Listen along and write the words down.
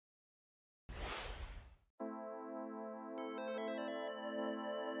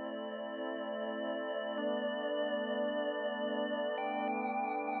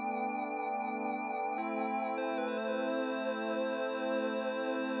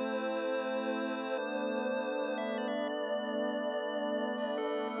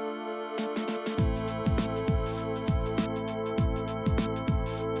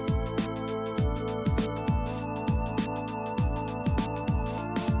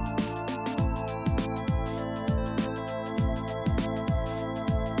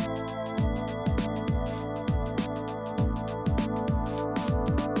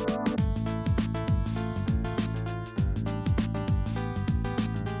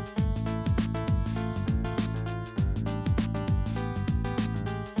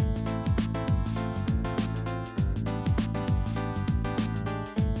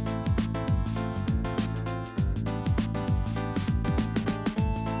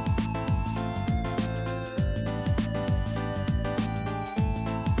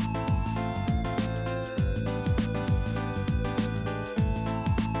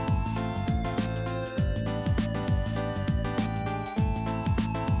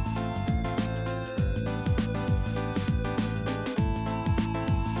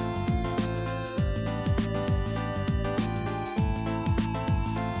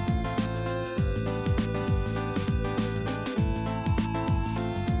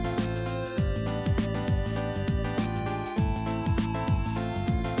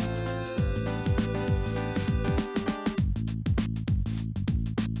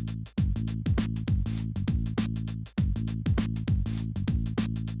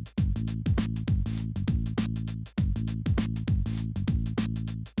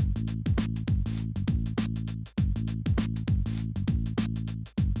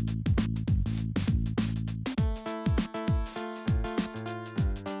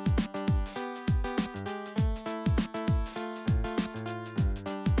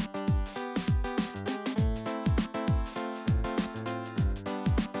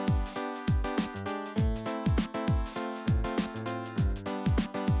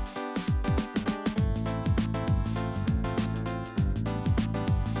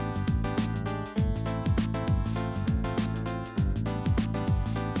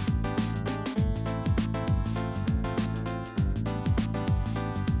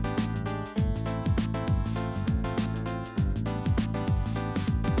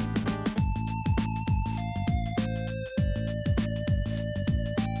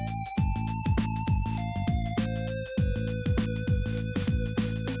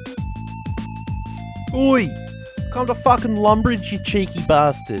Oi! Come to fucking Lumbridge, you cheeky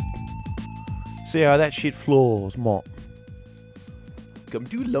bastard. See how that shit floors, mop. Come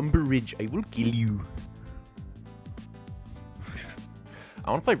to Lumberridge, I will kill you.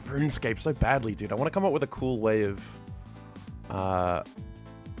 I want to play RuneScape so badly, dude. I want to come up with a cool way of,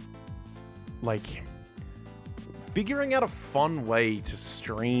 like, figuring out a fun way to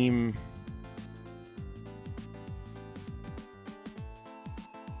stream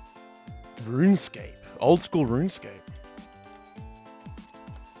RuneScape. Old school RuneScape.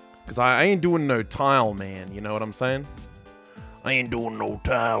 Because I ain't doing no tile, man. You know what I'm saying? I ain't doing no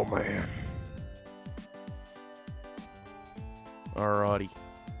tile, man. Alrighty.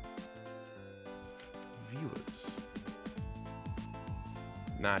 Viewers.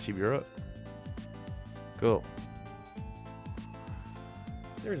 Nah, she be right. Cool.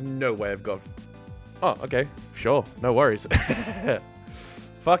 There's no way I've got... Oh, okay. Sure. No worries.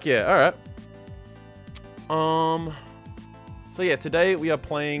 Fuck yeah. Alright. So yeah, today we are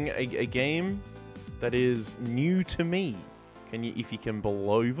playing a game that is new to me. If you can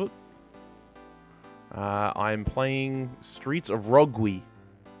believe it. I'm playing Streets of Rogue,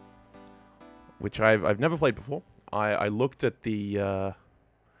 which I've never played before. I looked at the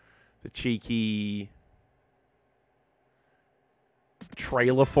cheeky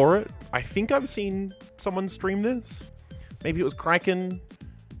trailer for it. I think I've seen someone stream this. Maybe it was Kraken.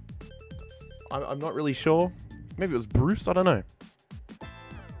 I'm not really sure. Maybe it was Bruce. I don't know.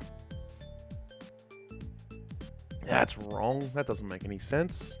 That's wrong. That doesn't make any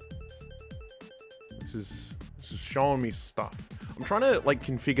sense. This is showing me stuff. I'm trying to like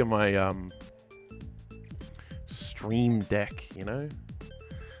configure my Stream Deck, you know?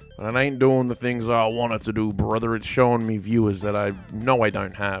 But it ain't doing the things I want it to do, brother. It's showing me viewers that I know I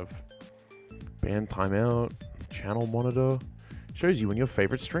don't have. Band timeout, channel monitor. Shows you when your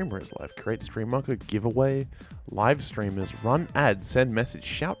favorite streamer is live. Create stream marker, giveaway, live streamers, run ads, send message,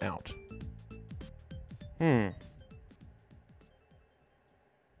 shout out. Let's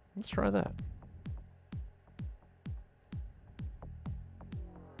try that.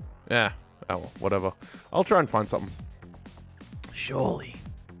 Yeah. Oh, well, whatever. I'll try and find something. Surely.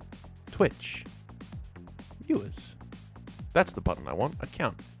 Twitch. Viewers. That's the button I want.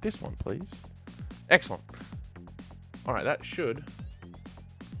 Account. This one, please. Excellent. Alright, that should...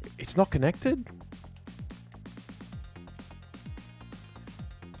 It's not connected?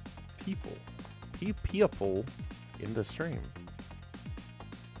 people. People in the stream.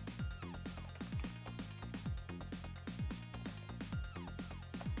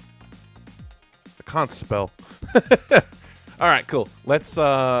 I can't spell. Alright, cool. Let's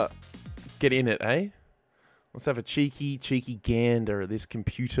get in it, eh? Let's have a cheeky gander at this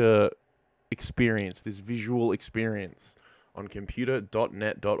computer experience, this visual experience on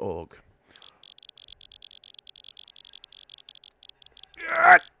computer.net.org.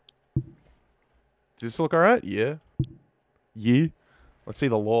 Does this look alright? Yeah. Yeah. Let's see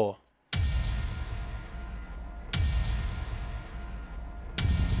the lore.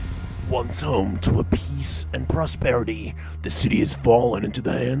 Once home to a peace and prosperity, the city has fallen into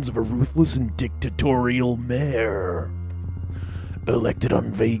the hands of a ruthless and dictatorial mayor. Elected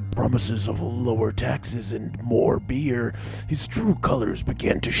on vague promises of lower taxes and more beer, his true colors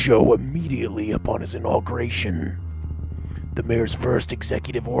began to show immediately upon his inauguration. The mayor's first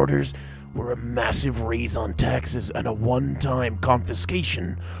executive orders were a massive raise on taxes and a one-time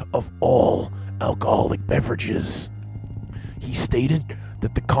confiscation of all alcoholic beverages. He stated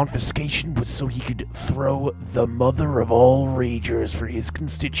that the confiscation was so he could throw the mother of all ragers for his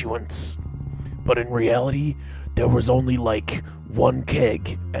constituents. But in reality, there was only like one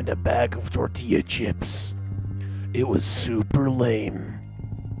keg and a bag of tortilla chips. It was super lame.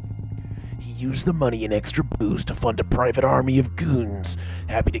 He used the money and extra booze to fund a private army of goons,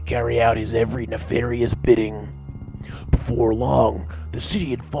 happy to carry out his every nefarious bidding. Before long, the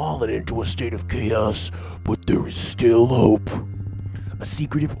city had fallen into a state of chaos, but there is still hope. A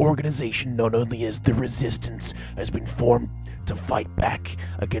secretive organization known only as the Resistance has been formed to fight back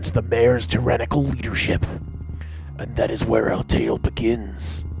against the mayor's tyrannical leadership. And that is where our tale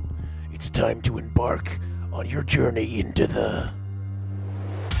begins. It's time to embark on your journey into the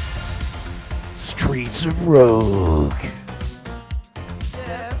streets of Rogue.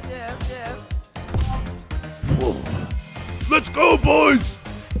 Whoa. Let's go, boys!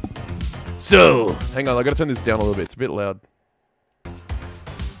 So, Hang on, I gotta turn this down a little bit. It's a bit loud.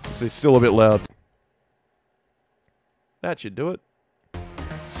 It's still a bit loud. That should do it.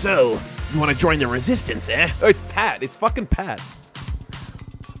 So, you want to join the Resistance, eh? Oh, it's Pat. It's fucking Pat.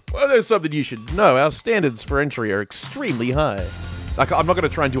 Well, there's something you should know. Our standards for entry are extremely high. Like, I'm not going to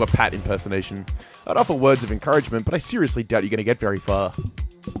try and do a Pat impersonation. I'd offer words of encouragement, but I seriously doubt you're going to get very far.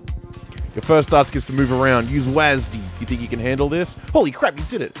 Your first task is to move around. Use WASD. You think you can handle this? Holy crap, you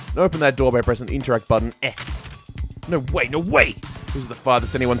did it. Now open that door by pressing the interact button. No way, no way! This is the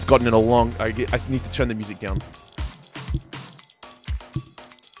farthest anyone's gotten in a long... I need to turn the music down.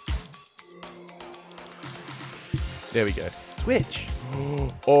 There we go. Twitch.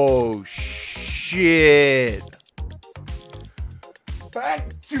 Oh, shit.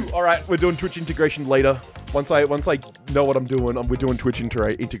 Alright, we're doing Twitch integration later. Once I know what I'm doing, we're doing Twitch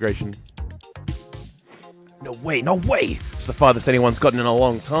integration. No way, no way! It's the farthest anyone's gotten in a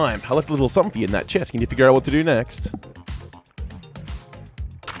long time. I left a little something for you in that chest. Can you figure out what to do next?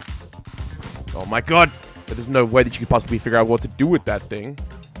 Oh my god! But there's no way that you could possibly figure out what to do with that thing.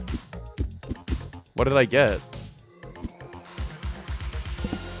 What did I get?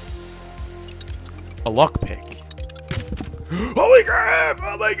 A lockpick. Holy crap!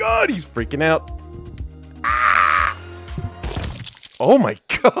 Oh my god! He's freaking out. Ah! Oh my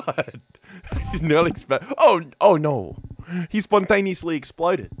god! I nearly exploded. Oh no. He spontaneously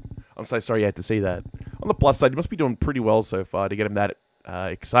exploded. I'm so sorry you had to see that. On the plus side, you must be doing pretty well so far to get him that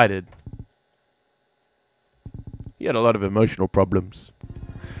excited. He had a lot of emotional problems.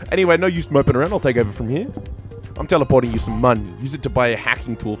 Anyway, no use moping around. I'll take over from here. I'm teleporting you some money. Use it to buy a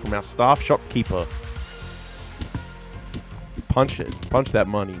hacking tool from our staff shopkeeper. Punch it. Punch that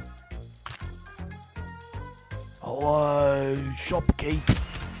money. Hello, shopkeep.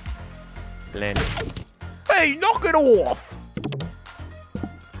 Land it. Hey, knock it off!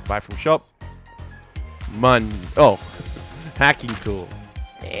 Buy from shop. Money. Oh. Hacking tool.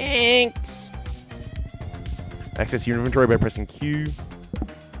 Thanks. Access your inventory by pressing Q.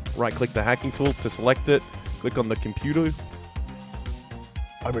 Right-click the hacking tool to select it. Click on the computer.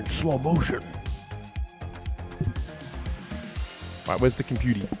 I'm in slow motion. Alright, where's the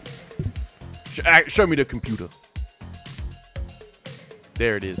computer? Show me the computer.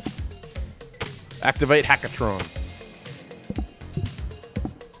 There it is. Activate Hackatron.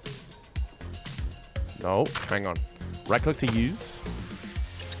 No, hang on. Right-click to use.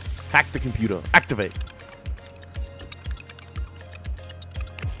 Hack the computer. Activate.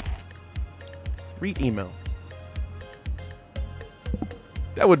 Read email.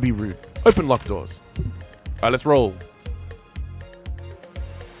 That would be rude. Open locked doors. Alright, let's roll.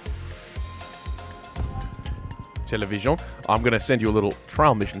 television. I'm going to send you a little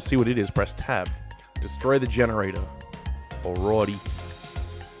trial mission. See what it is. Press tab. Destroy the generator. Alrighty.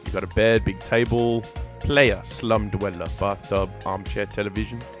 You got a bed, big table, player, slum dweller, bathtub, armchair,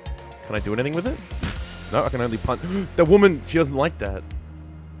 television. Can I do anything with it? No, I can only punch. The woman, she doesn't like that.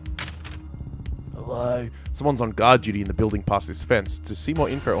 Hello. Someone's on guard duty in the building past this fence. To see more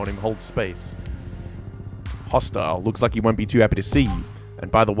info on him, hold space. Hostile. Looks like he won't be too happy to see you. And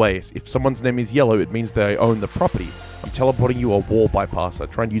by the way, if someone's name is yellow, it means they own the property. I'm teleporting you a wall bypasser.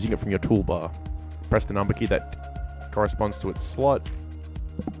 Try and using it from your toolbar. Press the number key that corresponds to its slot.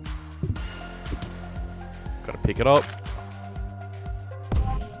 Gotta pick it up.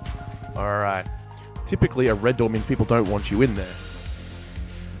 Alright. Typically, a red door means people don't want you in there.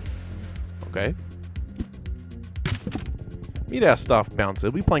 Okay. Meet our staff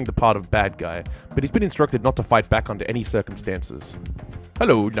bouncer. We're playing the part of bad guy, but he's been instructed not to fight back under any circumstances.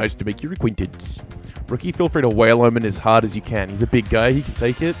 Hello, nice to make your acquaintance. Rookie, feel free to wail him in as hard as you can. He's a big guy, he can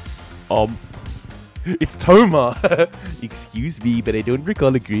take it. It's Toma! Excuse me, but I don't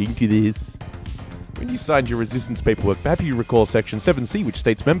recall agreeing to this. When you signed your resistance paperwork, perhaps you recall section 7C, which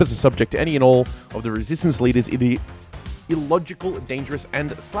states members are subject to any and all of the resistance leaders' illogical, dangerous,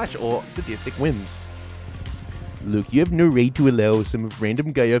 and / or sadistic whims. Look, you have no right to allow some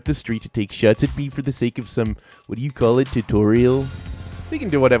random guy off the street to take shots at me for the sake of some, what do you call it, tutorial? We can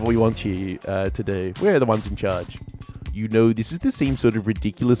do whatever we want here today. We're the ones in charge. You know, this is the same sort of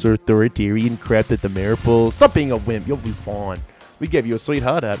ridiculous authoritarian crap that the mayor pulls. Stop being a wimp, you'll be fine. We gave you a sweet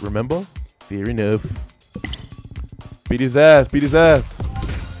heart out, remember? Fair enough. Beat his ass, beat his ass.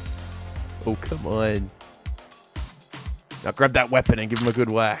 Oh, come on. Now grab that weapon and give him a good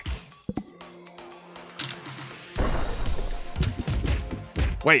whack.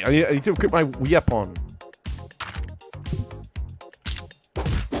 Wait, I need to equip my Wii on.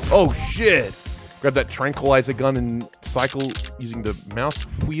 Oh, shit. Grab that tranquilizer gun and cycle using the mouse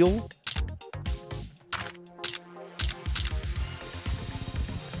wheel.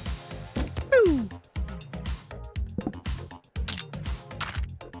 Woo.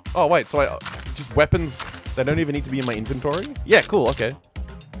 Oh, wait, so I just weapons that don't even need to be in my inventory? Yeah, cool, okay.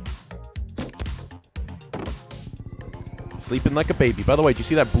 Sleeping like a baby. By the way, do you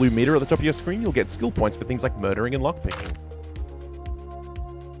see that blue meter at the top of your screen? You'll get skill points for things like murdering and lockpicking.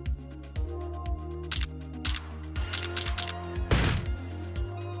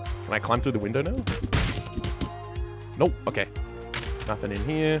 Can I climb through the window now? Nope. Okay. Nothing in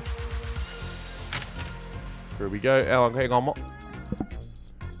here. Here we go. Oh, hang on.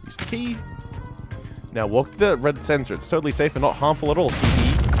 Use the key. Now walk to the red sensor. It's totally safe and not harmful at all.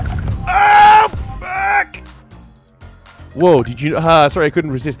 Ah, fuck! Whoa, did you... sorry, I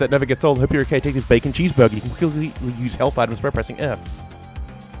couldn't resist. That never gets old. Hope you're okay. Take this bacon cheeseburger. You can quickly use health items by pressing F.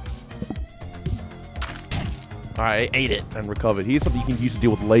 Alright, I ate it and recovered. Here's something you can use to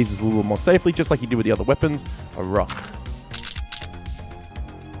deal with lasers a little more safely, just like you do with the other weapons. A rock.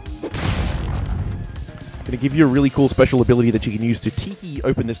 Gonna give you a really cool special ability that you can use to tee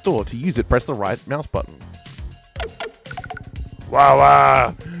open this door. To use it, press the right mouse button. Wow,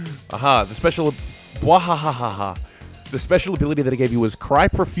 wow. Aha, the special... Wahahaha. The special ability that I gave you was Cry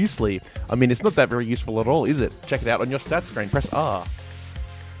Profusely. I mean, it's not that very useful at all, is it? Check it out on your stats screen. Press R.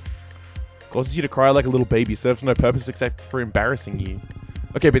 Causes you to cry like a little baby. Serves no purpose except for embarrassing you.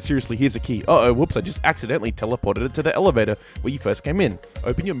 Okay, but seriously, here's a key. Uh-oh, whoops, I just accidentally teleported it to the elevator where you first came in.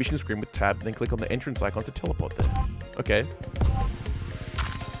 Open your mission screen with tab, then click on the entrance icon to teleport there. Okay.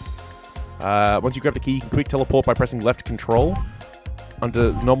 Once you grab the key, you can quick teleport by pressing left control.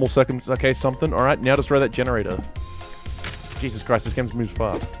 Under normal circumstances, okay, something. Alright, now destroy that generator. Jesus Christ, this game moves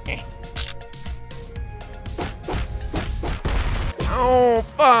fast. Oh,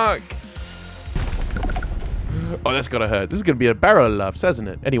 fuck! Oh, that's gotta hurt. This is gonna be a barrel of laughs, hasn't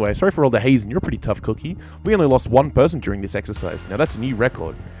it? Anyway, sorry for all the hazing. You're a pretty tough cookie. We only lost one person during this exercise. Now, that's a new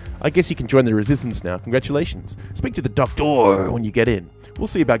record. I guess you can join the resistance now. Congratulations. Speak to the doctor when you get in. We'll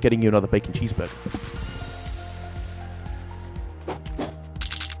see about getting you another bacon cheeseburger.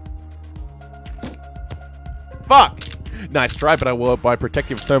 Fuck! Nice try, but I wore my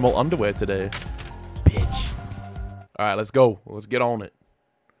protective thermal underwear today. Bitch. Alright, let's go. Let's get on it.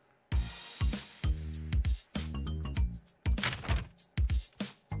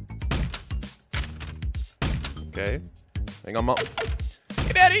 Okay. Hang on, Mom.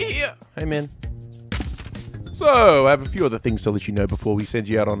 Get out of here! Hey, man. So, I have a few other things to let you know before we send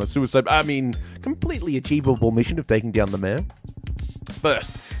you out on a completely achievable mission of taking down the mayor.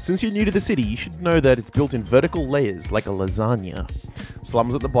 First, since you're new to the city, you should know that it's built in vertical layers, like a lasagna.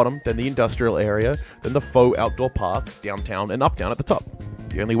 Slums at the bottom, then the industrial area, then the faux outdoor park, downtown, and uptown at the top.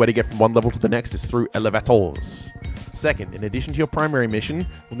 The only way to get from one level to the next is through elevators. Second, in addition to your primary mission,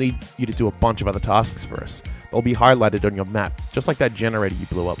 we'll need you to do a bunch of other tasks for us. They'll be highlighted on your map, just like that generator you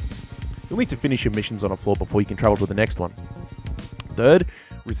blew up. You'll need to finish your missions on a floor before you can travel to the next one. Third,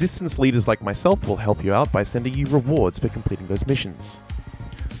 resistance leaders like myself will help you out by sending you rewards for completing those missions.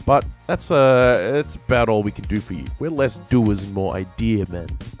 But that's about all we can do for you. We're less doers and more idea men.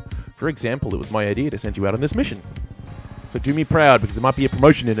 For example, it was my idea to send you out on this mission. So do me proud, because there might be a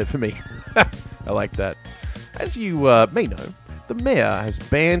promotion in it for me. I like that. As you may know, the mayor has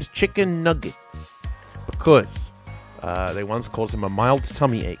banned chicken nuggets because they once caused him a mild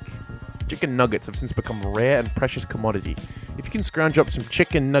tummy ache. Chicken nuggets have since become a rare and precious commodity. If you can scrounge up some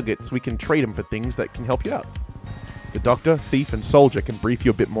chicken nuggets, we can trade them for things that can help you out. The doctor, thief, and soldier can brief you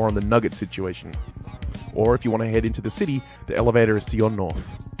a bit more on the nugget situation. Or if you want to head into the city, the elevator is to your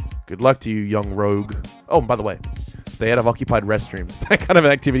north. Good luck to you, young rogue. Oh, and by the way, stay out of occupied restrooms. That kind of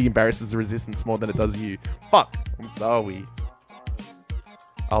an activity embarrasses the resistance more than it does you. Fuck! I'm sorry.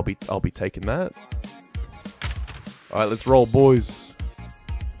 I'll be taking that. Alright, let's roll, boys.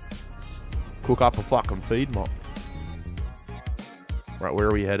 Cook up a fucking feed mop. Right, where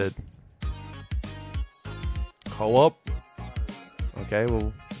are we headed? Co-op. Okay,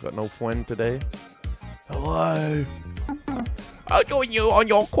 well, got no friend today. Hello. I'll join you on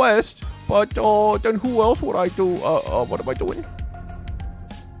your quest, but then who else would I do? What am I doing?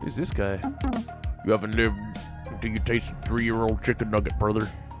 Who's this guy? You haven't lived until you taste a 3-year-old chicken nugget, brother.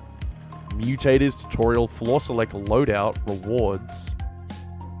 Mutators, tutorial, floor select, loadout, rewards.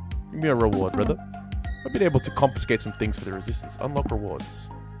 Give me a reward, brother. I've been able to confiscate some things for the resistance. Unlock rewards.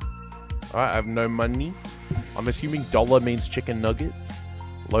 Alright, I have no money. I'm assuming dollar means chicken nugget.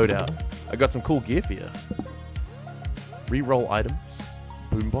 Loadout. I got some cool gear for you. Reroll items.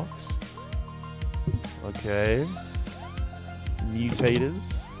 Boombox. Okay.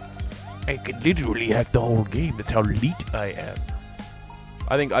 Mutators. I could literally hack the whole game. That's how elite I am.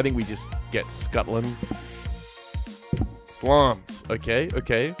 I think we just get scuttling. Slums. Okay,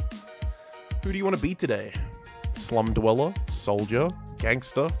 okay. Who do you want to be today? Slum dweller, soldier,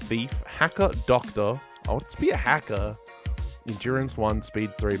 gangster, thief, hacker, doctor. Oh, let's be a hacker. Endurance 1,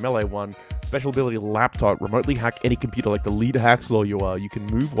 speed 3, melee 1. Special ability laptop. Remotely hack any computer like the lead hacksaw you are. You can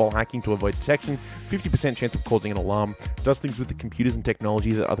move while hacking to avoid detection. 50% chance of causing an alarm. Does things with the computers and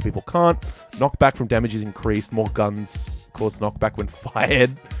technology that other people can't. Knockback from damage is increased. More guns cause knockback when fired.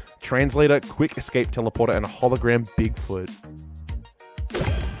 Translator, quick escape teleporter, and a hologram Bigfoot.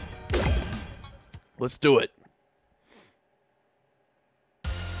 Let's do it.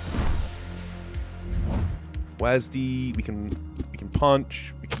 WASD, we can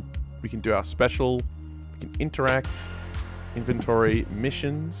punch, we can do our special, we can interact, inventory,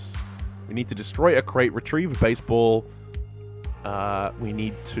 missions. We need to destroy a crate, retrieve a baseball. We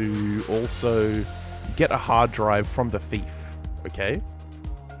need to also get a hard drive from the thief. Okay.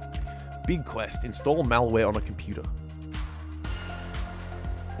 Big quest, install malware on a computer.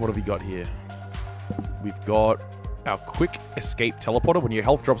 What have we got here? We've got our quick escape teleporter. When your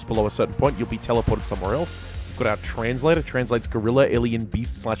health drops below a certain point, you'll be teleported somewhere else. We've got our translator. Translates gorilla, alien,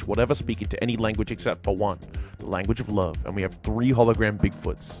 beast, / whatever, speak into any language except for one. The language of love. And we have 3 hologram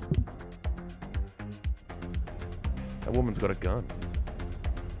Bigfoots. That woman's got a gun.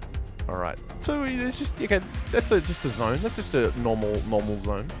 Alright. So it's just, okay, that's just a zone. That's just a normal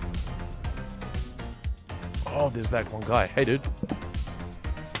zone. Oh, there's that one guy. Hey, dude.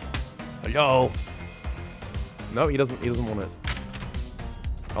 Hello. No, he doesn't want it.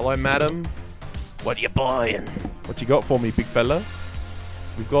 Hello, madam. What are you buying? What you got for me, big fella?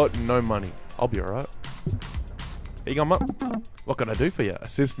 We've got no money. I'll be alright. Here you go, mate. What can I do for you?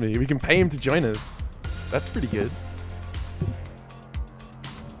 Assist me. We can pay him to join us. That's pretty good.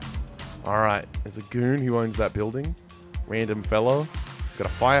 Alright. There's a goon who owns that building. Random fella. Got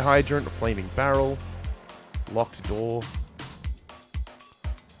a fire hydrant, a flaming barrel. Locked door.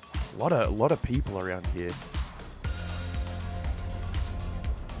 A lot of people around here.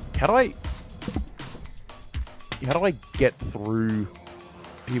 How do I get through?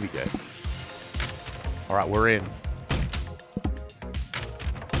 Here we go. Alright, we're in.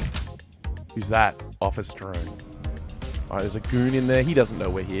 Who's that? Office drone. Alright, there's a goon in there. He doesn't know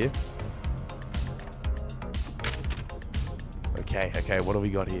we're here. Okay, what do we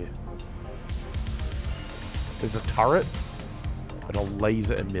got here? There's a turret and a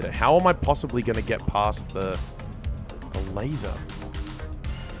laser emitter. How am I possibly going to get past the laser?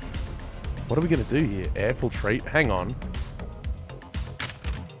 What are we going to do here? Air filtrate? Hang on.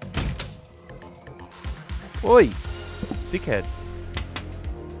 Oi! Dickhead.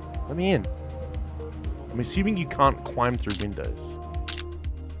 Let me in. I'm assuming you can't climb through windows.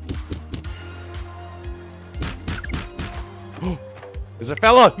 There's a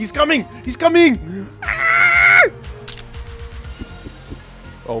fella! He's coming! He's coming! Ah!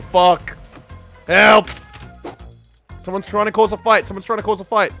 Oh, fuck. Help! Someone's trying to cause a fight. Someone's trying to cause a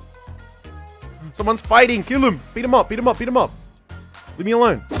fight. Someone's fighting. Kill him. Beat him up. Beat him up. Beat him up. Leave me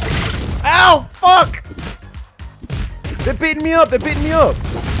alone. Ow! Fuck! They're beating me up. They're beating me up.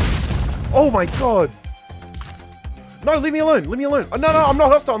 Oh my god. No, leave me alone. Leave me alone. Oh, no, I'm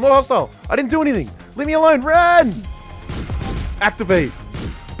not hostile. I'm not hostile. I didn't do anything. Leave me alone. Run! Activate.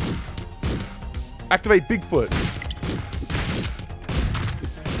 Activate Bigfoot.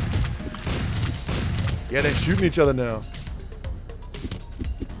 Yeah, they're shooting each other now.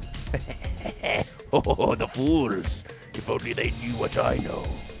 Oh, the fools. If only they knew what I know.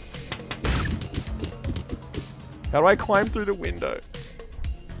 How do I climb through the window?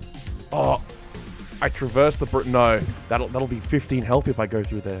 Oh, I traverse the no, that'll be 15 health if I go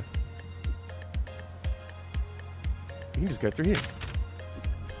through there. You can just go through here.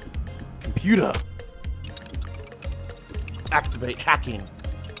 Computer. Activate hacking.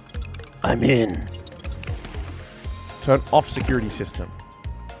 I'm in. Turn off security system.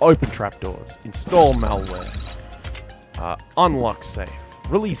 Open trapdoors. Install malware. Unlock safe.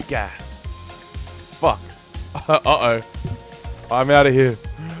 Release gas. Fuck. Uh-oh. I'm out of here.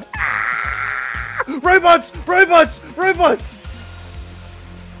 Ah! Robots! Robots! Robots!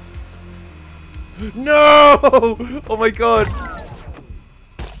 No! Oh my god.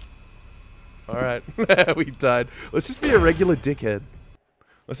 Alright. We died. Let's just be a regular dickhead.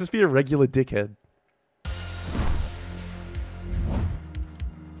 Let's just be a regular dickhead.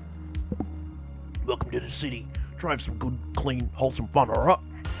 Welcome to the city. Drive some good, clean, wholesome fun, alright?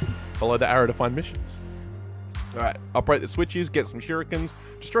 Follow the arrow to find missions. Alright, operate the switches, get some shurikens,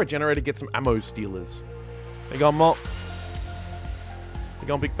 destroy a generator, get some ammo stealers. There you go, Mop. There you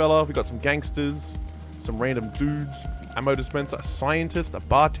go, big fella. We got some gangsters, some random dudes, ammo dispenser, a scientist, a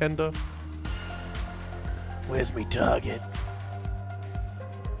bartender. Where's me target?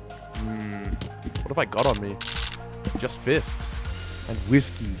 What have I got on me? Just fists. And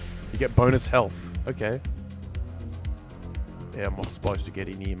whiskey. You get bonus health. Okay. Yeah, I'm not supposed to get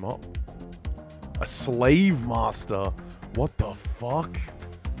in here, Mop. A slave master. What the fuck?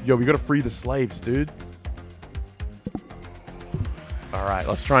 Yo, we gotta free the slaves, dude. Alright,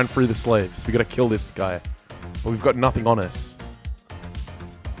 let's try and free the slaves. We gotta kill this guy. But we've got nothing on us.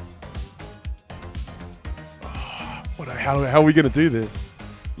 How are we gonna do this?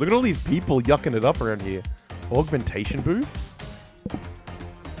 Look at all these people yucking it up around here. Augmentation booth?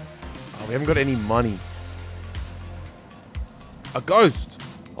 Oh, we haven't got any money. A ghost!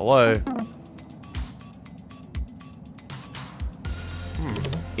 Hello?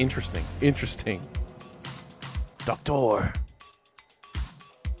 Interesting. Interesting. Doctor.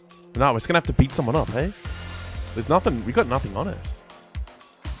 No, we're just gonna have to beat someone up, hey? There's nothing. We got nothing on us.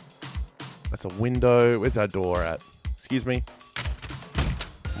 That's a window. Where's our door at? Excuse me.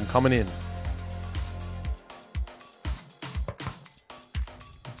 I'm coming in.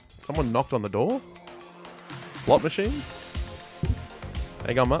 Someone knocked on the door? Slot machine? There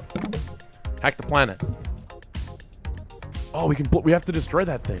you go, Mutt. Hack the planet. Oh, we have to destroy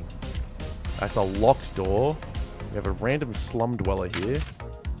that thing. That's a locked door. We have a random slum dweller here.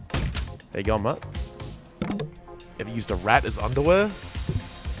 There you go, Mutt. Ever used a rat as underwear?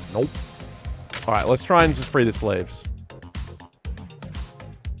 Nope. Alright, let's try and just free the slaves.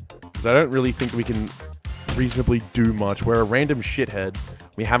 Because I don't really think we can reasonably do much. We're a random shithead.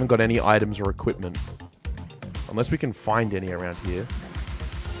 We haven't got any items or equipment. Unless we can find any around here.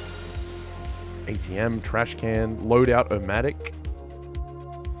 ATM, trash can, loadout, omatic.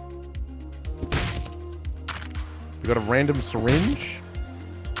 We got a random syringe.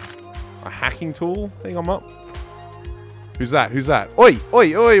 A hacking tool. Hang on up. Who's that? Who's that? Oi!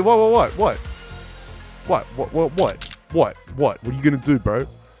 Oi! Oi! What? What? What are you gonna do, bro?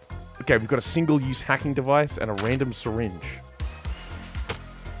 Okay, we've got a single-use hacking device and a random syringe.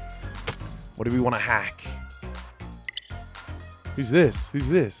 What do we want to hack? Who's this? Who's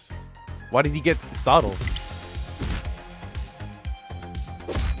this? Why did he get startled?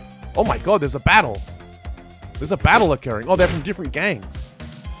 Oh my god, there's a battle. There's a battle occurring. Oh, they're from different gangs.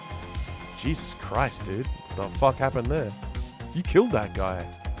 Jesus Christ, dude. What the fuck happened there? You killed that guy.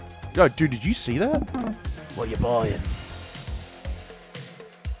 Yo, dude, did you see that? What you buying?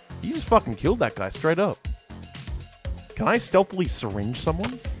 You just fucking killed that guy straight up. Can I stealthily syringe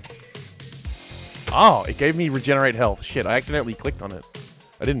someone? Oh, it gave me regenerate health. Shit, I accidentally clicked on it.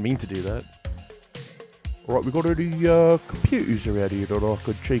 I didn't mean to do that. Alright, we got any computers around here that I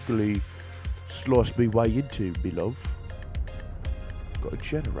could cheekily slice me way into, me love. Got a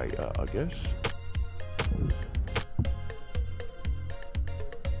generator, I guess.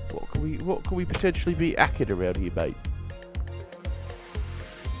 What could we potentially be acting around here, mate?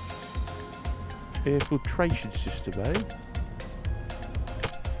 Air filtration system, eh?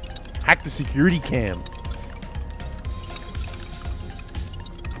 Hack the security cam.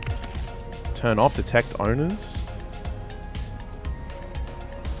 Turn off detect owners.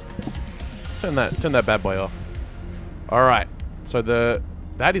 Let's turn that bad boy off. All right. So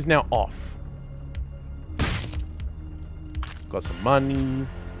that is now off. Got some money.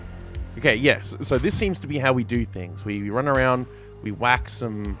 Okay, yes. So this seems to be how we do things. We run around, we whack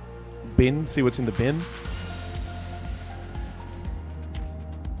some bins, see what's in the bin.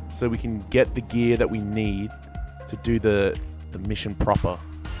 So we can get the gear that we need to do the mission proper.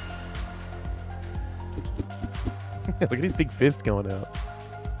 Look at his big fist going out.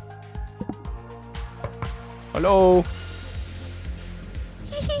 Hello.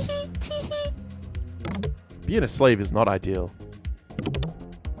 Being a slave is not ideal.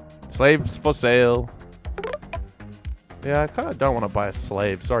 Slaves for sale. Yeah, I kind of don't want to buy a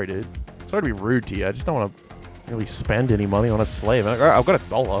slave. Sorry, dude. Sorry to be rude to you. I just don't want to really spend any money on a slave. I've got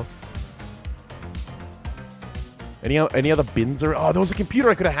 $1. Any other bins? Oh, there was a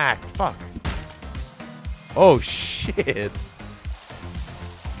computer I could have hacked. Fuck. Oh, shit.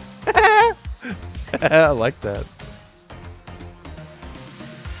 I like that.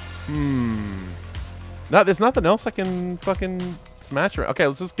 No, there's nothing else I can fucking smash around. Okay,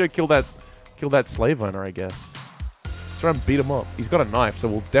 let's just go kill that slave owner, I guess. Let's try and beat him up. He's got a knife, so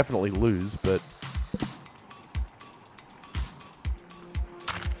we'll definitely lose, but...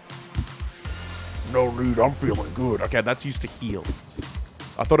 No, dude, I'm feeling good. Okay, that's used to heal.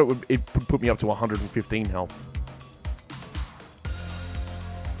 I thought it would put me up to 115 health.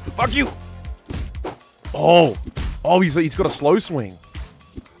 Fuck you! Oh! Oh, he's got a slow swing.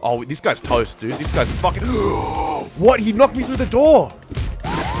 Oh, this guy's toast, dude. This guy's fucking... What? He knocked me through the door!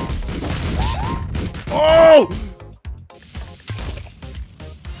 Oh!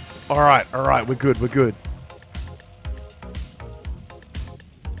 Alright, we're good, we're good.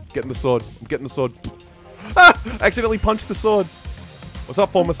 Getting the sword. I'm getting the sword. Ah! I accidentally punched the sword. What's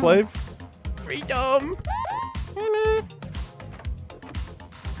up, former slave? Freedom!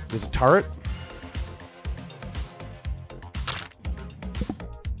 There's a turret.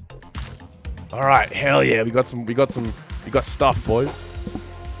 All right, hell yeah, we got stuff, boys.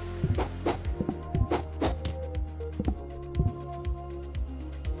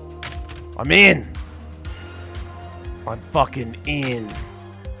 I'm in. I'm fucking in.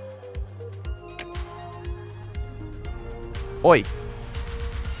 Oi.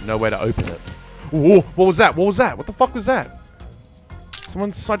 No way to open it. Whoa, what was that? What was that? What the fuck was that?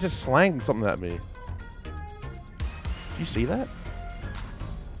 Someone just slang something at me. Did you see that?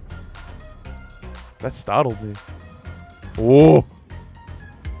 That startled me. Oh!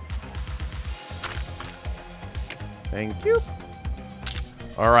 Thank you.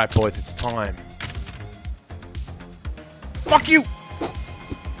 Alright, boys, it's time. Fuck you!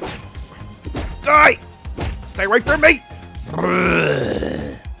 Die! Stay away from me!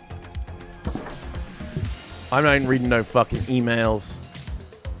 I'm not even reading no fucking emails.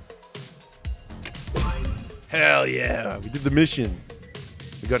 Hell yeah, we did the mission.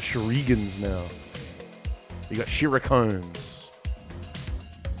 We got shurikens now. We got shurikens.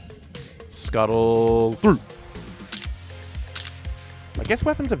 Scuttle through. I guess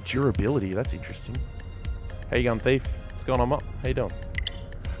weapons have durability. That's interesting. How you going, thief? What's going on, up? How you doing?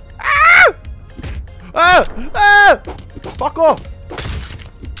 Ah! Ah! Ah! Fuck off!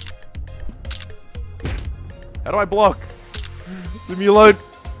 How do I block? Leave me alone.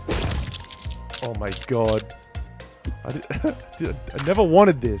 Oh my god. I never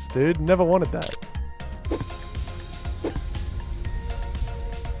wanted this, dude. Never wanted that.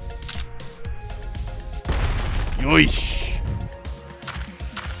 Yoish.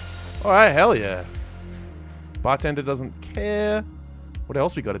 Alright, hell yeah. Bartender doesn't care. What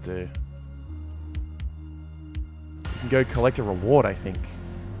else we gotta do? We can go collect a reward, I think.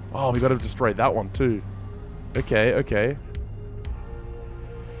 Oh, we gotta destroy that one too. Okay, okay.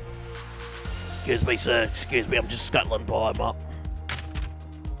 Excuse me, sir. Excuse me, I'm just scuttling by him up.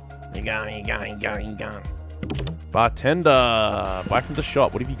 You gone. Bartender! Buy from the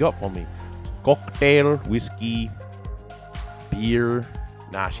shop. What have you got for me? Cocktail, whiskey, beer.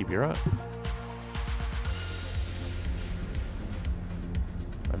 Nah, she'd be right.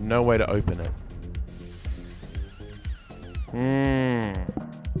 I have no way to open it.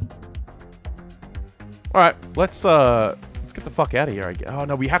 Alright, let's get the fuck out of here, I guess. Oh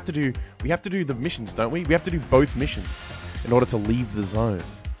no, we have to do the missions, don't we? We have to do both missions in order to leave the zone.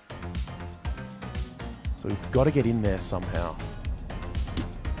 So we've got to get in there somehow.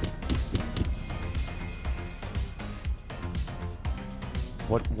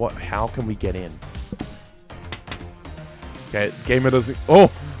 What? How can we get in? Okay, gamer doesn't... Oh!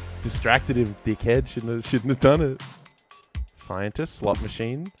 Distracted him, dickhead. Shouldn't have done it. Scientist, slot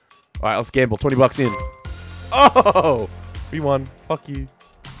machine. Alright, let's gamble. 20 bucks in. Oh! We won. Fuck you.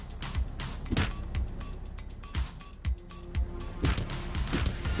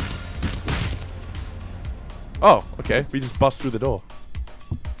 Oh, okay. We just bust through the door.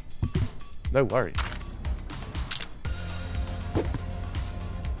 No worries.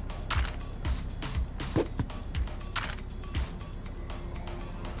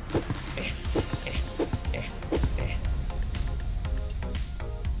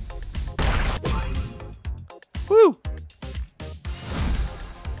 Woo!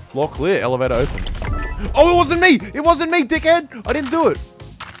 Floor clear. Elevator open. Oh, it wasn't me! It wasn't me, dickhead! I didn't do it.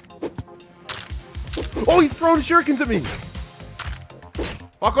 Oh, he's throwing shurikens at me!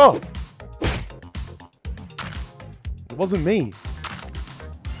 Fuck off! It wasn't me.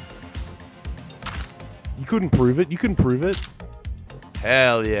 You couldn't prove it. You couldn't prove it.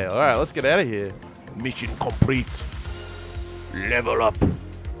 Hell yeah. Alright, let's get out of here. Mission complete. Level up.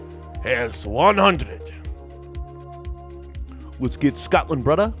 Health 100. Let's get Scotland,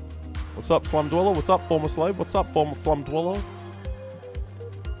 brother. What's up, Slum Dweller? What's up, former slave? What's up, former Slum Dweller?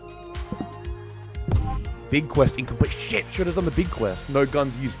 Big quest incomplete. Shit, should have done the big quest. No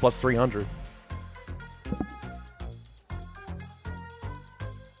guns used plus 300.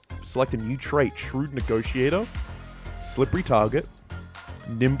 Select a new trait. Shrewd Negotiator. Slippery Target.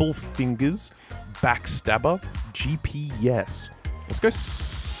 Nimble Fingers. Backstabber. GPS. Let's go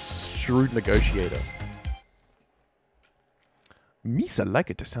Shrewd Negotiator. Misa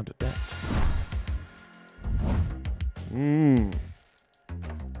like it to sound of that.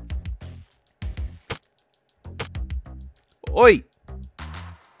 Oi!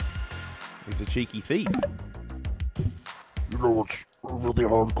 He's a cheeky thief. You know it's really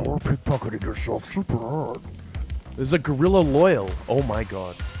hardcore pickpocketing yourself super hard. There's a gorilla loyal. Oh my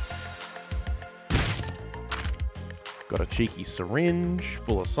god. Got a cheeky syringe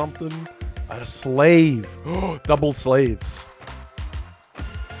full of something. A slave. Double slaves.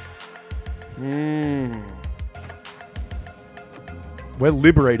 We're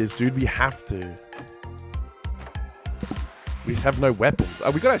liberators, dude. We have to. We just have no weapons.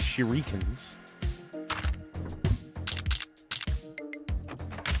 Oh, we got our shurikens.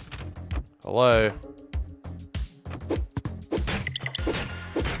 Hello.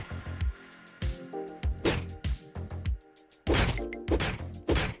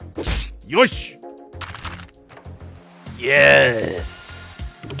 Yosh! Yes!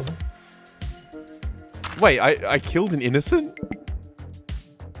 Wait, I killed an innocent?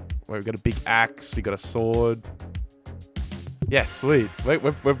 Wait, we got a big axe, we got a sword. Yeah, sweet. Wait,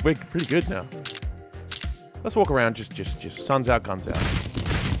 we're pretty good now. Let's walk around, just suns out, guns out.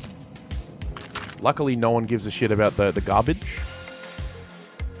 Luckily, no one gives a shit about the garbage.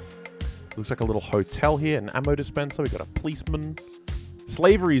 Looks like a little hotel here, an ammo dispenser. We got a policeman.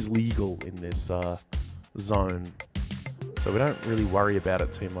 Slavery is legal in this zone, so we don't really worry about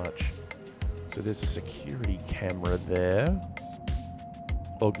it too much. So there's a security camera there.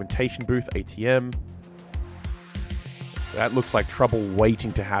 Augmentation booth, ATM. That looks like trouble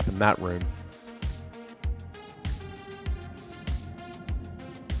waiting to happen in that room.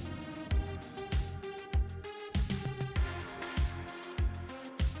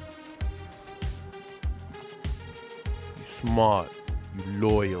 You smart. You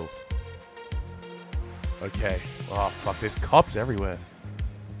loyal. Okay. Oh, fuck. There's cops everywhere.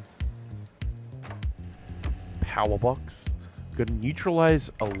 Power box. Got to neutralize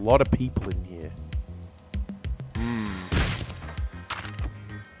a lot of people in here.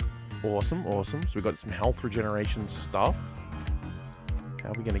 Awesome, awesome. So we've got some health regeneration stuff. How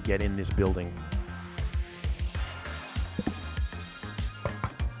are we going to get in this building?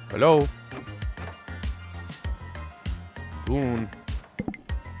 Hello? Goon.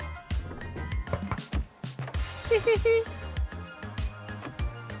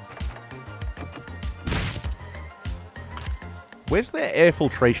 Where's their air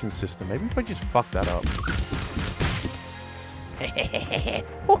filtration system? Maybe if I just fuck that up.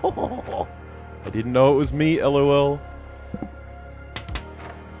 I didn't know it was me, LOL.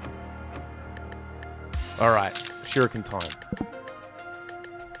 Alright, shuriken time.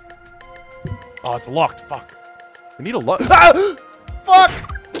 Oh, it's locked. Fuck. We need a lock. Ah! Fuck!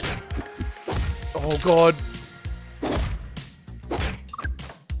 Oh, God.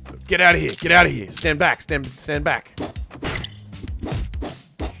 Get out of here. Get out of here. Stand back. Stand back.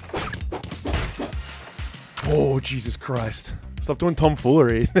 Oh, Jesus Christ. Stop doing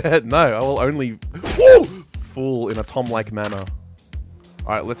tomfoolery. No, I will only fool in a Tom-like manner.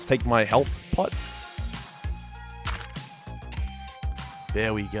 Alright, let's take my health pot.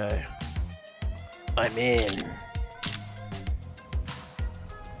 There we go. I'm in.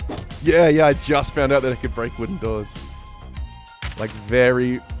 Yeah, I just found out that I could break wooden doors. Like,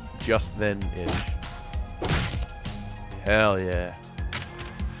 very just then-ish. Hell yeah.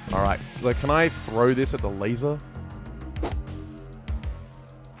 Alright, like, can I throw this at the laser?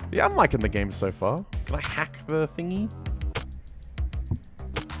 Yeah, I'm liking the game so far. Can I hack the thingy?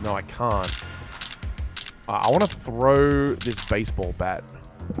 No, I can't. I want to throw this baseball bat.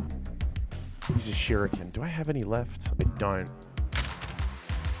 Use a shuriken. Do I have any left? I don't.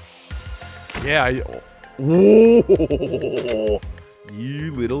 Yeah, Whoa!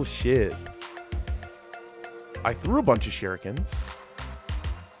 You little shit. I threw a bunch of shurikens.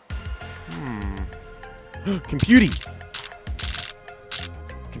 Computer.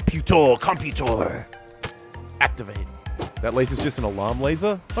 Computer. Activate. That laser's just an alarm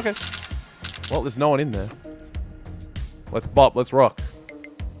laser? Okay. Well, there's no one in there. Let's bop, let's rock.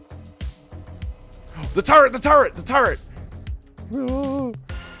 The turret!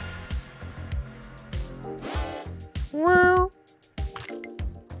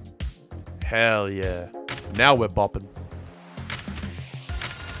 Hell yeah. Now we're bopping.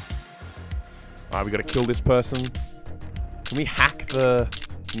 Alright, we gotta kill this person. Can we hack the...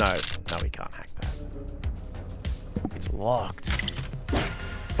 No, we can't hack that. It's locked.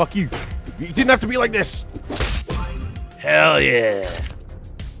 Fuck you. You didn't have to be like this. Hell yeah.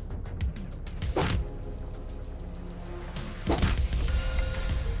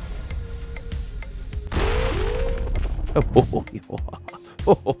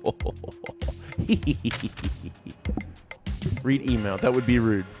 Read email. That would be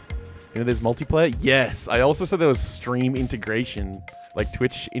rude. You know, there's multiplayer. Yes. I also said there was stream integration, like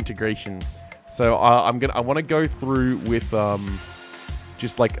Twitch integration. So I want to go through with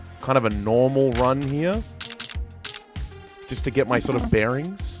just like kind of a normal run here, just to get my sort of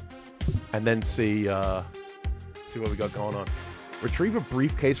bearings, and then see what we got going on. Retrieve a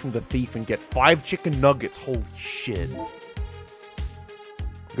briefcase from the thief and get 5 chicken nuggets. Holy shit.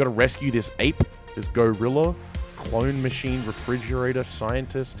 We gotta rescue this ape, this gorilla, clone machine, refrigerator,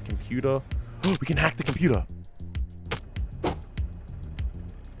 scientist, computer. We can hack the computer.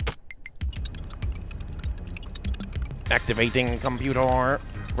 Activating computer.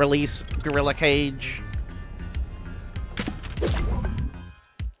 Release gorilla cage.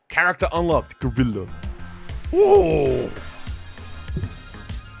 Character unlocked. Gorilla. Whoa!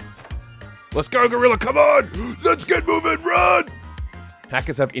 Let's go, gorilla, come on! Let's get moving, run!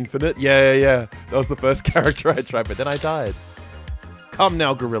 Hackers have infinite? Yeah. That was the first character I tried, but then I died. Come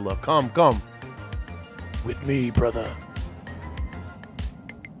now, gorilla. Come. With me, brother.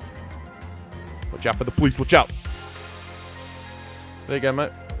 Watch out for the police, watch out. There you go,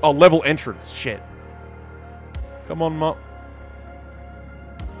 mate. Oh, level entrance. Shit. Come on, Mop.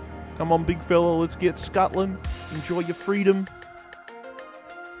 Come on, big fella. Let's get Scotland. Enjoy your freedom.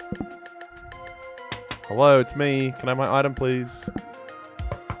 Hello, it's me. Can I have my item, please?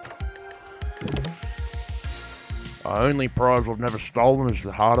 Our only prize I've never stolen is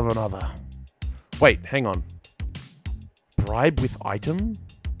the heart of another. Wait, hang on. Bribe with item?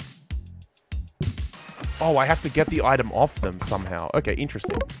 Oh, I have to get the item off them somehow. Okay,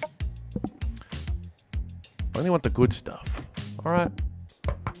 interesting. I only want the good stuff. Alright.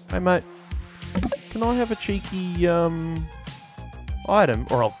 Hey, mate. Can I have a cheeky, item?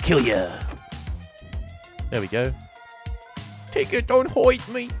 Or I'll kill ya. There we go. Take it, don't hoit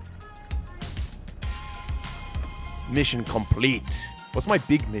me. Mission complete. What's my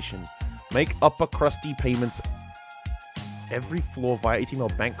big mission? Make upper crusty payments every floor via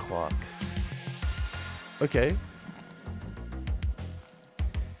ATML bank clerk. Okay.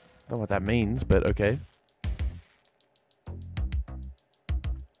 Don't know what that means, but okay.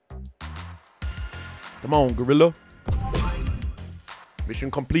 Come on, gorilla.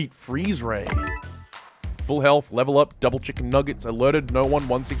 Mission complete. Freeze ray. Full health, level up, double chicken nuggets, alerted no one,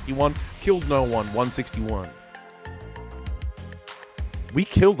 161. Killed no one, 161. We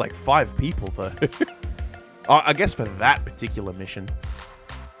killed like 5 people, though. I guess for that particular mission.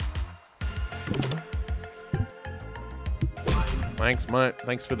 Thanks, mate.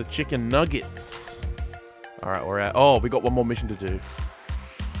 Thanks for the chicken nuggets. Alright, we're at... Oh, we got one more mission to do.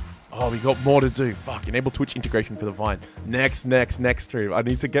 Oh, we got more to do. Fuck, enable Twitch integration for the Vine. Next stream. I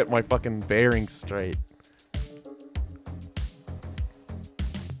need to get my fucking bearings straight.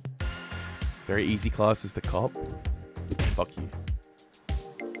 Very easy class is the cop. Fuck you.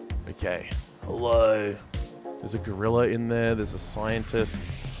 Okay. Hello. There's a gorilla in there. There's a scientist.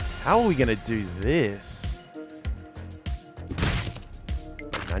 How are we gonna do this?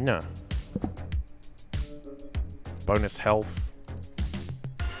 I know. Bonus health.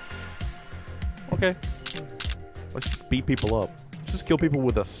 Okay. Let's just beat people up. Let's just kill people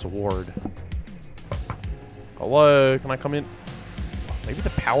with a sword. Hello, can I come in? Maybe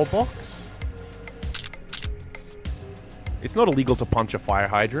the power box? It's not illegal to punch a fire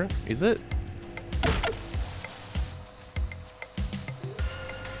hydrant, is it?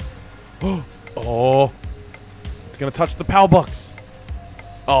 Oh, it's gonna touch the power box.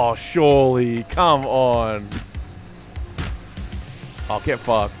 Oh, surely, come on. I'll get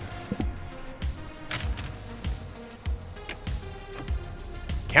fucked.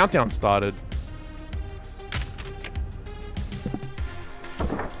 Countdown started.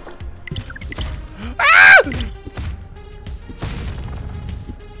 Ah!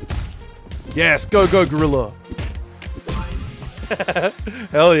 Yes, go, go, gorilla.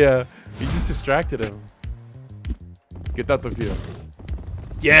 Hell yeah. You just distracted him. Get that to you.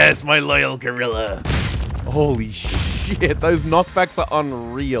 Yes, my loyal gorilla. Holy shit, those knockbacks are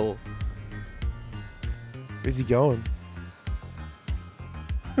unreal. Where's he going?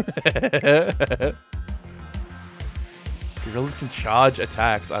 Gorillas can charge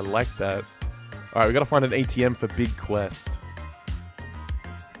attacks. I like that. Alright, we gotta find an ATM for Big Quest.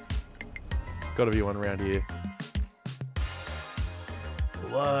 There's gotta be one around here.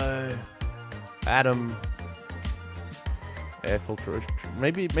 Hello. Adam. Air filtration.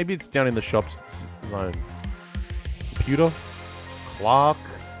 Maybe it's down in the shops zone. Computer. Clock.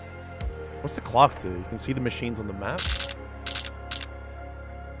 What's the clock do? You can see the machines on the map.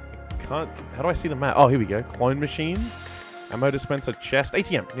 I can't. How do I see the map? Oh, here we go. Clone machine. Ammo dispenser. Chest.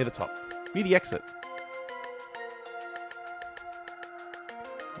 ATM near the top. Near the exit.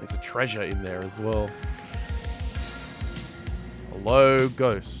 There's a treasure in there as well. Hello,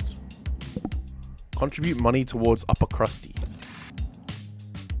 ghost. Contribute money towards Upper Crusty.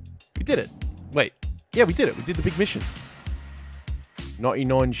 We did it. Wait. Yeah, we did it. We did the big mission.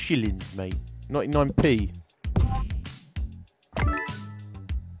 99 shillings, mate. 99p.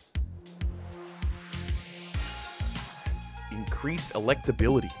 Increased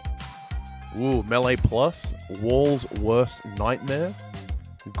electability. Ooh, melee plus. Wall's worst nightmare.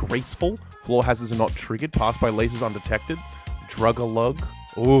 Graceful. Floor hazards are not triggered. Pass by lasers undetected. Drug-a-lug.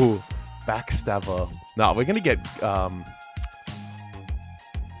 Ooh. Backstabber. Nah, we're gonna get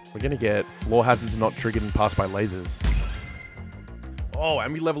floor hazards not triggered and passed by lasers. Oh,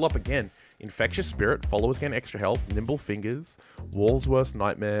 and we level up again. Infectious Spirit, followers gain extra health, nimble fingers, Wall's worst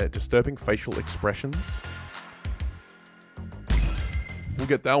nightmare, disturbing facial expressions. We'll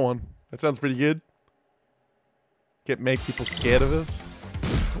get that one. That sounds pretty good. Make people scared of us.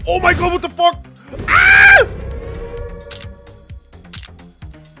 Oh my god, what the fuck? Ah!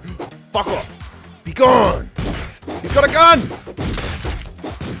 Fuck off. Be gone. He's got a gun.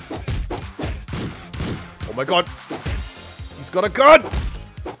 Oh my god. He's got a gun.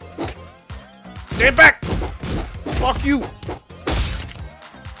 Stand back. Fuck you.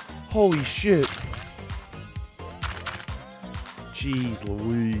 Holy shit. Jeez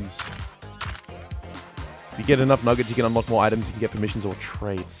Louise. If you get enough nuggets, you can unlock more items you can get for missions or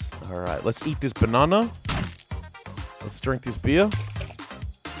traits. Alright, let's eat this banana. Let's drink this beer.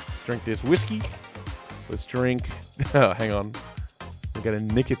 Let's drink this whiskey. Let's drink... Oh, hang on. We get a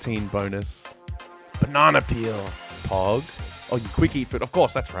nicotine bonus. Banana peel. Pog. Oh, you quick eat food. Of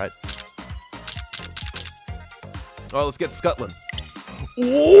course, that's right. Alright, let's get scuttling.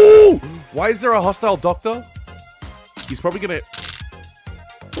 Ooh! Why is there a hostile doctor? He's probably gonna...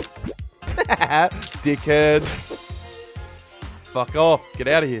 Dickhead. Fuck off. Get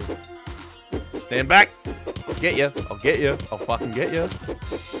out of here. Stand back. I'll get you. I'll get you. I'll fucking get you.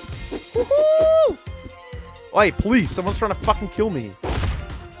 Woohoo! Wait, please. Someone's trying to fucking kill me.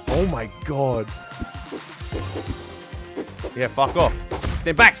 Oh my god. Yeah, fuck off.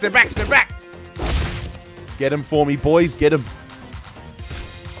 Stand back. Stand back. Stand back. Get him for me, boys. Get him.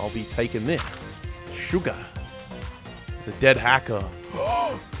 I'll be taking this. Sugar. It's a dead hacker.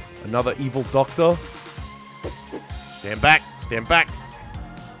 Another evil doctor. Stand back. Stand back.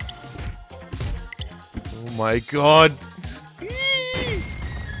 Oh my god.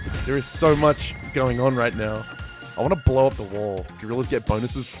 There is so much going on right now. I want to blow up the wall. Gorillas get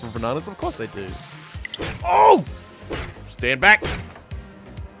bonuses from bananas? Of course they do. Oh! Stand back.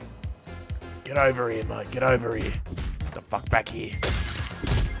 Get over here, mate. Get over here. Get the fuck back here.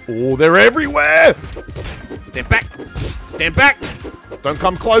 Oh, they're everywhere! Stand back. Stand back. Don't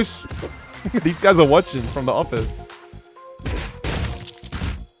come close. These guys are watching from the office.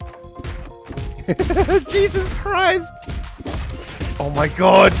 Jesus Christ. Oh my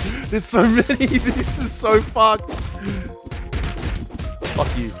god. There's so many. This is so fucked.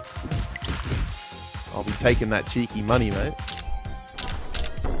 Fuck you. I'll be taking that cheeky money, mate.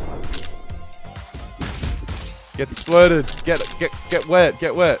 Get squirted. Get wet.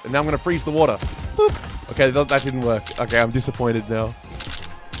 Get wet. And now I'm gonna freeze the water. Boop. Okay, that didn't work. Okay, I'm disappointed now.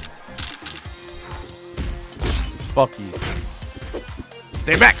 Fuck you.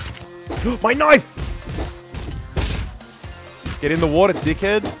 Stay back! My knife! Get in the water,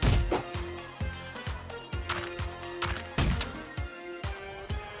 dickhead.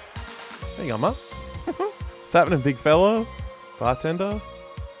 There you go, ma. What's happening, big fella? Bartender?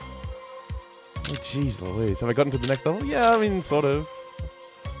 Oh, jeez Louise. Have I gotten to the next level? Yeah, I mean, sort of.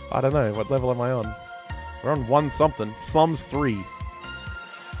 I don't know. What level am I on? We're on 1 something. Slums 3.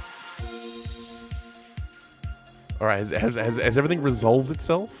 Alright, has everything resolved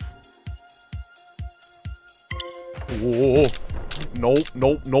itself? Whoa. Nope,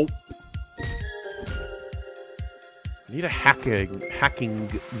 nope, nope. I need a hacking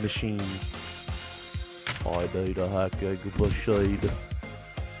machine. I need a hacking machine.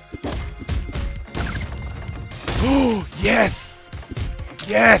 Oh, yes!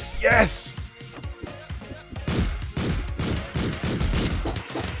 Yes, yes!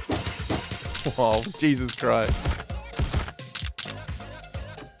 Oh, Jesus Christ.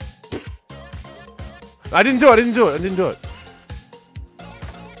 I didn't do it.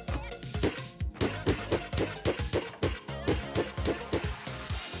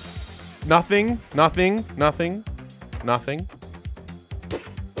 Nothing.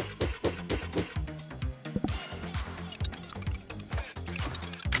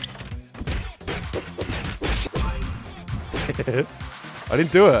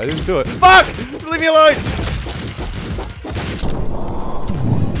 I didn't do it. Fuck! Leave me alone!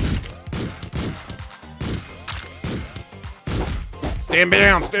 Stand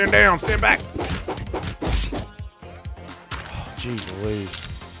down, stand back! Oh, jeez Louise.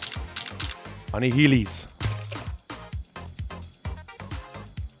 I need healies.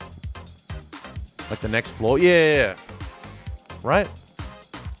 Like the next floor? Yeah. Right?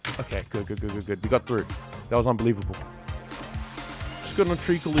 Okay, good. We got through. That was unbelievable. Just gonna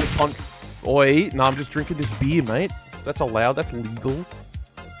treacle a punch. Oi, no, I'm just drinking this beer, mate. That's allowed, that's legal.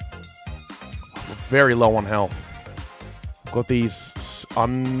 I'm very low on health. Got these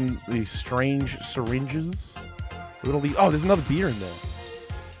strange syringes. Look at all these. Oh, there's another beer in there.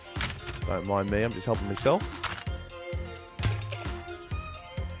 Don't mind me, I'm just helping myself.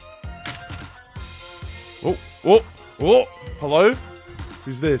 Oh, hello?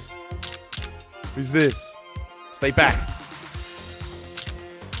 Who's this? Stay back.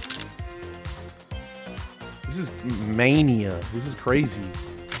 This is mania. This is crazy.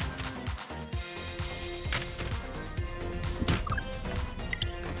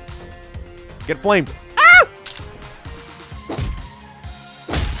 Get flamed. Ah!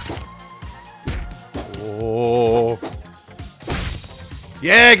 Oh.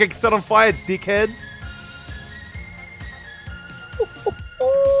 Yeah, get set on fire, dickhead.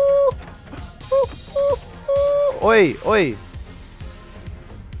 Oi.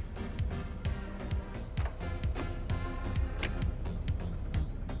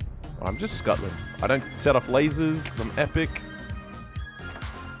 I'm just scuttling. I don't set off lasers because I'm epic.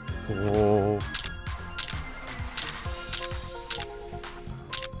 Oh.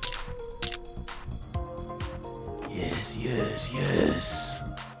 Yes.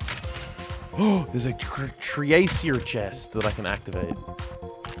 Oh, there's a Triacier chest that I can activate.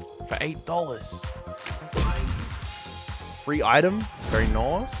 For $8. Free item. Very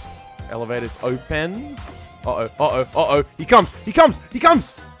nice. Elevators open. Uh-oh. He comes!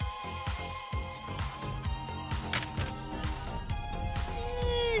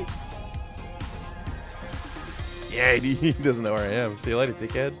 Yeah, he doesn't know where I am. See you later,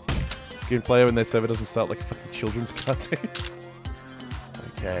 dickhead. You can play when their server doesn't start like a fucking children's cartoon.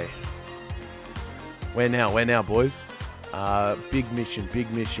 Okay. Where now, boys? Big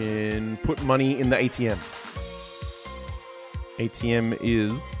mission. Put money in the ATM. ATM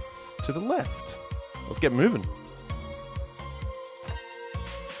is to the left. Let's get moving.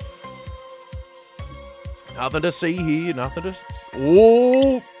 Nothing to see here,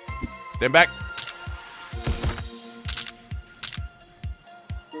 Oh! Stand back.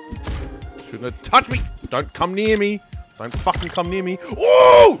 Shouldn't have touched me. Don't come near me. Don't fucking come near me.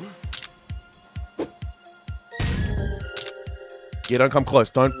 Oh! Yeah, don't come close.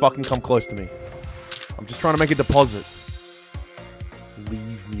 Don't fucking come close to me. I'm just trying to make a deposit.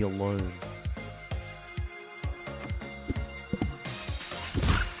 Leave me alone.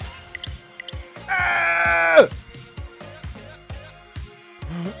 Ah!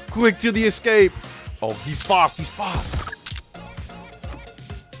 Quick to the escape. Oh, he's fast.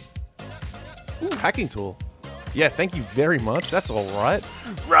 Hacking tool. Yeah, thank you very much. That's all right.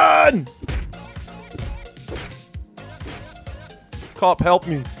 Run! Cop, help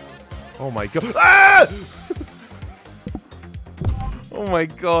me. Oh my god. Ah! Oh my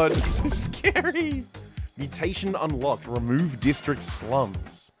god, it's so scary. Mutation unlocked. Remove district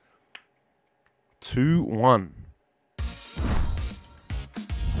slums. 2-1.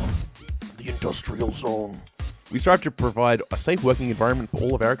 The industrial zone. We strive to provide a safe working environment for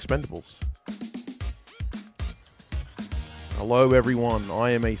all of our expendables. Hello everyone,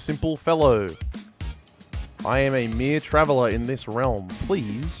 I am a simple fellow. I am a mere traveler in this realm.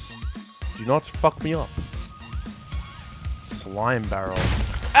 Please, do not fuck me up. Slime barrel.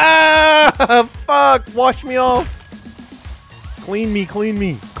 Ah! Fuck! Wash me off! Clean me, clean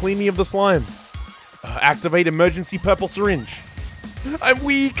me. Clean me of the slime. Activate emergency purple syringe. I'm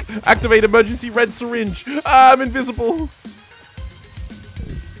weak! Activate emergency red syringe. Ah, I'm invisible.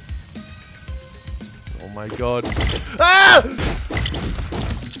 Oh my god. Ah!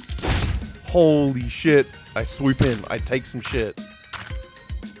 Holy shit. I swoop in. I take some shit.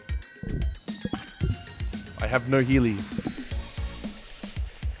 I have no healies.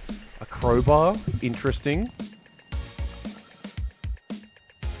 A crowbar? Interesting.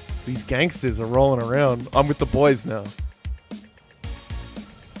 These gangsters are rolling around. I'm with the boys now.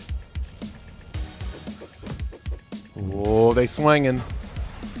 Oh, they swanging.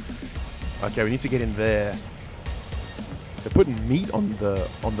 Okay, we need to get in there. They're putting meat on the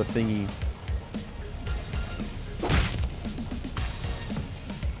thingy.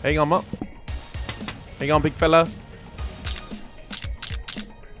 Hang on, up. Hang on, big fella.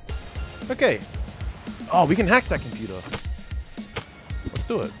 Okay. Oh, we can hack that computer. Let's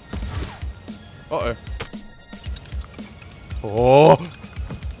do it. Uh-oh. Oh!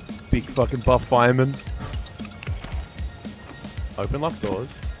 Big fucking buff fireman. Open lock doors.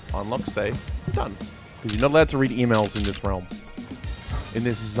 Unlock safe. Done. Because you're not allowed to read emails in this realm. In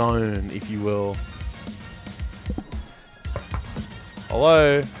this zone, if you will.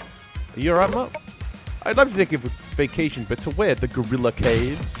 Hello? Are you alright, Mutt? I'd love to take a vacation, but to where? The Gorilla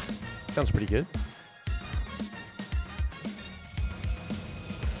Caves? Sounds pretty good.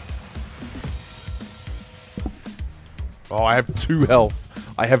 Oh, I have 2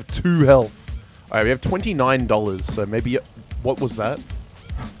 health. I have 2 health. Alright, we have $29, so maybe... What was that?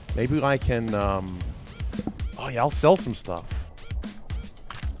 Maybe I can, Oh yeah, I'll sell some stuff.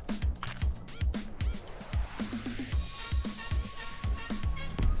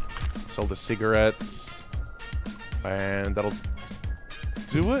 Sell the cigarettes. And that'll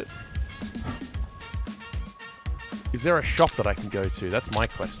do it. Is there a shop that I can go to? That's my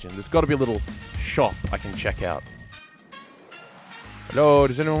question. There's got to be a little shop I can check out. Hello,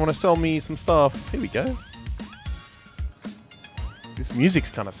 does anyone want to sell me some stuff? Here we go. This music's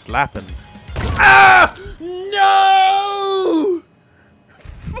kind of slapping. Ah! No!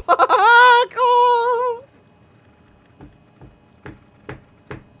 Fuck off!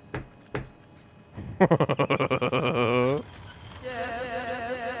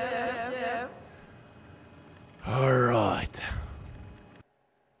 All right.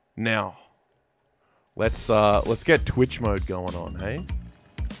 Now, let's get Twitch mode going on, hey?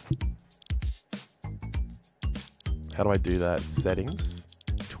 How do I do that? Settings,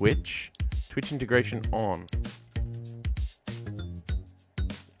 Twitch integration on.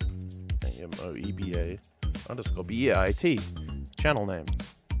 AMOEBA _ BEIT. Channel name.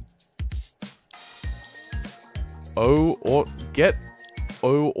 Get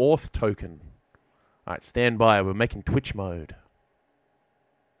OAuth token. Alright, stand by. We're making Twitch mode.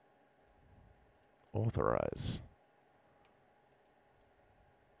 Authorize.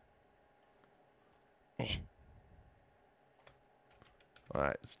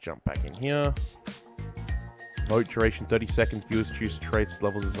 Alright, let's jump back in here. Vote duration 30 seconds. Viewers choose traits,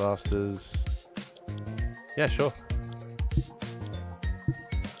 level disasters. Yeah, sure.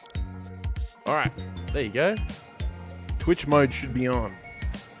 Alright, there you go. Twitch mode should be on.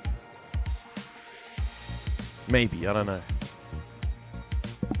 Maybe, I don't know.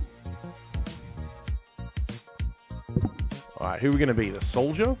 Alright, who are we going to be? The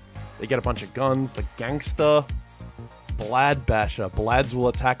soldier? They get a bunch of guns. The gangster. Blad basher. Blads will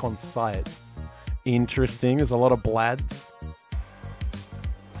attack on sight. Interesting. There's a lot of blads.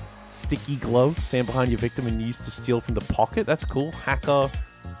 Sticky glove. Stand behind your victim and use to steal from the pocket. That's cool. Hacker.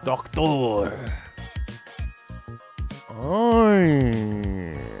 Doctor. Oh.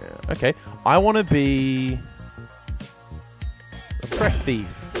 Okay. I want to be... Let's try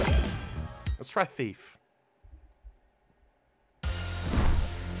thief. Let's try thief.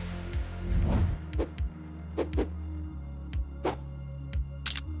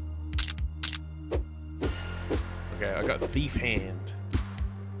 Thief hand.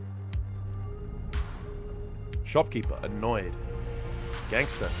 Shopkeeper, annoyed.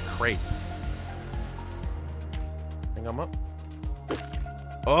 Gangster, crepe. Think I'm up?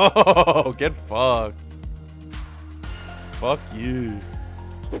 Oh, get fucked. Fuck you.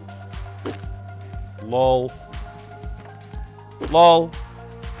 Lol. Lol.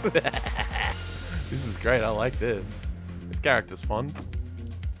 This is great, I like this. This character's fun.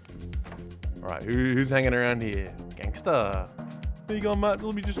 Alright, who's hanging around here? Gangster. There you go, mate.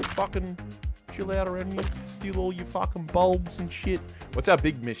 Let me just fucking chill out around here. Steal all your fucking bulbs and shit. What's our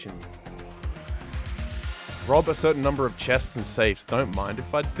big mission? Rob a certain number of chests and safes. Don't mind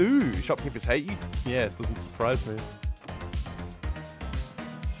if I do. Shopkeepers hate you? Yeah, it doesn't surprise me.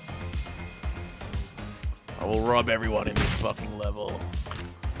 I will rob everyone in this fucking level.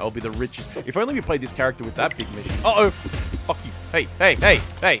 I will be the richest. If only we played this character with that big mission. Uh-oh. Fuck you. Hey, hey, hey,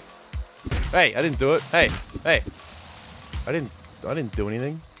 hey. Hey, I didn't do it. Hey, hey. I didn't do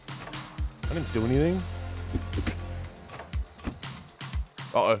anything. I didn't do anything.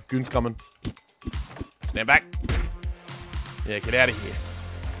 Uh-oh, goon's coming. Stand back. Yeah, get out of here.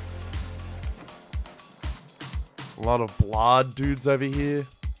 A lot of blood dudes over here.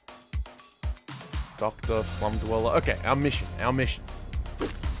 Doctor, slum dweller. Okay, our mission. Our mission.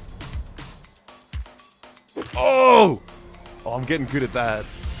 Oh! Oh, I'm getting good at that.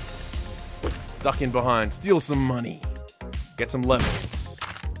 Duck in behind. Steal some money. Get some levels.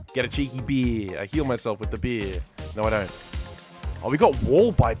 Get a cheeky beer. I heal myself with the beer. No, I don't. Oh, we got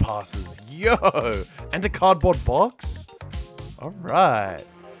wall bypasses. Yo! And a cardboard box? Alright.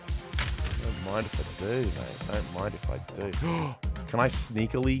 Don't mind if I do, mate. Don't mind if I do. Can I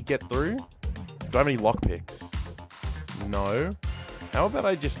sneakily get through? Do I have any lockpicks? No. How about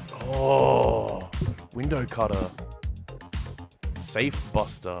I just... Oh! Window cutter. Safe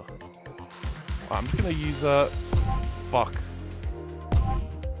buster. I'm just gonna use a... Fuck.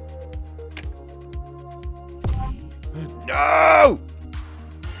 No!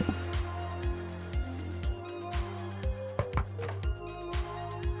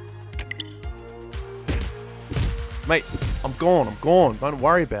 Mate, I'm gone, I'm gone. Don't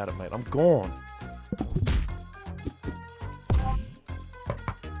worry about it, mate. I'm gone.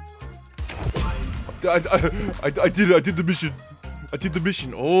 I did the mission. I did the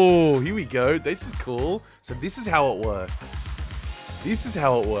mission. Oh, here we go. This is cool. So this is how it works. This is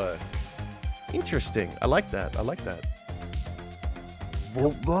how it works. Interesting. I like that. I like that.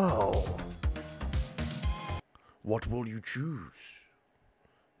 Wow. What will you choose?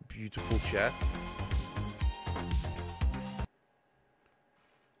 Beautiful chat.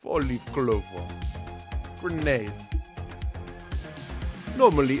 4-leaf clover. Grenade.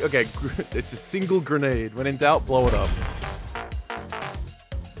 Normally, okay, it's a single grenade. When in doubt, blow it up.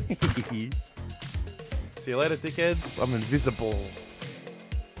 See you later, dickheads. I'm invisible.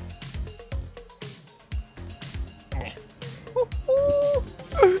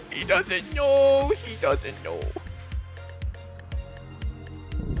 He doesn't know. He doesn't know.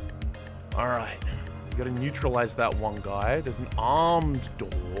 Alright. We gotta neutralize that one guy. There's an armed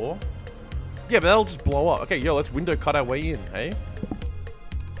door. Yeah, but that'll just blow up. Okay, yo, let's window cut our way in, hey?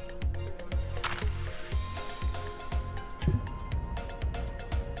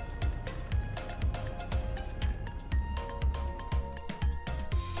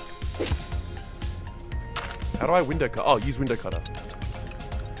 How do I window cut? Oh, use window cutter.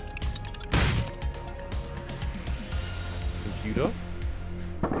 Computer.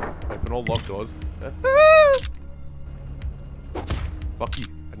 Open all locked doors. Fuck you.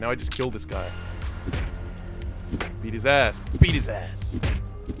 And now I just killed this guy. Beat his ass. Beat his ass.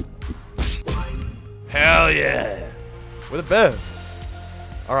 Hell yeah. We're the best.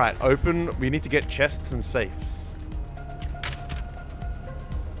 Alright, open. We need to get chests and safes.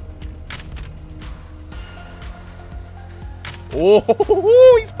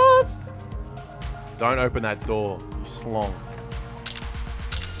 Oh, he's fast. Don't open that door, you slong.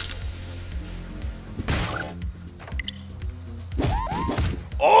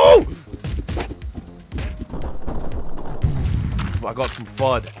 Oh! I got some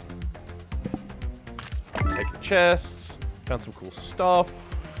FUD. Take the chests. Found some cool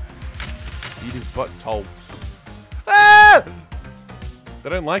stuff. Eat his butt tolls. Ah! They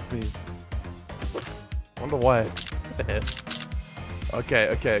don't like me. Wonder why.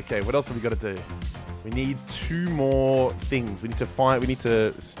 Okay. What else have we got to do? We need 2 more things. We need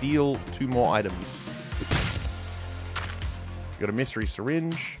to steal 2 more items. We got a mystery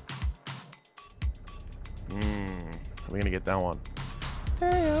syringe. We're gonna get that one.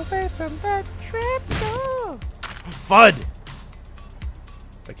 Stay away from that trapdoor. FUD.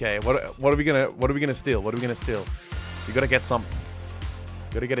 Okay, what are we gonna steal? What are we gonna steal? You gotta get some.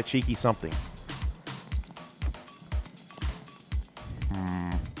 Gotta get a cheeky something.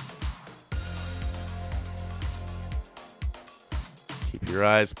 Keep your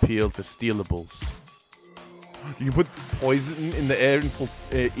eyes peeled for stealables. You can put poison in the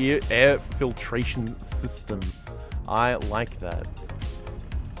air filtration system. I like that.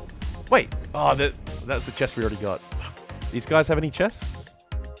 Wait. Oh, that's the chest we already got. These guys have any chests?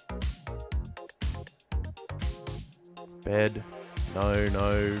 Bed. No,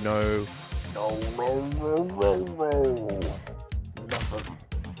 no, no. No, no, no, no, no. Nothing.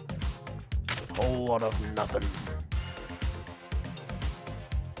 A whole lot of nothing.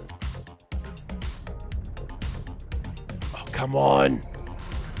 Oh, come on.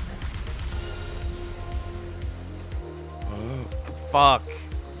 Oh, fuck.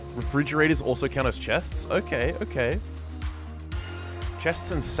 Refrigerators also count as chests? Okay, okay.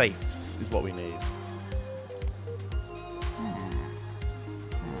 Chests and safes is what we need.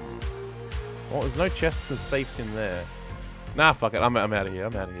 Well, there's no chests and safes in there. Nah, fuck it. I'm out of here.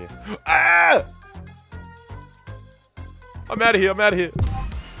 I'm out of here. Ah! I'm out of here. I'm out of here.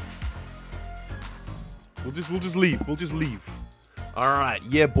 We'll just leave. We'll just leave. All right.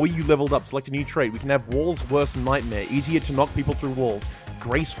 Yeah, boy, you leveled up. Select a new trait. We can have walls, worse nightmare. Easier to knock people through walls.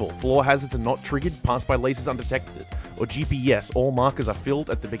 Graceful. Floor hazards are not triggered. Passed by lasers undetected. Or GPS. All markers are filled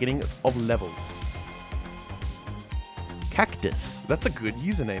at the beginning of levels. Cactus. That's a good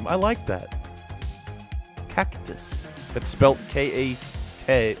username. I like that. Cactus. It's spelled K-A-K-T-Y-S.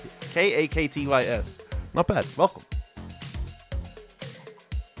 Not bad. Welcome.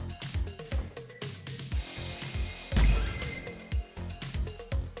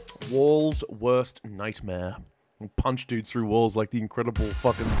 Wall's worst nightmare. Punch dudes through walls like the incredible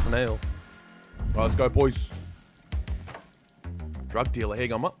fucking snail. Right, let's go, boys. Drug dealer. Here you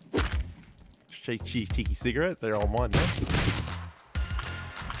go, mate. Cheeky cigarettes. They're all mine, man.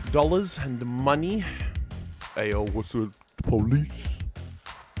 Dollars and money. Ayo, what's up, police?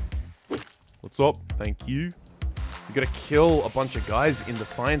 What's up? Thank you. You gotta kill a bunch of guys in the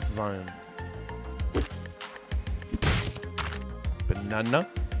science zone. Banana.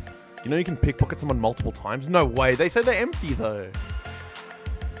 You know you can pickpocket someone multiple times? No way. They say they're empty, though.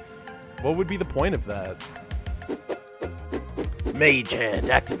 What would be the point of that? Mage hand,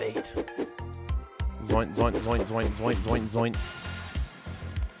 activate. Zoint, zoint, zoint, zoint, zoint, zoint, zoint.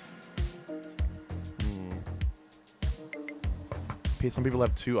 Some people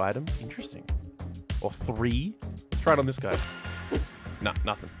have 2 items. Interesting. Or 3. Let's try it on this guy. Nah,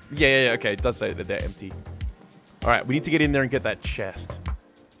 nothing. Yeah, okay. It does say that they're empty. Alright, we need to get in there and get that chest.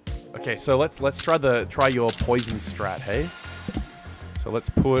 Okay, so let's try your poison strat, hey? So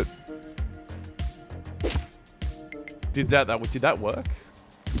let's put... Did that work?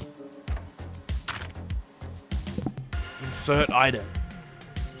 Insert item.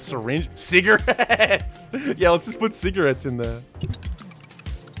 Syringe? Cigarettes! Yeah, let's just put cigarettes in there.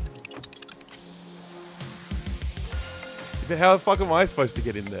 How the fuck am I supposed to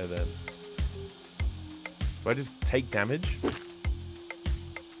get in there, then? Do I just take damage?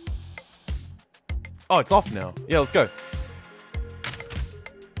 Oh, it's off now. Yeah, let's go.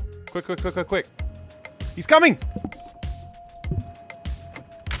 Quick, quick, quick, quick, quick. He's coming!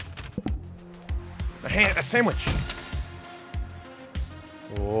 A sandwich.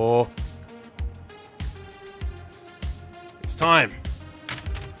 Oh. It's time.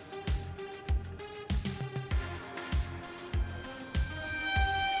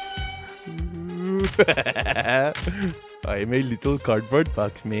 I'm a little cardboard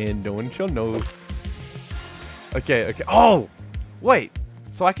box man. No one shall know. Okay, okay. Oh! Wait.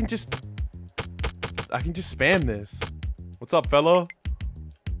 So I can just spam this. What's up, fellow?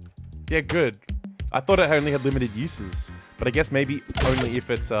 Yeah, good. I thought it only had limited uses. But I guess maybe only if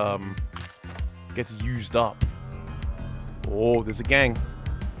it gets used up. Oh, there's a gang.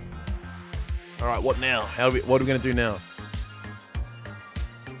 Alright, what now? What are we gonna do now?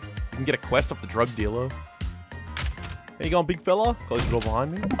 We can get a quest off the drug dealer. There you going, big fella? Close the door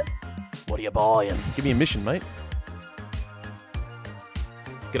behind me. What are you buying? Give me a mission, mate.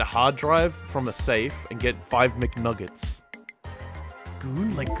 Get a hard drive from a safe and get 5 McNuggets.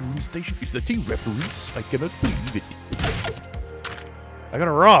 Goon, like Goon Station is the T reference. I cannot believe it. I got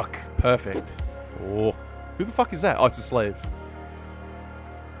a rock. Perfect. Oh. Who the fuck is that? Oh, it's a slave.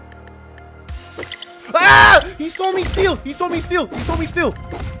 Ah! He saw me steal! He saw me steal! He saw me steal!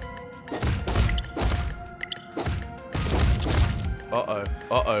 Uh-oh.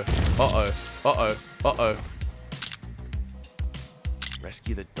 Uh-oh. Uh-oh. Uh-oh. Uh-oh.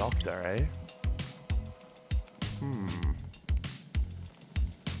 Rescue the doctor, eh?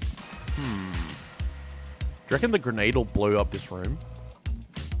 you reckon the grenade will blow up this room?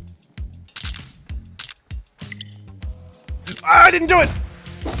 Ah, I didn't do it!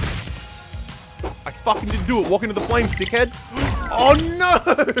 I fucking didn't do it. Walk into the flames, dickhead. Oh no!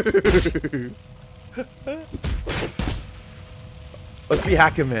 Let's be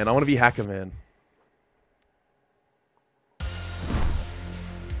Hacker Man. I want to be Hacker Man.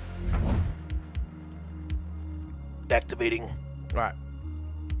 Activating. Alright.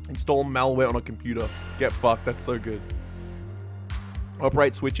 Install malware on a computer. Get fucked. That's so good.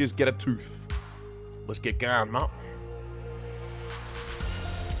 Operate switches. Get a tooth. Let's get going, man.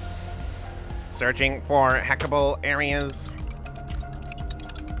 Searching for hackable areas.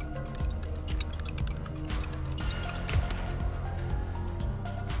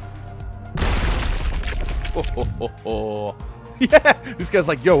 Oh, oh, oh, oh. Yeah! This guy's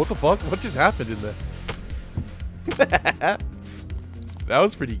like, yo, what the fuck? What just happened in there? That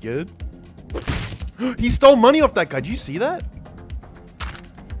was pretty good. He stole money off that guy. Did you see that?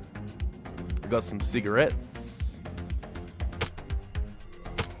 I got some cigarettes.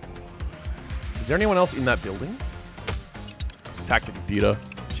 Is there anyone else in that building? Just hack the computer.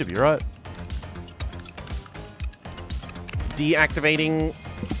 Should be right. Deactivating.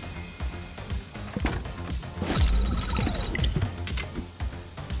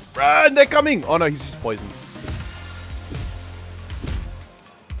 Run! They're coming! Oh no, he's just poisoned.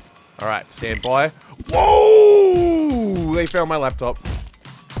 Alright, stand by. Whoa! They found my laptop.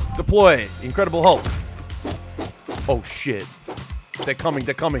 Deploy. Incredible Hulk. Oh shit. They're coming,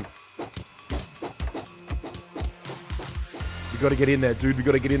 they're coming. We gotta get in there, dude. We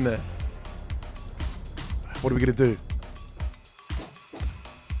gotta get in there. What are we gonna do?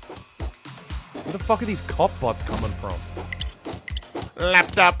 Where the fuck are these cop bots coming from?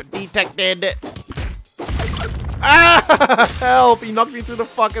 Laptop detected. Ah! Help! He knocked me through the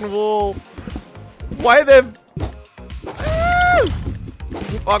fucking wall. Why are they... Ah!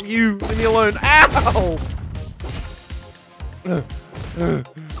 Fuck you! Leave me alone! Ow!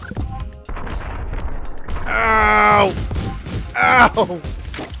 Ow! Ow!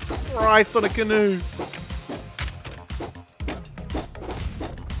 Christ on a canoe!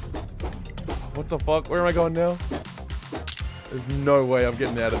 What the fuck? Where am I going now? There's no way I'm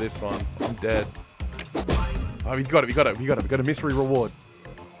getting out of this one. I'm dead. Oh, we got it, we got it, we got it. We got a mystery reward.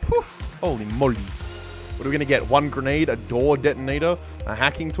 Whew. Holy moly. What are we gonna get? One grenade, a door detonator, a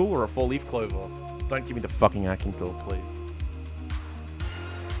hacking tool, or a 4-leaf clover? Don't give me the fucking hacking tool, please.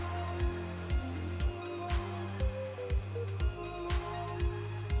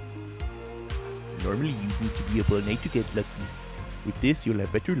 Normally you need to be a grenade to get lucky. With this, you'll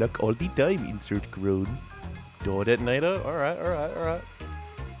have better luck all the time, insert groan. Door detonator? Alright, alright, alright.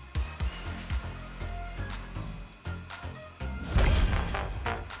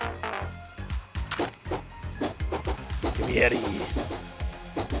 Get me out of here.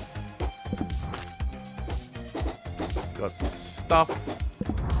 Got some stuff.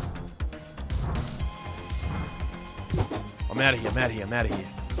 I'm out of here, I'm out of here, I'm out of here.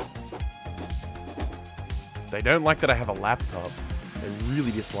 They don't like that I have a laptop. They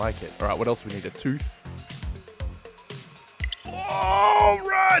really dislike it. Alright, what else do we need? A tooth? Oh,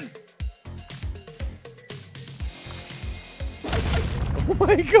 run! Oh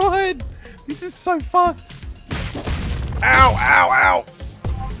my god! This is so fucked. Ow, ow, ow!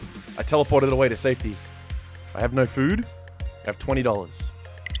 I teleported away to safety. I have no food. I have $20.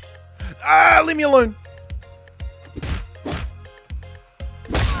 Ah, leave me alone!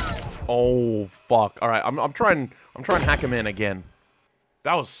 Oh fuck! All right, I'm trying hack him in again.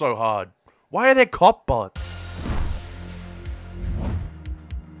 That was so hard. Why are there cop bots?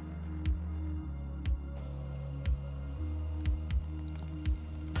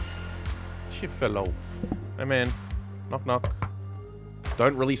 Shit fell off. Hey man, knock knock.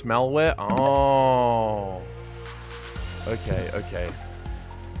 Don't release malware. Oh. Okay, okay.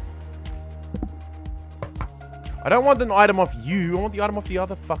 I don't want an item off you. I want the item off the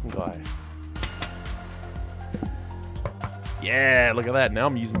other fucking guy. Yeah, look at that. Now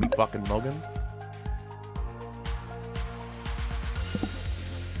I'm using the fucking noggin.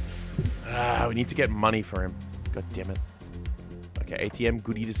 Ah, we need to get money for him. God damn it. Okay, ATM,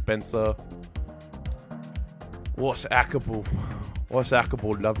 goodie dispenser. What's hackable? What's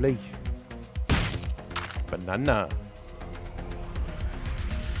hackable? Lovely. Banana.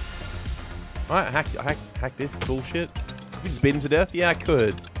 Alright, hack this bullshit. You just beat him to death? Yeah, I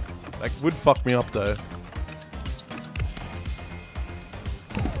could. That would fuck me up though.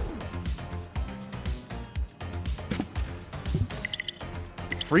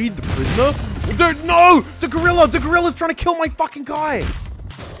 Freed the prisoner? Dude, no! The gorilla! The gorilla's trying to kill my fucking guy!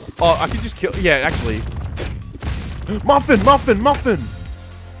 Oh, I could just kill... Yeah, actually. Muffin, muffin, muffin!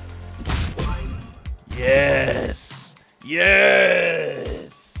 Yes!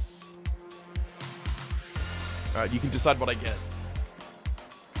 Yes! Alright, you can decide what I get.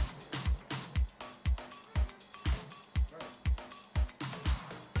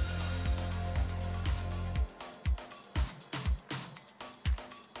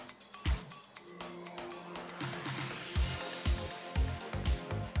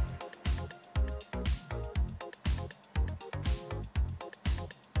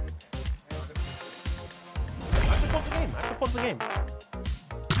 I have to pause the game.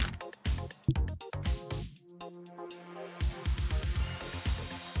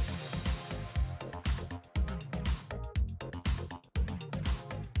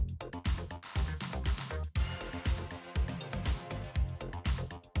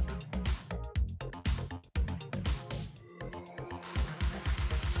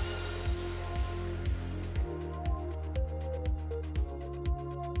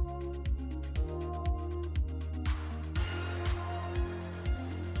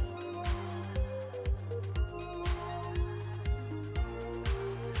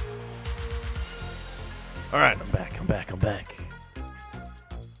 Alright, I'm back.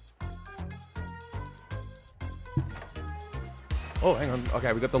 Oh, hang on.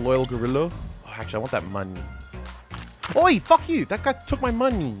 Okay, we got the loyal gorilla. Oh, actually, I want that money. Oi, fuck you! That guy took my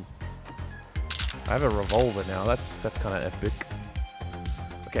money! I have a revolver now. That's kind of epic.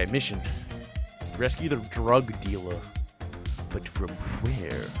 Okay, mission. Rescue the drug dealer. But from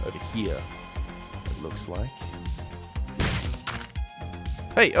where? Over here. It looks like.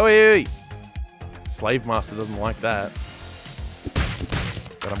 Hey, oh, hey! Slave master doesn't like that.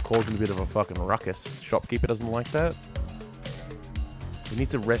 But I'm causing a bit of a fucking ruckus. Shopkeeper doesn't like that. We need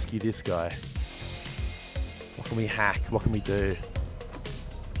to rescue this guy. What can we hack? What can we do?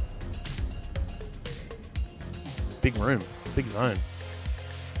 Big room. Big zone.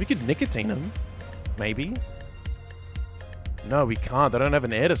 We could nicotine him. Maybe. No, we can't. They don't have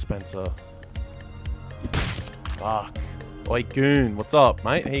an air dispenser. Fuck. Oi, goon. What's up,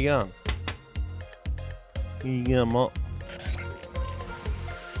 mate? How you going? Here you go, mop.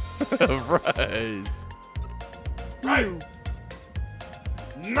 Rose. No!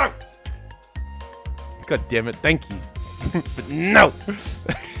 No! God damn it, thank you. But no!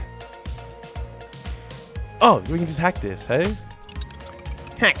 Oh, we can just hack this, hey?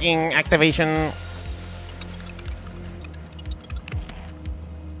 Hacking activation.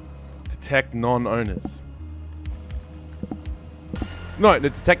 Detect non-owners. No,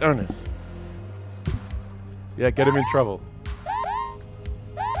 detect owners. Yeah, get him in trouble.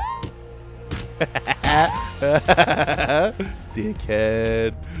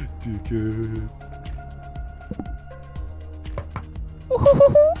 Dickhead. Dickhead.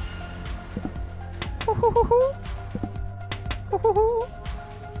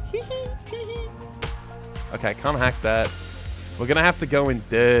 Okay, can't hack that. We're gonna have to go in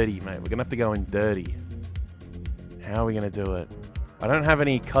dirty, mate. We're gonna have to go in dirty. How are we gonna do it? I don't have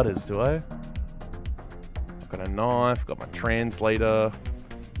any cutters, do I? I've got a knife, got my translator,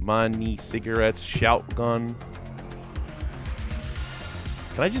 money, cigarettes, shotgun.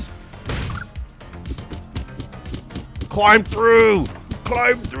 Can I just climb through?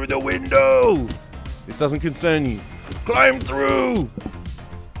 Climb through the window! This doesn't concern you. Climb through!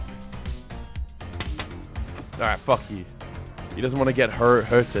 Alright, fuck you. He doesn't want to get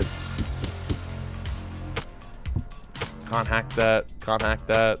hurted. Can't hack that. Can't hack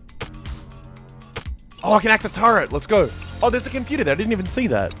that. Oh, I can hack the turret. Let's go. Oh, there's a computer there. I didn't even see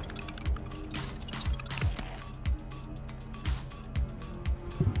that.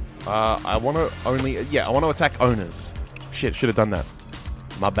 I want to only... Yeah, I want to attack owners. Shit, should have done that.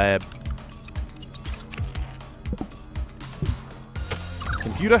 My bad.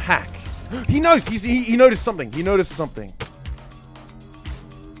 Computer hack. He knows. He noticed something. He noticed something.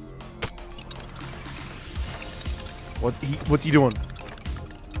 What's he doing?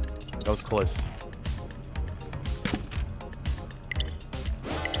 That was close.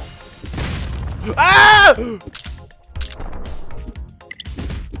 Ah!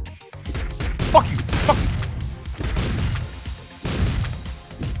 Fuck you! Fuck you!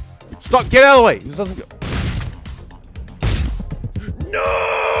 Stop! Get out of the way! This doesn't go.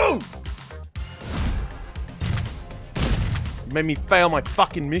 No! You made me fail my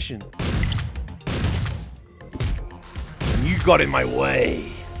fucking mission. And you got in my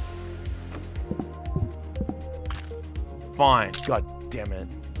way. Fine. God damn it.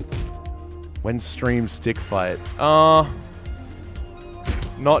 When stream stick fight? Not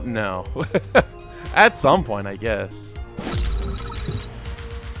now. At some point, I guess.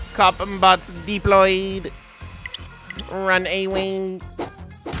 Cop and bots deployed. Run away.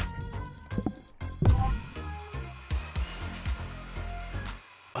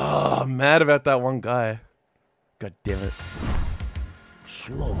 Oh, I'm mad about that one guy. God damn it.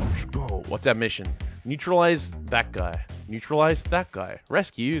 Slums go. What's that mission? Neutralize that guy. Neutralize that guy.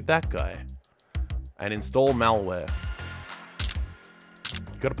 Rescue that guy. And install malware.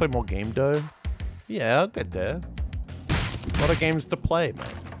 You gotta play more game dough? Yeah, I'll get there. A lot of games to play, man.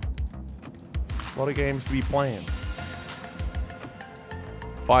 A lot of games to be playing.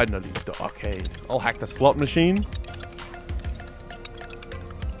 Finally, the arcade. I'll hack the slot machine.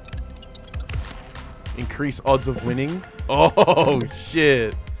 Increase odds of winning. Oh,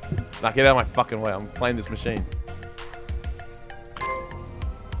 shit. Nah, get out of my fucking way. I'm playing this machine.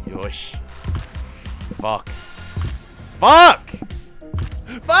 Yosh. Fuck. Fuck!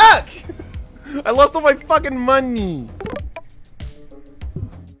 Fuck! I lost all my fucking money.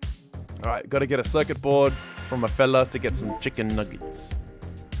 Alright, gotta get a circuit board from a fella to get some chicken nuggets.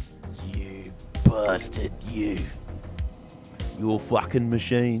 You bastard, you. Your fucking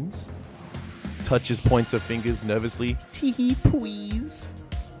machines. Touches points her fingers nervously. Tee please.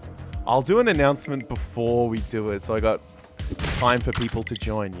 I'll do an announcement before we do it, so I got time for people to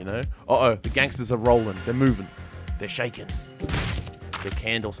join, you know? Uh-oh, the gangsters are rolling. They're moving. They're shaking. They're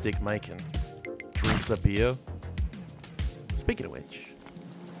candlestick making. Drinks a beer. Speaking of which.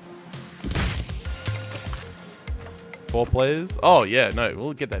 4 players? Oh, yeah, no,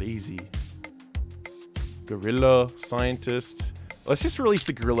 we'll get that easy. Gorilla, scientist. Let's just release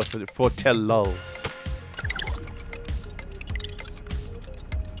the gorilla for tell lulz.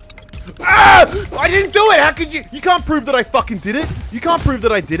 Ah! I didn't do it! How could you? You can't prove that I fucking did it! You can't prove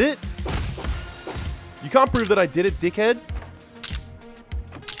that I did it! You can't prove that I did it, dickhead!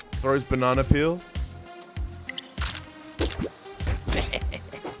 Throws banana peel.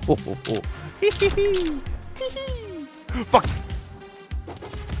 Fuck!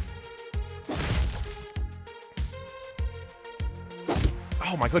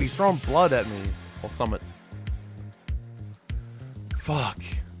 Oh my god, he's throwing blood at me. Or summit. Fuck.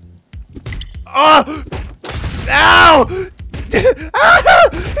 Oh! Ow!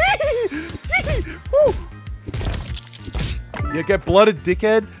 Yeah, get blooded,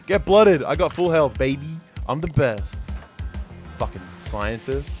 dickhead. Get blooded. I got full health, baby. I'm the best. Fucking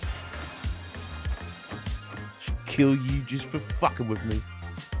scientist. Should kill you just for fucking with me.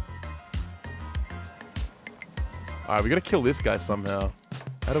 Alright, we gotta kill this guy somehow.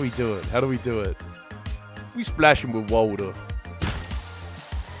 How do we do it? How do we do it? We splash him with water.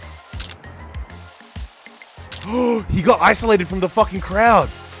 Oh, he got isolated from the fucking crowd.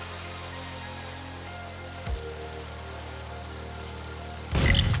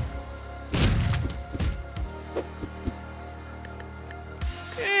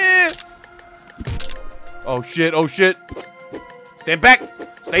 Oh shit, oh shit. Stand back.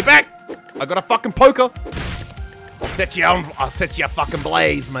 Stay back. I got a fucking poker. I'll set you a fucking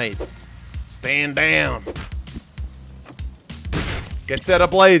blaze, mate. Stand down. Get set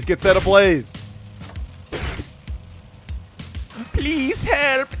ablaze, get set ablaze. Please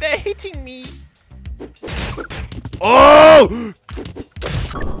help, they're hitting me. Oh!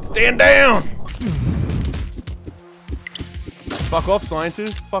 Stand down. Fuck off,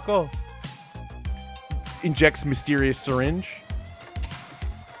 scientist. Fuck off. Injects mysterious syringe.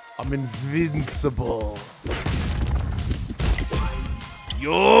 I'm invincible.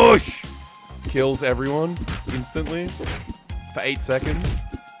 Yosh! Kills everyone instantly for 8 seconds.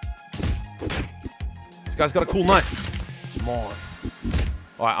 This guy's got a cool knife. It's mine.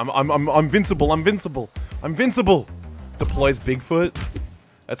 Alright, I'm invincible. I'm invincible. I'm invincible. Deploys Bigfoot.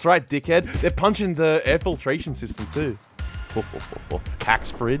 That's right, dickhead. They're punching the air filtration system too. Hacks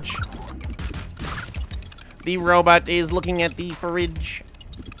fridge. The robot is looking at the fridge.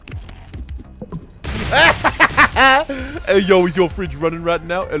 Hey, yo, is your fridge running right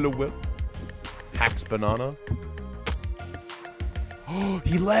now? LOL. Hacks banana. Oh,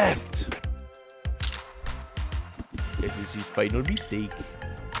 he left. This is his final mistake.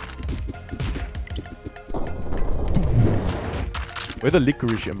 Where's the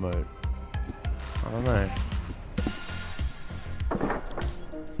licorice emote? I don't know.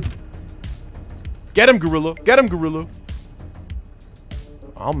 Get him, gorilla. Get him, gorilla.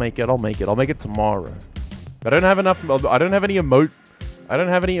 I'll make it. I'll make it. I'll make it tomorrow. I don't have enough. I don't have any emote. I don't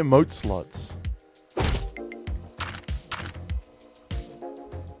have any emote slots.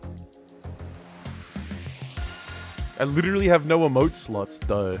 I literally have no emote slots,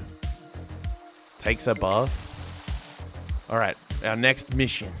 though. Takes a buff. Alright, our next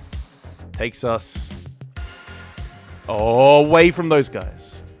mission takes us away from those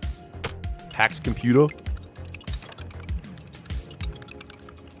guys. Hacks computer.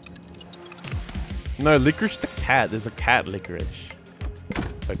 No, licorice the cat. There's a cat licorice.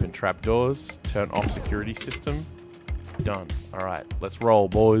 Open trapdoors. Turn off security system. Done. Alright, let's roll,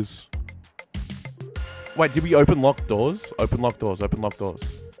 boys. Wait, did we open locked doors? Open locked doors, open locked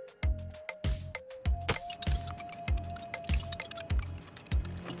doors.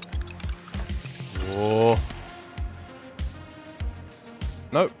 Whoa.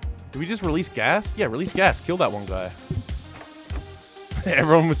 Nope. Did we just release gas? Yeah, release gas. Kill that one guy.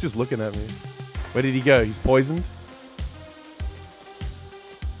 Everyone was just looking at me. Where did he go? He's poisoned?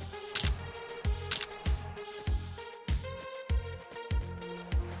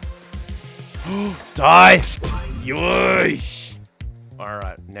 Die! Yoish!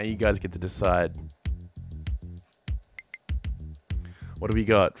 Alright, now you guys get to decide. What do we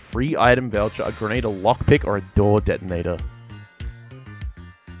got? Free item voucher, a grenade, a lockpick, or a door detonator?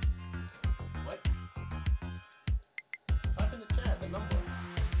 What? Type in the chat, the number.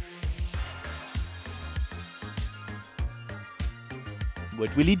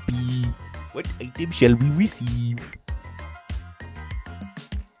 What will it be? What item shall we receive?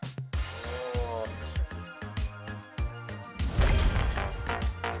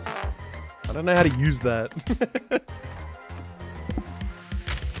 I don't know how to use that.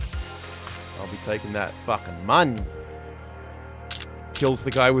 I'll be taking that fucking money. Kills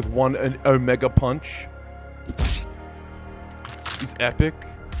the guy with one Omega punch. He's epic.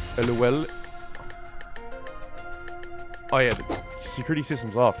 LOL. Oh yeah, the security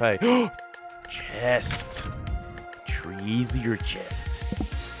system's off, hey. Chest. Treasure chest.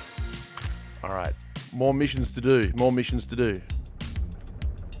 Alright. More missions to do. More missions to do.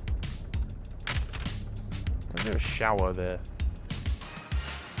 There's a shower there.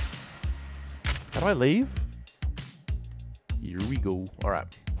 How do I leave? Here we go.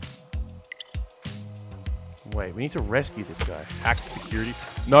 Alright. Wait, we need to rescue this guy. Hack security.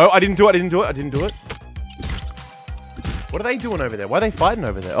 No, I didn't do it. I didn't do it. I didn't do it. What are they doing over there? Why are they fighting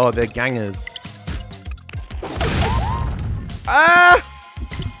over there? Oh, they're gangers. Ah!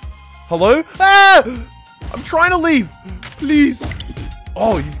 Hello? Ah! I'm trying to leave. Please.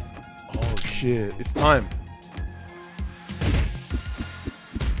 Oh, he's... Oh, shit. It's time.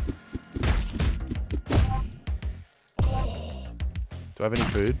 Do I have any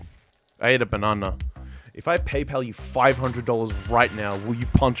food? I ate a banana. If I PayPal you $500 right now, will you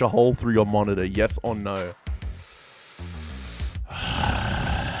punch a hole through your monitor? Yes or no?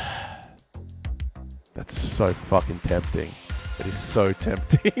 That's so fucking tempting. That is so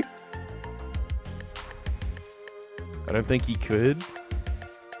tempting. I don't think he could.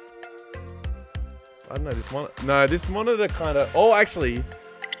 I don't know, this monitor... No, this monitor kind of... Oh, actually...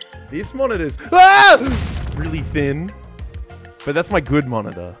 This monitor's... Ah! Really thin. But that's my good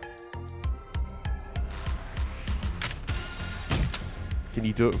monitor. Can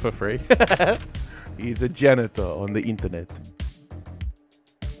you do it for free? He's a janitor on the internet.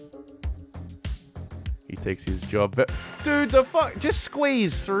 He takes his job. Dude, the fuck? Just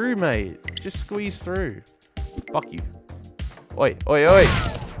squeeze through, mate. Just squeeze through. Fuck you. Oi, oi, oi.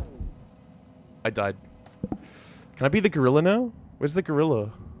 I died. Can I be the gorilla now? Where's the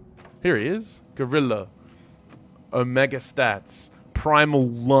gorilla? Here he is. Gorilla. Omega stats. Primal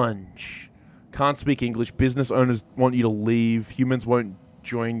lunge. Can't speak English. Business owners want you to leave. Humans won't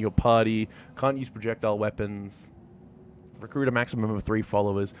join your party. Can't use projectile weapons. Recruit a maximum of 3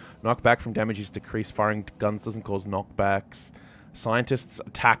 followers. Knockback from damage is decreased. Firing guns doesn't cause knockbacks. Scientists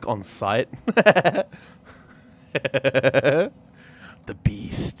attack on sight. The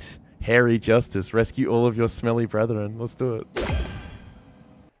beast. Hairy justice. Rescue all of your smelly brethren. Let's do it.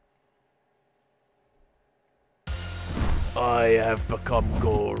 I have become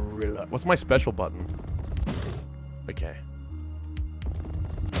gorilla. What's my special button? Okay.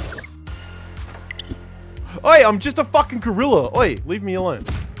 Oi, I'm just a fucking gorilla. Oi, leave me alone.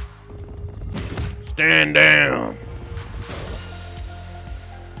 Stand down.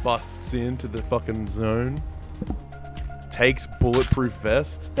 Busts into the fucking zone. Takes bulletproof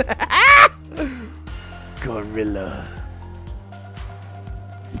vest. Gorilla.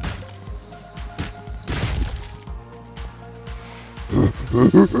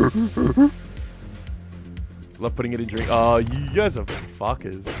 Love putting it in drink. Oh, you guys are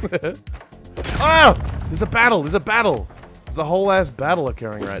fuckers. Ah! There's a battle! There's a battle! There's a whole ass battle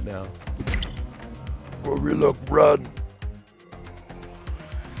occurring right now. Gorilla, run!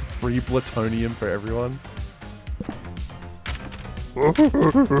 Free plutonium for everyone.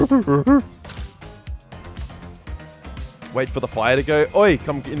 Wait for the fire to go. Oi,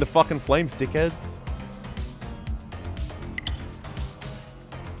 come in the fucking flames, dickhead.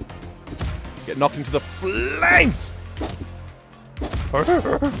 Get knocked into the flames!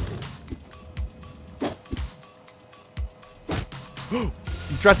 You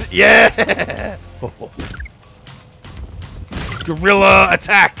tried to... Yeah! Gorilla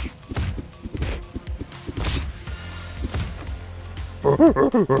attack!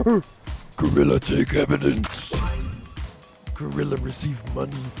 Gorilla take evidence. Gorilla receive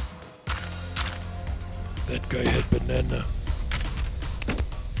money. That guy had banana.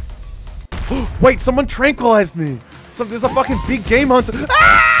 Wait, someone tranquilized me! There's a fucking big game hunter.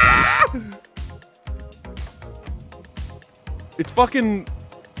 Ah! It's fucking...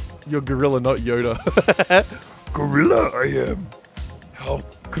 You're Gorilla, not Yoda. Gorilla I am. How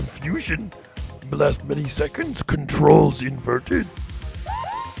confusion. Last many seconds, controls inverted.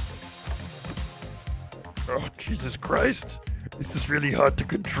 Oh, Jesus Christ. This is really hard to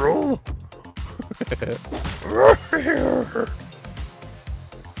control.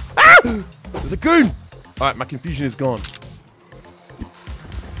 Ah! There's a goon! Alright, my confusion is gone.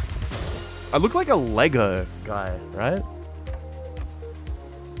 I look like a Lego guy, right?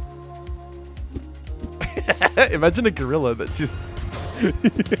 Imagine a gorilla that just...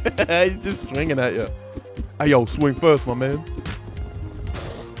 He's just swinging at you. Hey, yo, swing first, my man.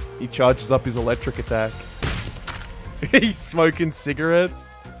 He charges up his electric attack. He's smoking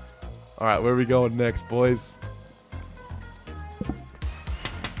cigarettes. Alright, where are we going next, boys?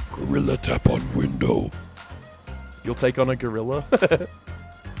 Gorilla tap on window. You'll take on a gorilla?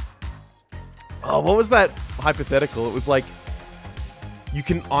 Oh, what was that hypothetical? It was like, you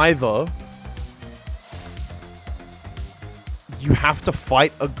can either... You have to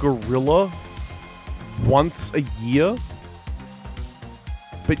fight a gorilla once a year,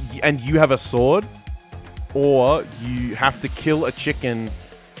 and you have a sword, or you have to kill a chicken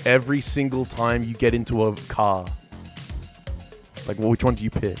every single time you get into a car. Like, well, which one do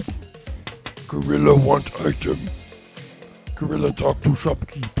you pick? Gorilla want item. Gorilla talk to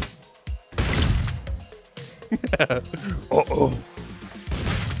shopkeep. Uh-oh.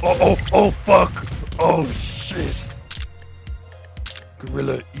 Uh-oh. Oh, fuck. Oh, shit.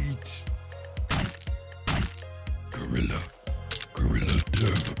 Gorilla eat. Gorilla. Gorilla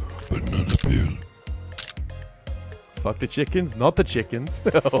dev. Banana peel. Fuck the chickens? Not the chickens.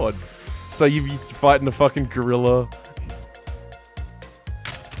 Oh, so you fighting a fucking gorilla.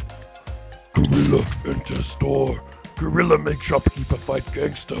 Gorilla enter store. Gorilla make shopkeeper fight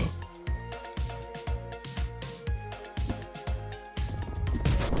gangster.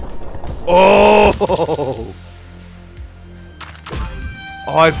 Oh!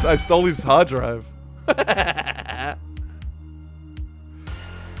 Oh, I stole his hard drive.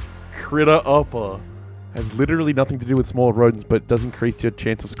 Critter upper. Has literally nothing to do with small rodents, but does increase your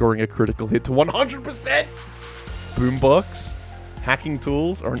chance of scoring a critical hit to 100%! Boombox, hacking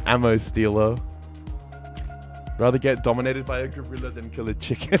tools, or an ammo stealer. Rather get dominated by a gorilla than kill a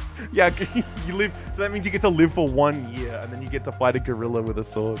chicken. Yeah, you live, so that means you get to live for 1 year, and then you get to fight a gorilla with a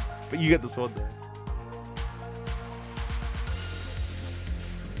sword. But you get the sword there.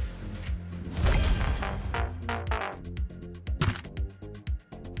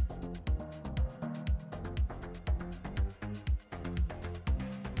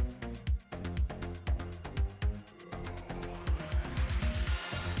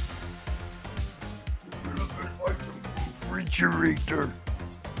 Refrigerator.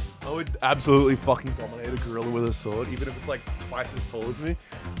 I would absolutely fucking dominate a gorilla with a sword, even if it's like twice as tall as me.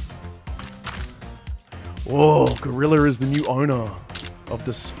 Whoa, gorilla is the new owner of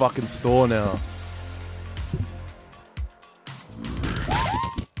this fucking store now.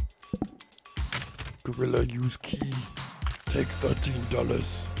 Gorilla use key. Take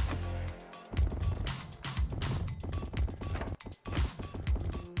 $13.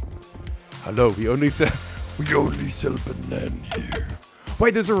 Hello, we only sell banana here.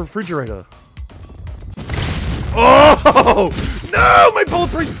 Wait, there's a refrigerator. Oh! No! My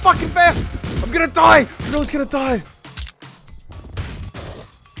bulletproof fucking vest! I'm gonna die! Gorilla's gonna die!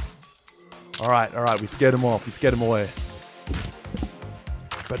 Alright, we scared him off. We scared him away.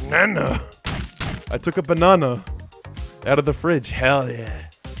 Banana. I took a banana out of the fridge. Hell yeah.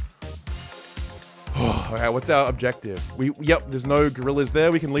 Alright, what's our objective? Yep, there's no gorillas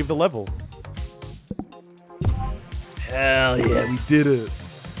there. We can leave the level. Hell yeah, we did it.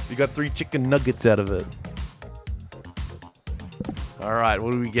 We got 3 chicken nuggets out of it. Alright,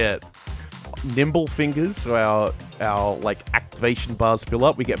 what do we get? Nimble fingers, so our like activation bars fill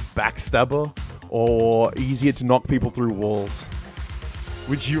up. We get backstabber, or easier to knock people through walls.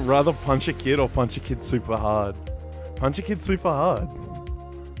 Would you rather punch a kid or punch a kid super hard? Punch a kid super hard.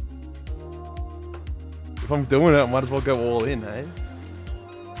 If I'm doing it, I might as well go all in, eh?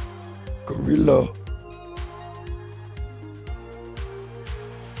 Gorilla.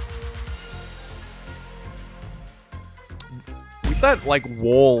 that like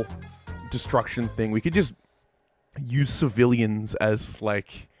wall destruction thing. We could just use civilians as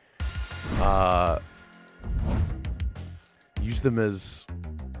like use them as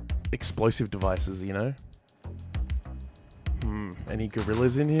explosive devices, you know? Any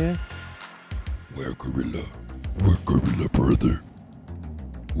gorillas in here? Where gorilla? Where gorilla brother?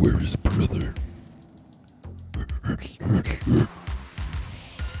 Where is brother?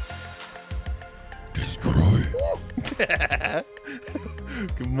 Destroy.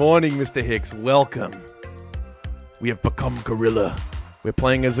 Good morning, Mr. Hicks. Welcome. We have become gorilla. We're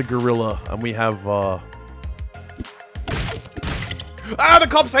playing as a gorilla, and we have, Ah, the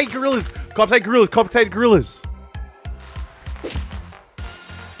cops hate gorillas! Cops hate gorillas! Cops hate gorillas!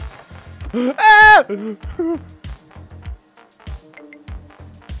 Ah!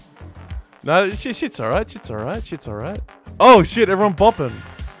 No, shit's alright, shit's alright, shit's alright. Oh shit, everyone bopping.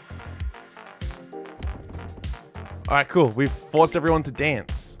 Alright, cool. We've forced everyone to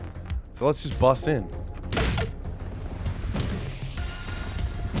dance. So let's just bust in.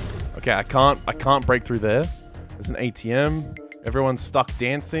 Okay, I can't break through there. There's an ATM. Everyone's stuck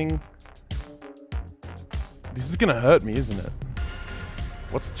dancing. This is gonna hurt me, isn't it?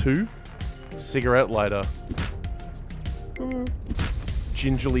 What's 2? Cigarette lighter.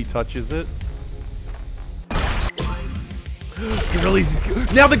 Gingerly touches it. Gorillas.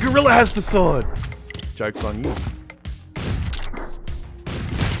 Now the gorilla has the sword. Joke's on you.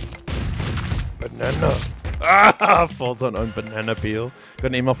 Banana. Ah, falls on own banana peel. Got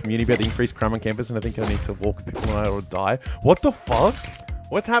an email from uni about the increased crime on campus, and I think I need to walk people when I or die. What the fuck?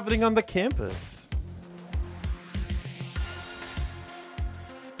 What's happening on the campus?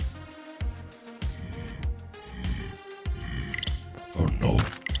 Oh no.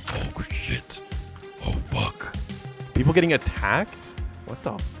 Oh shit. Oh fuck. People getting attacked? What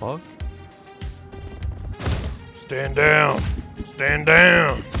the fuck? Stand down. Stand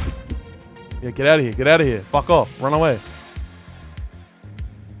down. Yeah, get out of here. Get out of here. Fuck off. Run away.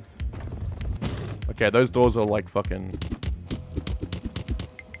 Okay, those doors are like fucking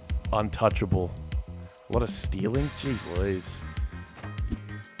untouchable. A lot of stealing? Jeez Louise.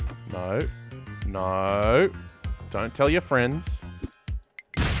 No. No. Don't tell your friends.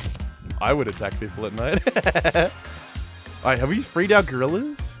 I would attack people at night. Alright, have we freed our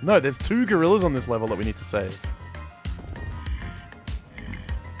gorillas? No, there's 2 gorillas on this level that we need to save.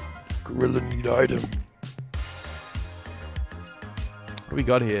 Gorilla need item. What do we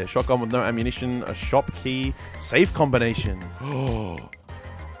got here? Shotgun with no ammunition, a shop key, safe combination. Oh.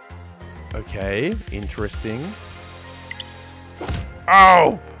 Okay, interesting.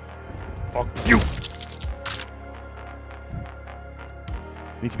 Ow! Fuck you!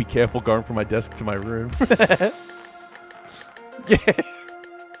 Need to be careful going from my desk to my room. Yeah.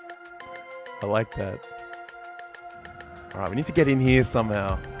 I like that. Alright, we need to get in here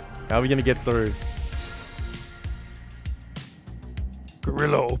somehow. How are we gonna get through?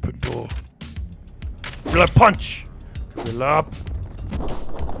 Gorilla open door. Gorilla punch! Gorilla up.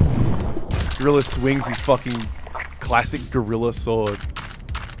 Gorilla swings his fucking classic gorilla sword.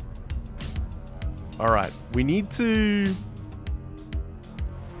 Alright, we need to...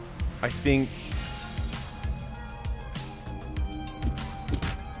 I think...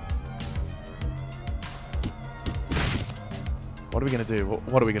 What are we gonna do?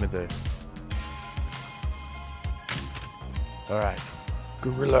 What are we gonna do? Alright.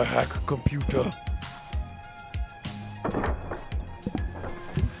 Gorilla hack computer.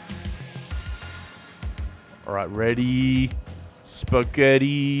 Alright, ready.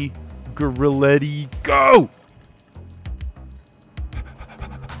 Spaghetti. Gorillaty. Go!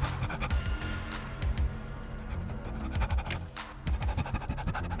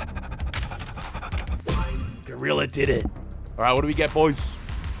 Gorilla did it. Alright, what do we get, boys?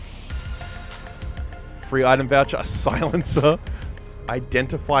 Free item voucher, a silencer,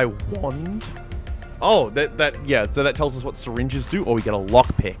 identify wand. Oh, yeah, so that tells us what syringes do, or we get a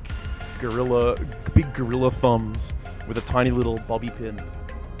lockpick. Gorilla, big gorilla thumbs with a tiny little bobby pin.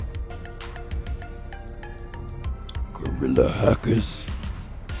 Gorilla hackers.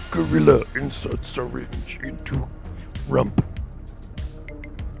 Gorilla insert syringe into rump.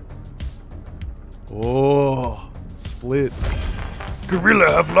 Oh, split.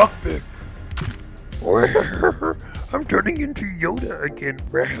 Gorilla have lockpick. I'm turning into Yoda again.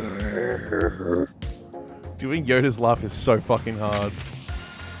 Doing Yoda's laugh is so fucking hard.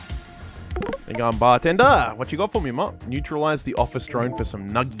 Hang on, bartender. What you got for me, mum? Neutralize the office drone for some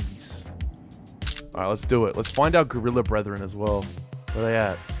nuggies. Alright, let's do it. Let's find our gorilla brethren as well. Where are they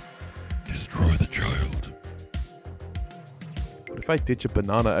at? Destroy the child. What if I ditch a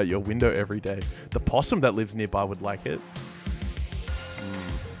banana at your window every day? The possum that lives nearby would like it.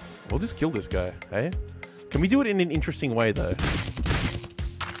 We'll just kill this guy, hey? Can we do it in an interesting way, though?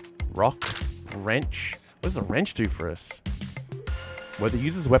 Rock. Wrench. What does the wrench do for us? Whether it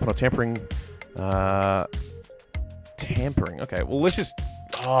uses a weapon or tampering. Tampering. Okay, well, let's just...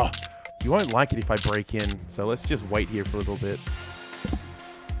 Oh, you won't like it if I break in. So let's just wait here for a little bit.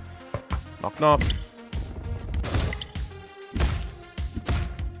 Knock, knock.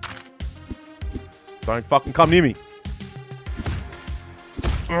 Don't fucking come near me.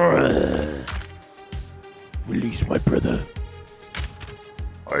 Release my brother.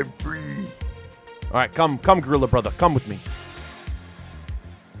 I'm free. Alright, come, gorilla brother. Come with me.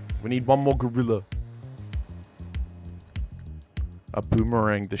 We need one more gorilla. A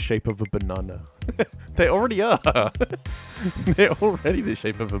boomerang the shape of a banana. They already are. They're already the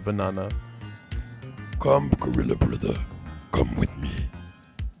shape of a banana. Come, gorilla brother. Come with me.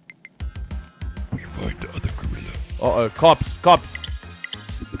 We find the other gorilla. Uh-oh, cops, cops.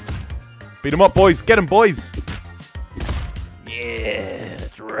 Beat him up, boys. Get him, boys. Yeah,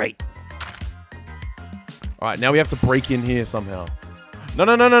 that's right. Alright, now we have to break in here somehow. No,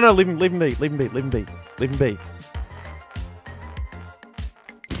 no, no, no, no. Leave him be. Leave him be. Leave him be. Leave him be.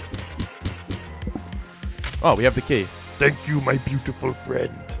 Oh, we have the key. Thank you, my beautiful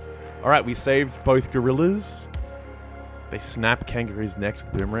friend. Alright, we saved both gorillas. They snap kangaroos' necks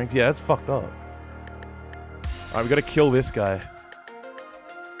with boomerangs. Yeah, that's fucked up. Alright, we gotta kill this guy.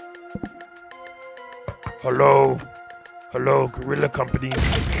 Hello. Hello, Gorilla Company.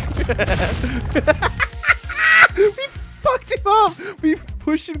 We fucked him up! We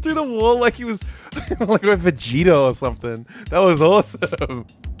pushed him through the wall like he was like a Vegeta or something. That was awesome.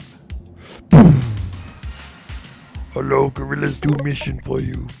 Hello, gorillas do mission for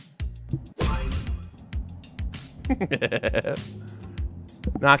you.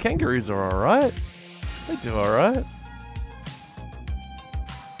 Nah, kangaroos are alright. They do alright.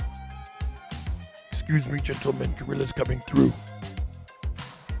 Excuse me, gentlemen, gorillas coming through.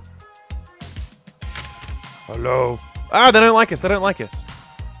 Hello. Ah, they don't like us. They don't like us.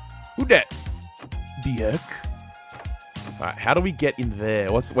 Who dat? The heck? Alright, how do we get in there?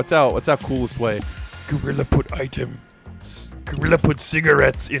 What's our coolest way? Gorilla put item. Gorilla put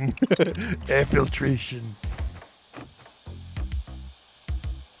cigarettes in air filtration.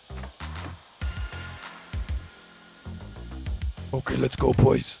 Okay, let's go,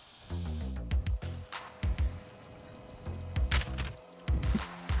 boys.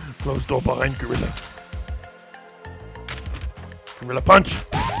 Closed door behind Gorilla. Gorilla punch.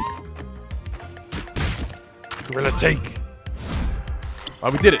 Gorilla take.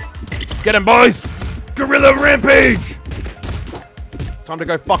 Oh, we did it. Get him, boys! Gorilla rampage! Time to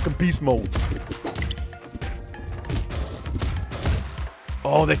go fucking beast mode.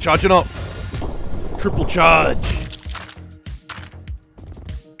 Oh, they're charging up. Triple charge.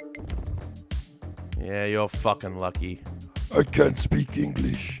 Yeah, you're fucking lucky. I can't speak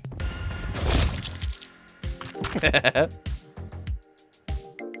English.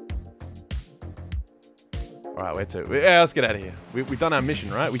 Alright, wait till yeah, let's get out of here. We've done our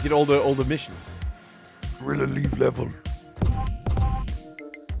mission, right? We did all the missions. Gorilla leave level.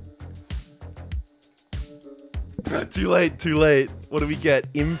 Too late, too late. What do we get?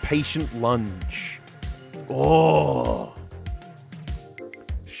 Impatient lunge. Oh.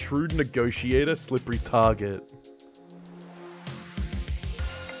 Shrewd negotiator, slippery target.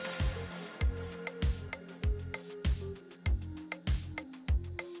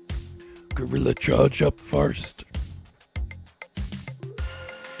 Gorilla charge up first.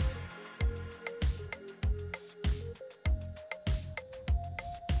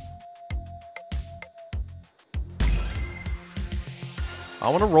 I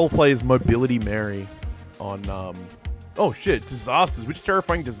want to roleplay as Mobility Mary on, oh shit, disasters. Which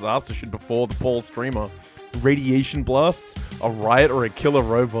terrifying disaster should befall the Paul streamer? Radiation blasts, a riot, or a killer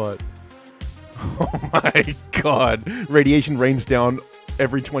robot? Oh my god. Radiation rains down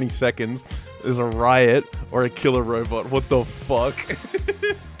every 20 seconds. There's a riot or a killer robot. What the fuck?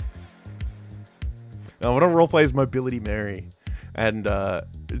 I want to roleplay as Mobility Mary and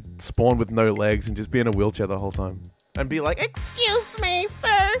spawn with no legs and just be in a wheelchair the whole time. And be like, excuse me,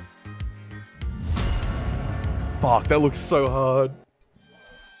 sir. Fuck, that looks so hard.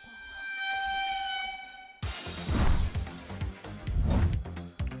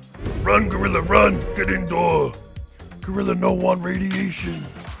 Run, Gorilla, run! Get indoor! Gorilla no want radiation.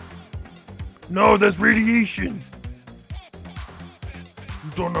 No, there's radiation!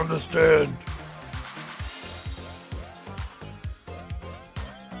 You don't understand.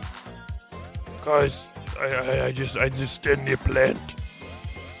 Guys, I just stand near plant.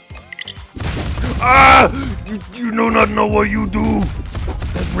 Ah! You do not know what you do!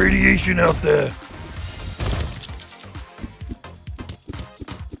 There's radiation out there.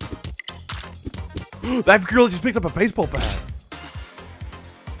 That gorilla just picked up a baseball bat.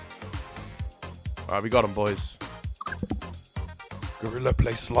 Alright, we got him, boys. Gorilla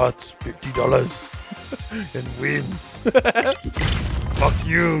play slots, $50 and wins. Fuck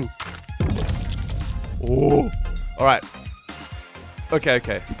you. Oh. Alright.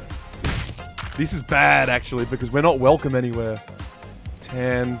 Okay. This is bad, actually, because we're not welcome anywhere.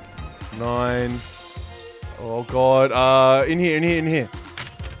 10, 9. Oh, God. In here.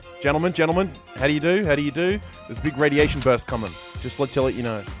 Gentlemen. How do you do? There's a big radiation burst coming. Just to let you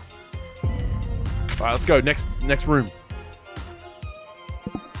know. Alright, let's go. Next room.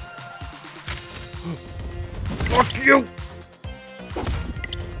 Fuck you!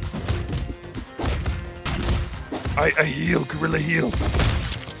 I heal, gorilla heal.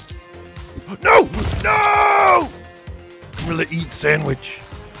 No! Gorilla eat sandwich.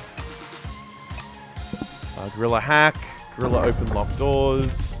 Gorilla hack. Gorilla open locked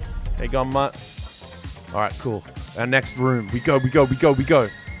doors. Hey, gun mutt. Alright, cool. Our next room. We go.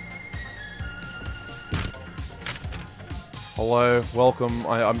 Hello, welcome.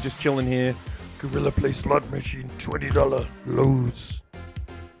 I'm just chilling here. Gorilla play slot machine, $20 loads.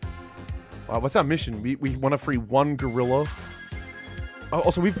 What's our mission? We want to free one gorilla. Oh,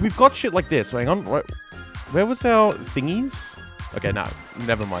 also, we've got shit like this. Hang on. Where was our thingies? Okay, no.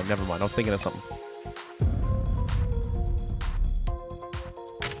 Never mind. I was thinking of something.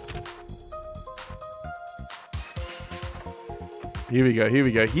 Here we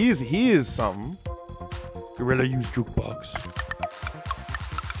go. Here's something. Gorilla use jukebox.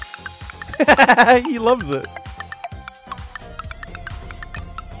 He loves it.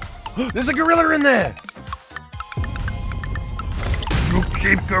 There's a gorilla in there. You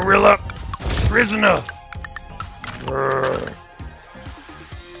keep gorilla prisoner. Brr.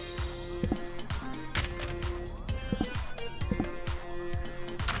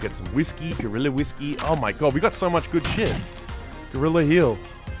 Get some whiskey, gorilla whiskey. Oh my god, we got so much good shit. Gorilla heal.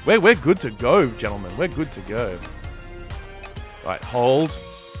 We're good to go, gentlemen. We're good to go. Alright, hold.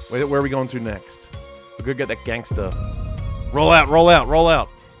 Where are we going to next? We're gonna get that gangster. Roll out.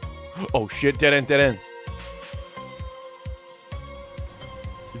 Oh shit, dead end.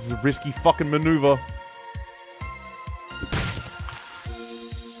 This is a risky fucking maneuver.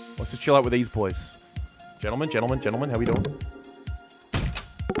 Let's just chill out with these boys. Gentlemen, how we doing?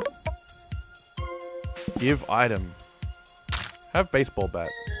 Give item. Have baseball bat.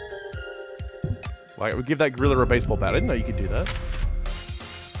 Like, we give that gorilla a baseball bat. I didn't know you could do that.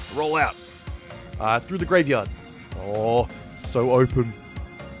 Roll out. Through the graveyard. Oh, so open.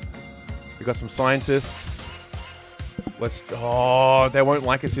 We got some scientists. Oh, they won't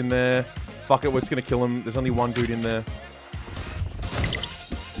like us in there. Fuck it, we're just gonna kill them. There's only one dude in there.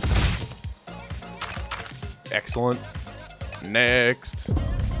 Excellent. Next.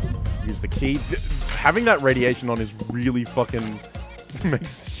 Use the key. Having that radiation on is really fucking...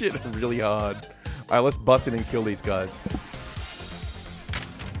 makes shit really hard. Alright, let's bust in and kill these guys.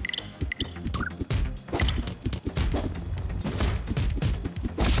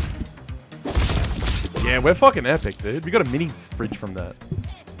 Yeah, we're fucking epic, dude. We got a mini fridge from that.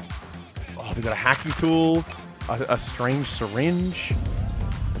 Oh, we got a hacking tool. A strange syringe.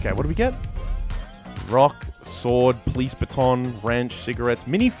 Okay, what do we get? Rock, sword, police baton, wrench, cigarettes,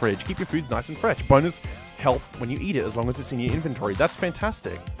 mini fridge. Keep your food nice and fresh. Bonus health when you eat it, as long as it's in your inventory. That's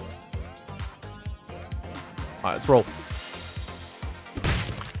fantastic. Alright, let's roll.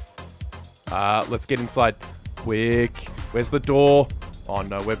 Let's get inside. Quick. Where's the door? Oh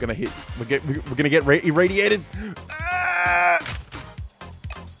no, we're gonna hit. We're gonna get irradiated. Ah!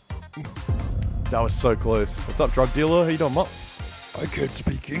 That was so close. What's up, drug dealer? How you doing, Mop? I can't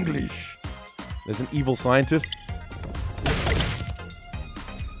speak English. There's an evil scientist.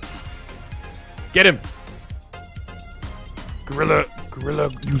 Get him! Gorilla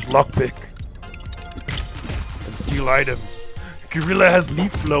use lockpick and steal items. Gorilla has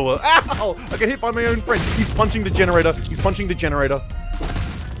leaf blower. Ow! I got hit by my own friend. He's punching the generator.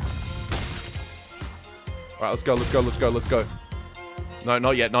 Alright, let's go. No,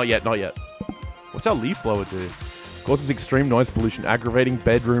 not yet. What's our leaf blower do? Causes extreme noise pollution, aggravating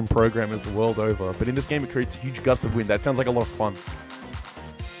bedroom programmers the world over. But in this game, it creates a huge gust of wind. That sounds like a lot of fun.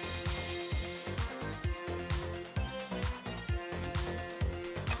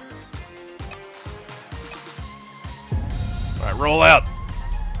 Alright, roll out.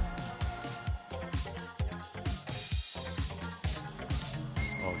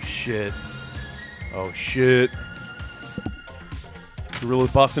 Oh shit.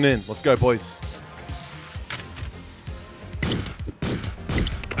 Gorilla's busting in. Let's go, boys.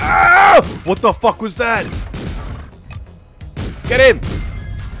 Oh! What the fuck was that? Get him!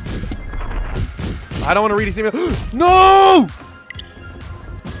 I don't want to read his email. No!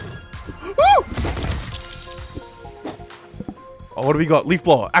 Woo! Oh, what do we got? Leaf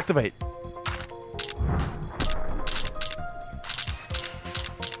blower. Activate.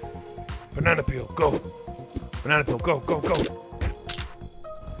 Banana peel, go. Banana peel, go, go, go.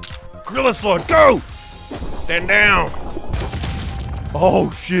 Gorilla sword, go! Stand down.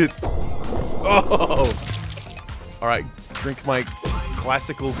 Oh, shit. Oh. Alright, drink my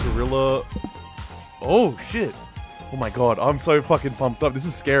classical gorilla. Oh, shit. Oh my god, I'm so fucking pumped up. This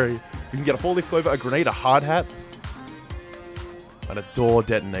is scary. You can get a 4-leaf clover, a grenade, a hard hat, and a door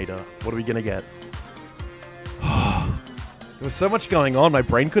detonator. What are we gonna get? There was so much going on, my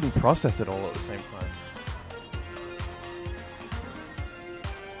brain couldn't process it all at the same time.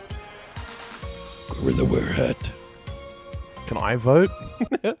 Gorilla wear hat. Can I vote?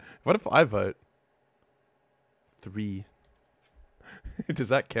 What if I vote? 3. Does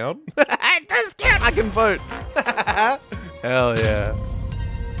that count? It does count! I can vote! Hell yeah.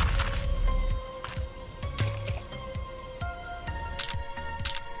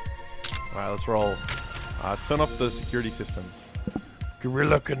 Alright, let's roll. Let's turn off the security systems.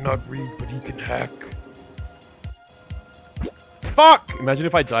 Gorilla cannot read, but he can hack. Fuck! Imagine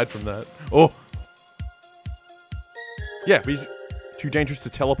if I died from that. Oh. Yeah, but he's too dangerous to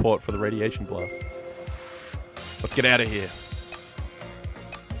teleport for the radiation blasts. Let's get out of here.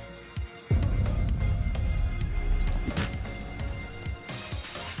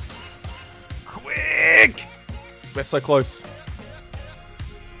 Quick! We're so close.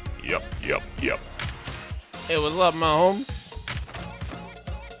 Yep, yep, yep. Hey, what's up, my home?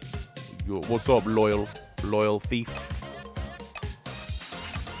 Yo, what's up, loyal thief?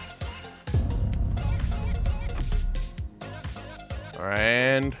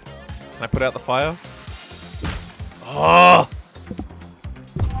 And can I put out the fire? Oh!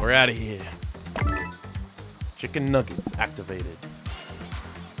 We're out of here. Chicken nuggets activated.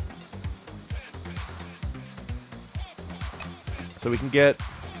 So we can get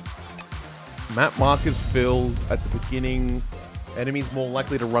map markers filled at the beginning, enemies more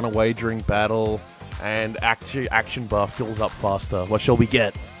likely to run away during battle, and action bar fills up faster. What shall we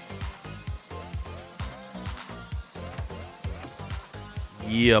get?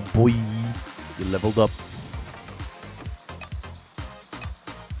 Yeah, boy. You leveled up.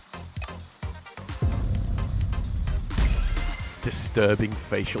 Disturbing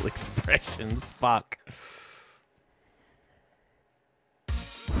facial expressions. Fuck.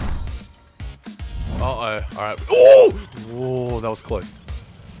 Uh-oh. Alright. Oh! Whoa, that was close.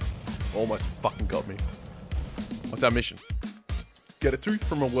 Almost fucking got me. What's our mission? Get a tooth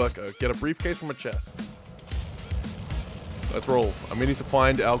from a worker. Get a briefcase from a chest. Let's roll. And we need to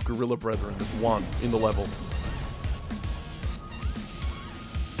find our gorilla brethren. There's one in the level.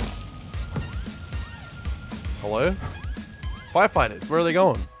 Hello? Firefighters, where are they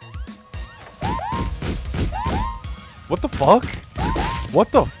going? What the fuck?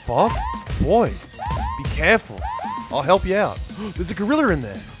 What the fuck? Boys, be careful. I'll help you out. There's a gorilla in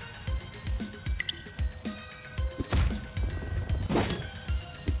there.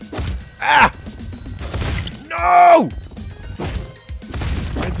 Ah! No!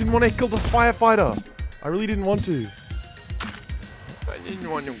 I didn't want to kill the firefighter. I really didn't want to. I didn't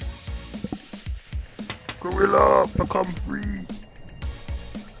want to. Gorilla, become free.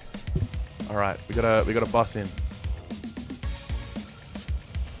 All right, we gotta bust in.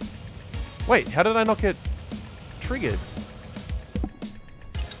 Wait, how did I not get triggered?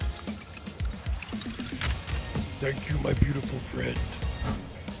 Thank you, my beautiful friend.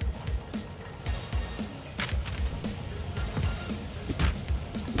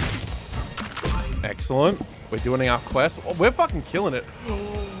 Excellent. We're doing our quest. Oh, we're fucking killing it.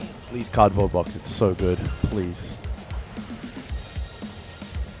 Please, cardboard box. It's so good. Please.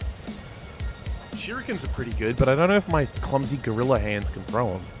 Shurikens are pretty good, but I don't know if my clumsy gorilla hands can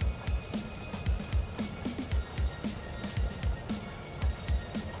throw them.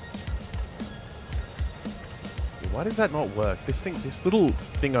 Why does that not work? This little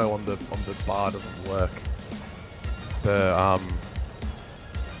thingo on the bar doesn't work. The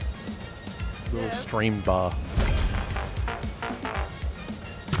little stream bar.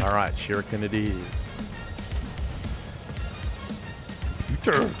 All right, Shuriken it is.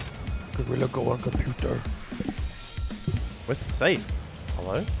 Computer. Gorilla go on computer. Where's the safe?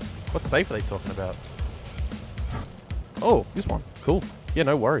 Hello? What safe are they talking about? Oh, this one. Cool. Yeah,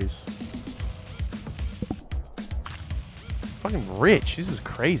 no worries. Fucking rich. This is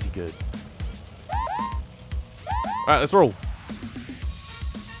crazy good. Alright, let's roll.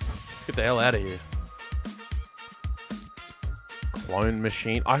 Get the hell out of here. Clone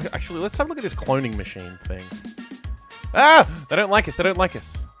machine. Actually, let's have a look at this cloning machine thing. Ah! They don't like us. They don't like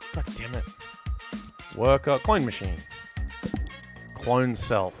us. God damn it. Worker. Clone machine. Clone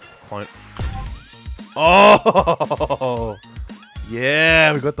self. Clone. Oh!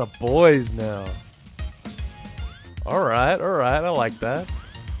 Yeah, we got the boys now. Alright, alright. I like that.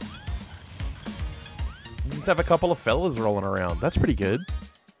 You just have a couple of fellas rolling around. That's pretty good.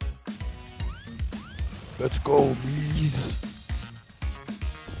 Let's go, bees.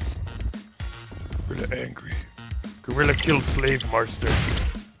 Gorilla angry. Gorilla killed slave master.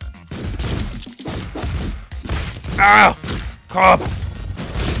 Ah! Cops!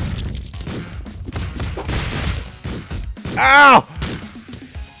 Ow!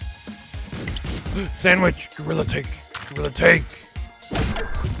 Sandwich! Gorilla take! Gorilla take!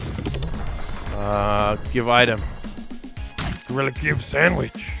 Give item. Gorilla give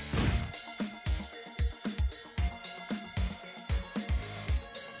sandwich!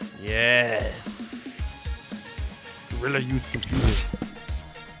 Yes. Gorilla use computer.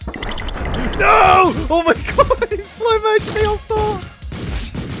 No! Oh my god! It's slow-mo chaos saw!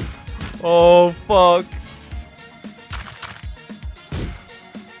 Oh fuck.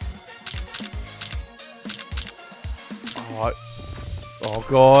 Oh, oh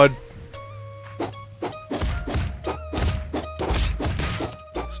god.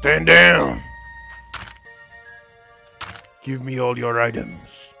 Stand down! Give me all your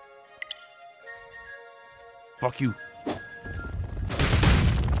items. Fuck you.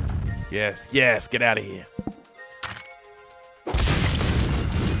 Yes, yes, get out of here.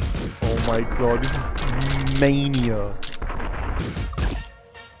 Oh my god, this is mania.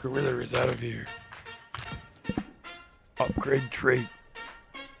 Gorilla is out of here. Upgrade trait.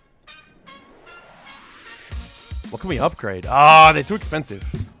 What can we upgrade? Ah, they're too expensive.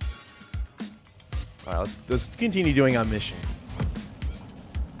 Alright, let's continue doing our mission.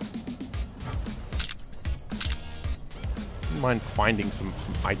 Wouldn't mind finding some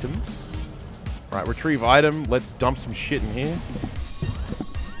items. Alright, retrieve item. Let's dump some shit in here.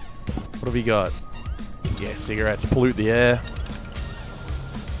 What have we got? Yeah, cigarettes pollute the air.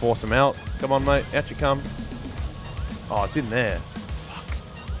 Force them out. Come on, mate. Out you come. Oh, it's in there. Fuck.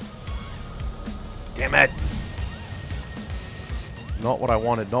 Damn it. Not what I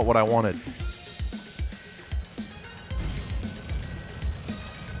wanted. Not what I wanted.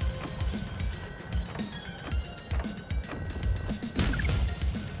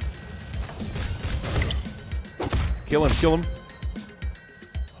 Kill him, kill him.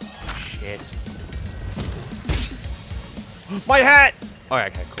 Oh, shit. My hat! Oh,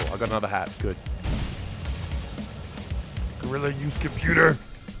 okay, cool. I got another hat. Good. Gorilla use computer.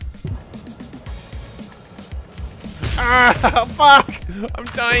 Ah, fuck! I'm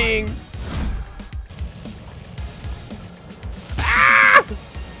dying. Ah!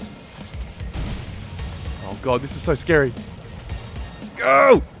 Oh god, this is so scary.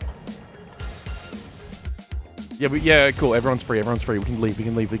 Go! Yeah, cool. Everyone's free. Everyone's free. We can leave. We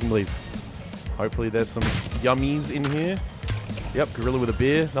can leave. We can leave. Hopefully there's some yummies in here. Yep, gorilla with a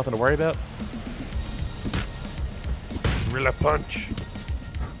beer. Nothing to worry about. Gorilla punch.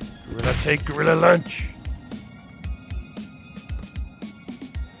 Gorilla take gorilla lunch.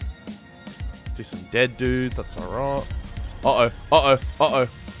 Do some dead dude. That's alright. Uh-oh. Uh-oh. Uh-oh.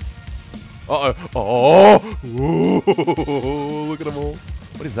 Uh-oh. Oh! Ooh, look at them all.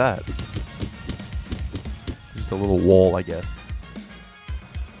 What is that? Just a little wall, I guess.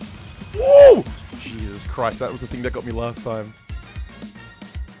 Whoa! Jesus Christ, that was the thing that got me last time.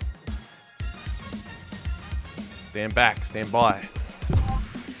 Stand back. Stand by.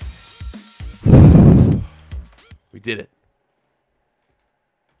 We did it.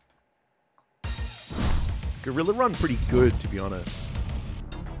 Gorilla run pretty good, to be honest.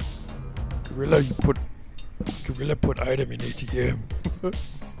 Gorilla put item in ATM.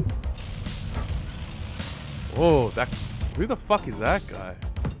 Oh, that. Who the fuck is that guy?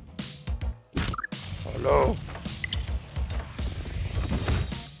 Hello.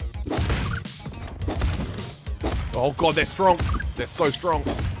 Oh god, they're strong. They're so strong.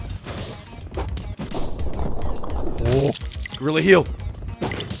 Oh, gorilla heal.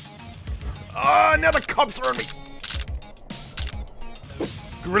 Ah, now the cops are on me.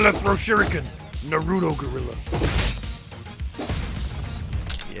 Gorilla throw shuriken. Naruto gorilla.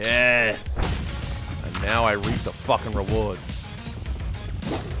 Yes. And now I reap the fucking rewards.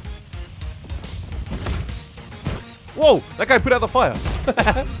 Whoa, that guy put out the fire.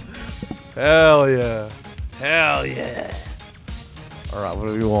 Hell yeah. Hell yeah. Alright, what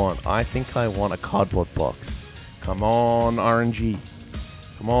do we want? I think I want a cardboard box. Come on, RNG.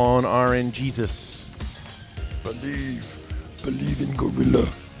 Come on, RN Jesus. Believe in gorilla.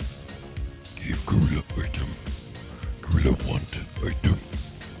 Give gorilla item. Gorilla want item.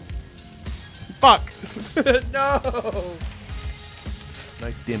 Fuck! No!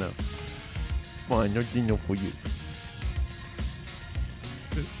 No dinner. Fine, no dinner for you.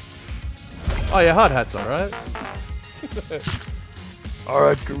 Oh, yeah, hard hat's alright.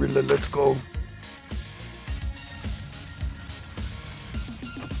 Alright, gorilla, let's go.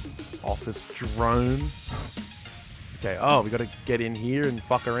 Office drone. Okay, oh, we gotta get in here and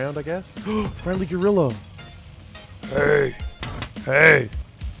fuck around, I guess. Friendly gorilla. Hey. Hey.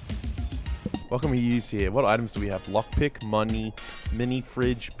 What can we use here? What items do we have? Lockpick, money, mini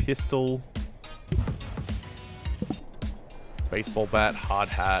fridge, pistol, baseball bat, hard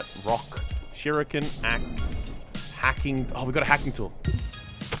hat, rock, shuriken, axe, hacking. Oh, we got a hacking tool.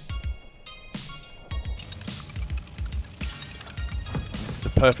 It's the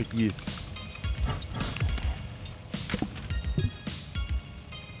perfect use.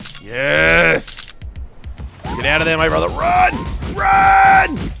 Yes! Get out of there, my brother. Run!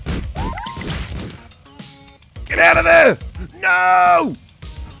 Run! Get out of there! No!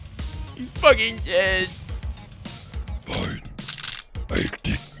 He's fucking dead. Fine. I'll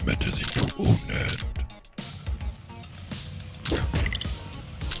take matters into own hand.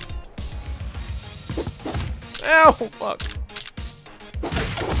 Ow! Fuck.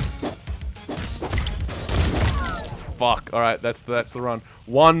 Fuck. Alright, that's the run.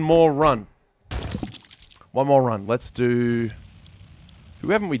 One more run. One more run. Let's do...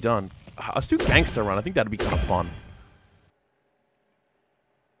 Who haven't we done? Let's do Gangster Run. I think that'd be kind of fun.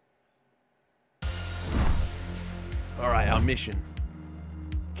 Alright, our mission.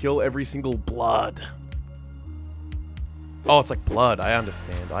 Kill every single blood. Oh, it's like blood. I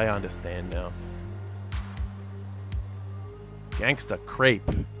understand. I understand now. Gangster crepe.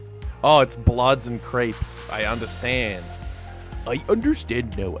 Oh, it's bloods and crepes. I understand. I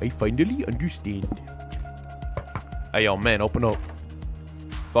understand now. I finally understand. Hey, yo, man, open up.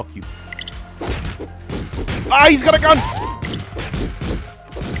 Fuck you. Ah, he's got a gun!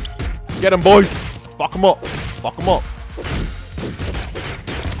 Get him, boys. Fuck him up. Fuck him up.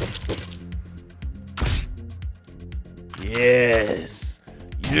 Yes.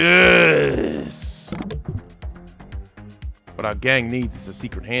 Yes. What our gang needs is a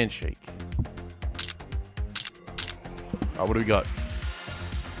secret handshake. Alright, what do we got?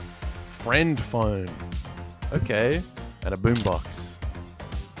 Friend phone. Okay. And a boombox.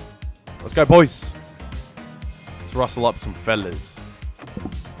 Let's go, boys. Let's rustle up some fellas.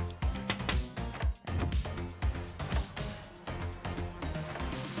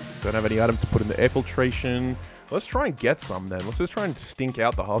 Don't have any items to put in the air filtration. Let's try and get some then. Let's just try and stink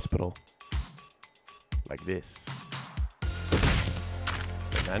out the hospital. Like this.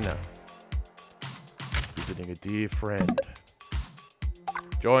 Banana. Visiting a dear friend.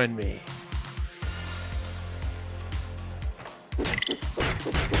 Join me.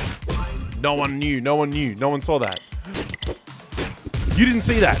 No one knew. No one knew. No one saw that. You didn't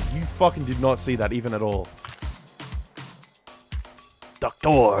see that. You fucking did not see that even at all.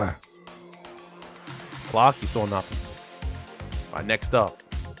 Doctor. Clark, you saw nothing. Alright, next up.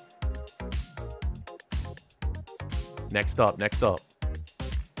 Next up, next up.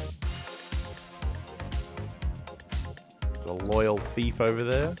 There's a loyal thief over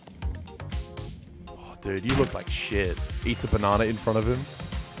there. Oh, dude, you look like shit. Eats a banana in front of him.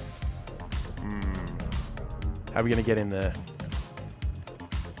 How are we gonna get in there?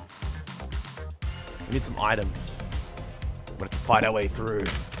 We need some items. We're gonna have to fight our way through.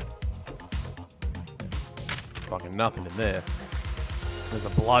 Fucking nothing in there. There's a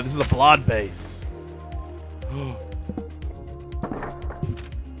blood. This is a blood base.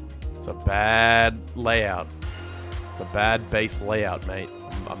 It's a bad layout. It's a bad base layout, mate.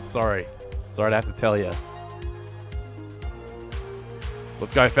 I'm sorry. Sorry to have to tell you.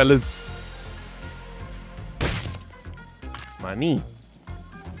 Let's go, fellas. Money.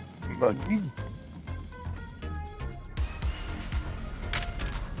 Money.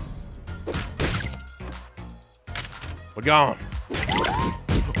 We're gone.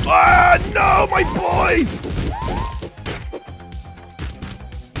 Ah, no, my boys!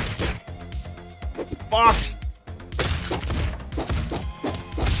 Fuck!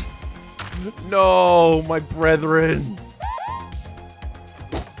 No, my brethren.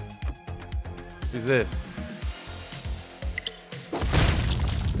 Who's this?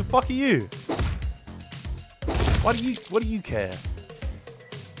 The fuck are you? What do you care?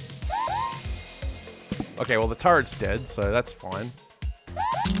 Okay, well the turret's dead, so that's fine.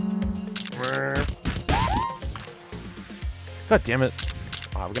 God damn it.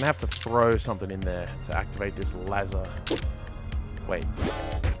 Alright, we're gonna have to throw something in there to activate this laser. Wait.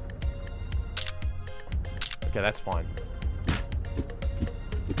 Okay, that's fine.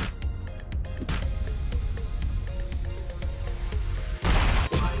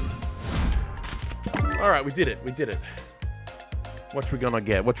 Alright, we did it. We did it. What we gonna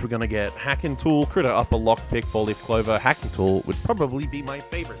get? What we gonna get? Hacking tool, critter upper, lockpick, four-leaf clover. Hacking tool would probably be my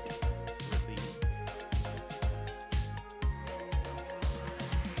favorite. Let's see.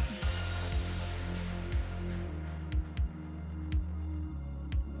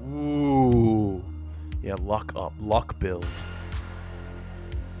 Ooh. Yeah, lock up. Lock build.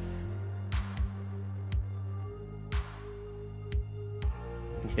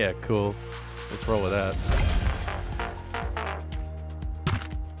 Yeah, cool. Let's roll with that.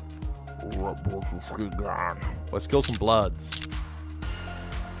 Let's kill some bloods.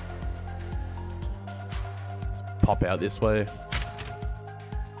 Let's pop out this way.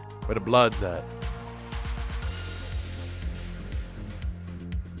 Where the bloods at?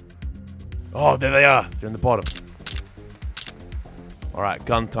 Oh, there they are. They're in the bottom. Alright,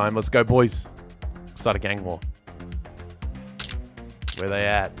 gun time. Let's go, boys. Start a gang war. Where they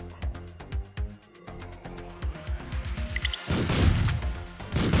at?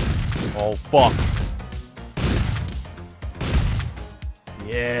 Oh, fuck.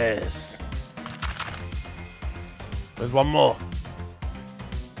 Yes. There's one more.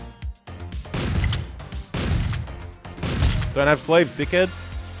 Don't have slaves, dickhead.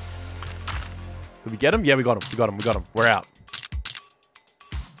 Did we get him? Yeah, we got him. We got him. We got him. We're out.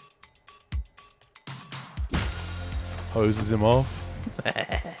 Hoses him off.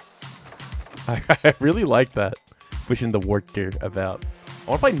 I really like that. Pushing the worker about. I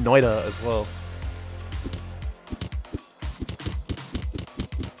want to play Noida as well.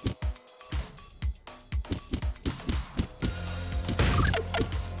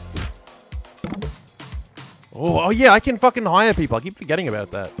 Oh yeah, I can fucking hire people. I keep forgetting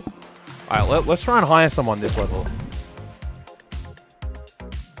about that. Alright, let's try and hire someone this level.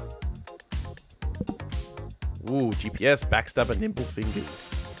 Ooh, GPS, backstabber, nimble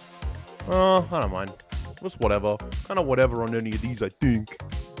fingers. Oh, I don't mind. Just whatever. Kind of whatever on any of these, I think.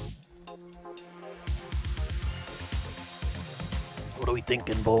 What are we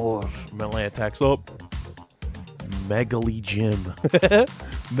thinking, boys? Melee attacks up. Megalegion.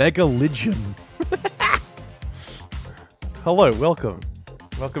 Megalegion. Hello, welcome.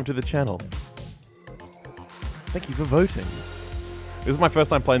 Welcome to the channel. Thank you for voting. This is my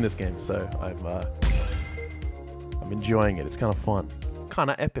first time playing this game, so I'm enjoying it. It's kind of fun. Kind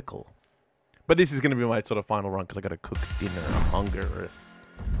of epical. But this is going to be my sort of final run because I got to cook dinner. I'm hungry-rous.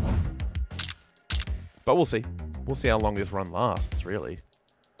 But we'll see. We'll see how long this run lasts, really.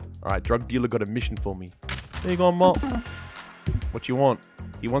 Alright, drug dealer got a mission for me. There you go, Mop. What you want?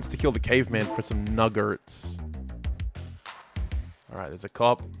 He wants to kill the caveman for some nuggets. Alright, there's a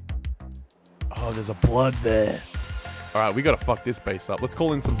cop. Oh, there's a blood there. Alright, we got to fuck this base up. Let's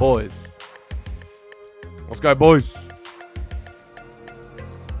call in some boys. Let's go, boys.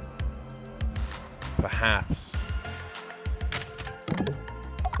 Perhaps.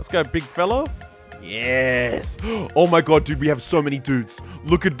 Let's go, big fellow. Yes. Oh my god, dude, we have so many dudes.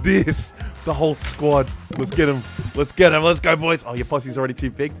 Look at this. The whole squad. Let's get him. Let's get him. Let's go, boys. Oh, your posse's already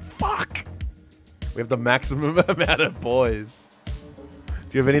too big. Fuck. We have the maximum amount of boys.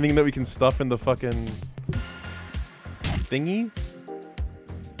 Do you have anything that we can stuff in the fucking thingy?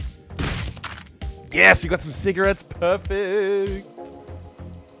 Yes, we got some cigarettes. Perfect.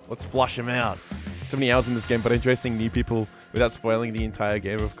 Let's flush them out. So many hours in this game, but I enjoy seeing new people without spoiling the entire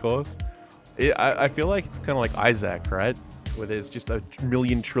game, of course. I feel like it's kind of like Isaac, right? Where there's just a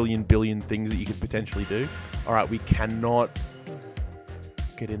million, trillion, billion things that you could potentially do. All right, we cannot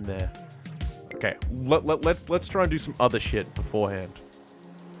get in there. Okay, let's try and do some other shit beforehand.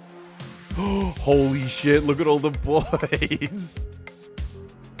 Holy shit, look at all the boys.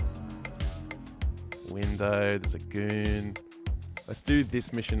 Window, there's a goon. Let's do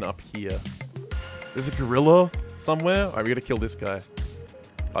this mission up here. There's a gorilla somewhere. Alright, we gotta kill this guy.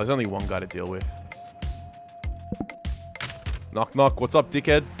 Oh, there's only one guy to deal with. Knock, knock. What's up,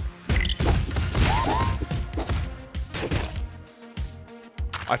 dickhead?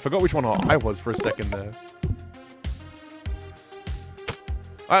 I forgot which one I was for a second there.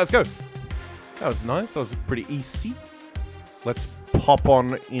 Alright, let's go. That was nice. That was pretty easy. Let's pop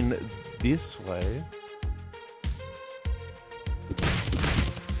on in this way.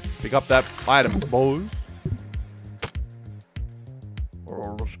 Pick up that item, boys.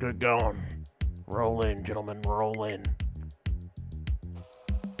 Oh, let's get going. Roll in, gentlemen, roll in.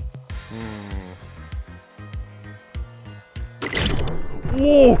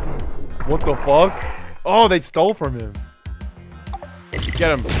 Whoa! What the fuck? Oh, they stole from him.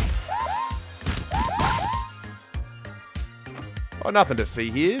 Get him. Oh, nothing to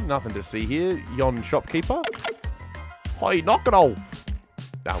see here. Nothing to see here. Yon shopkeeper. Hey, knock it off.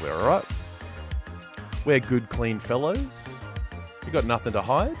 Now we're alright. We're good, clean fellows. You got nothing to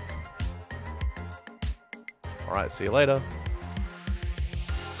hide. Alright, see you later.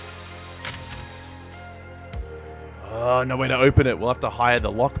 Oh, no way to open it. We'll have to hire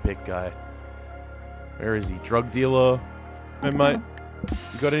the lockpick guy. Where is he? Drug dealer? Hey, mate.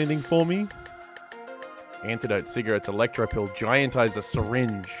 You got anything for me? Antidote, cigarettes, electro pill, giantizer,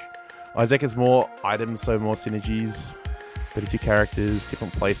 syringe. Isaac has more items, so more synergies. 32 characters,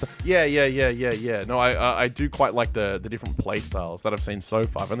 different playstyles. Yeah. No, I do quite like the different playstyles that I've seen so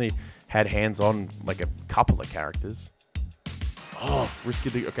far. I've only had hands-on like a couple of characters. Oh,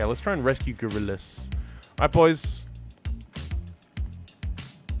 rescue the... Okay, let's try and rescue gorillas. Alright, boys.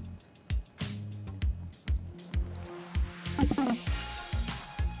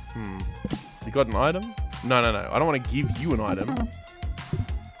 You got an item? No. I don't want to give you an item.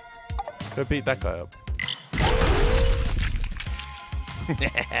 Go beat that guy up.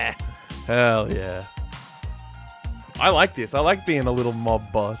 Hell yeah. I like this. I like being a little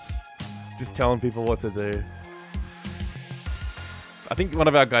mob boss. Just telling people what to do. I think one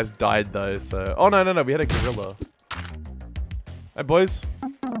of our guys died though, so... Oh, no. We had a gorilla. Hey, boys.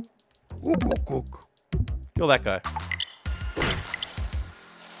 Kill that guy.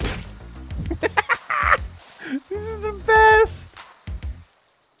 This is the best!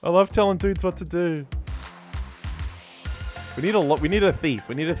 I love telling dudes what to do. We need a thief.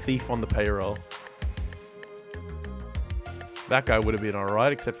 We need a thief on the payroll. That guy would have been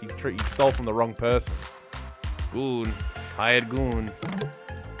alright, except he stole from the wrong person. Goon. Hired goon.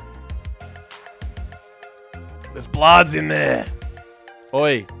 There's bloods in there.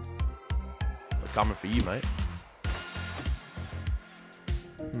 Oi. We're coming for you, mate.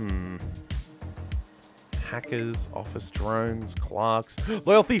 Hackers, office drones, clerks.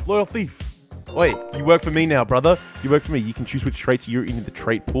 Loyal thief, loyal thief. Wait, you work for me now, brother. You work for me. You can choose which traits you're in the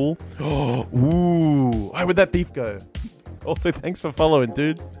trait pool. Oh, ooh. Where'd that thief go? Also, thanks for following,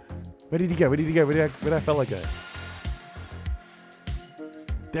 dude. Where did he go? Where'd that fella go?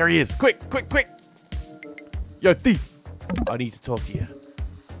 There he is. Quick. Yo, thief. I need to talk to you.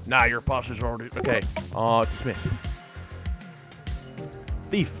 Nah, your boss is already... Okay. Dismiss.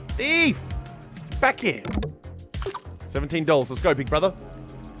 Thief. Back here. $17. Let's go, big brother.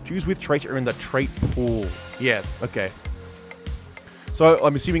 Choose which traits are in the trait pool. Yeah, okay. So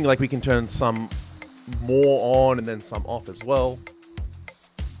I'm assuming like we can turn some more on and then some off as well.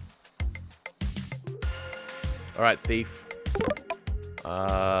 Alright, thief.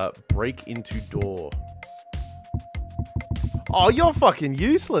 Break into door. Oh, you're fucking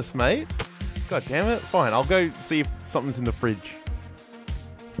useless, mate. God damn it. Fine, I'll go see if something's in the fridge.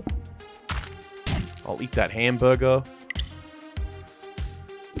 I'll eat that hamburger.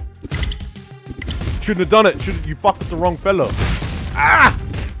 Shouldn't have done it. You fucked with the wrong fellow. Ah!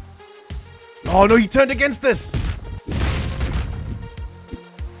 Oh no, he turned against us.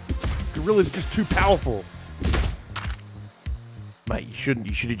 Gorilla's just too powerful. Mate, you shouldn't.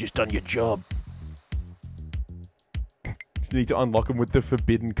 You should have just done your job. You need to unlock him with the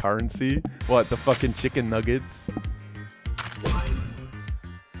forbidden currency. What, the fucking chicken nuggets?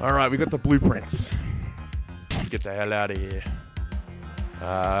 Alright, we got the blueprints. Let's get the hell out of here.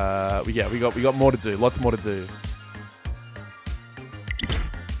 Yeah, we got more to do. Lots more to do.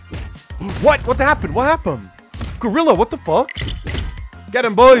 What? What happened? What happened? Gorilla, what the fuck? Get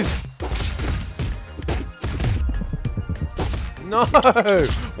him, boys! No!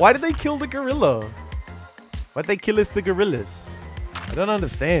 Why did they kill the gorilla? Why'd they kill us, the gorillas? I don't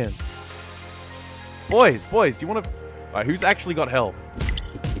understand. Boys, do you want to... Alright, who's actually got health?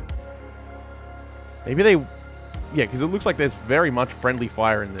 Maybe they... Yeah, because it looks like there's very much friendly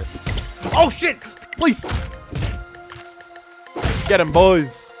fire in this. Oh, shit! Please! Get him,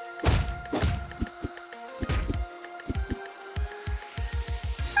 boys!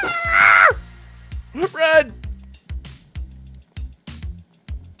 Ah! Red!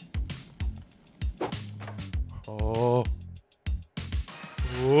 Oh.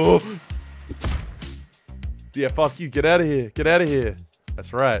 Oh. Yeah, fuck you. Get out of here. Get out of here.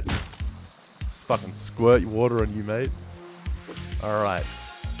 That's right. Just fucking squirt water on you, mate. Alright.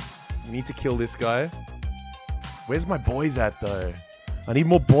 We need to kill this guy. Where's my boys at, though? I need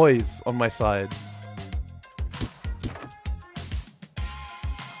more boys on my side.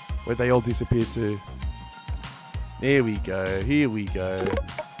 Where'd they all disappear to? Here we go. Here we go.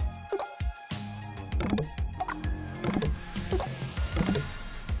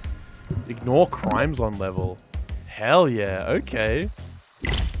 Ignore crimes on level. Hell yeah, okay.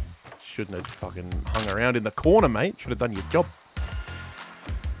 Shouldn't have fucking hung around in the corner, mate. Should have done your job.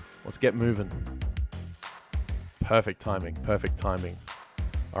 Let's get moving. Perfect timing, perfect timing.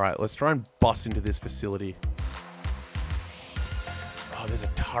 Alright, let's try and bust into this facility. Oh, there's a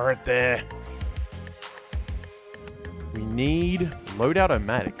turret there. We need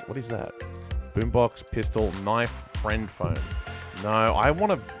loadout-o-matic. What is that? Boombox, pistol, knife, friend phone. No, I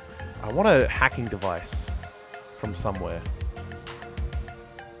want a hacking device from somewhere.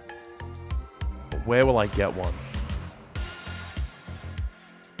 But where will I get one?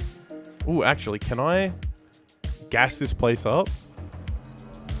 Ooh, actually, can I gas this place up?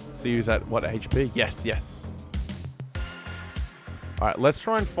 See who's at what HP? Yes, yes. Alright, let's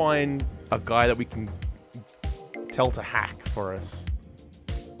try and find a guy that we can tell to hack for us.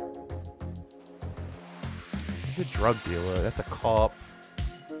 He's a drug dealer. That's a cop.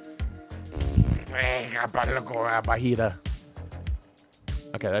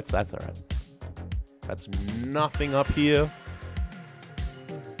 Okay, that's alright. That's nothing up here.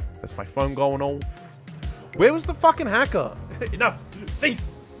 That's my phone going off. Where was the fucking hacker? Enough!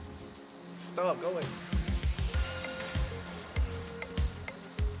 Cease! Stop going.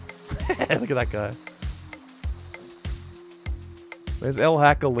 Look at that guy. Where's El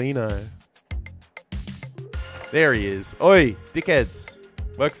Hackerlino? There he is. Oi, dickheads.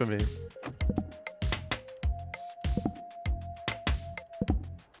 Work for me.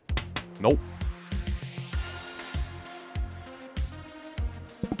 Nope.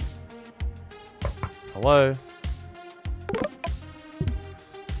 Hello?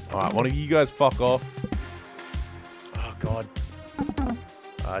 Alright, one of you guys fuck off. Oh, God.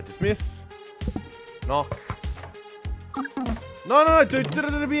 Dismiss. Knock. No, dude.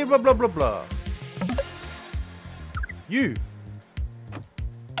 Blah, blah, blah, blah. You.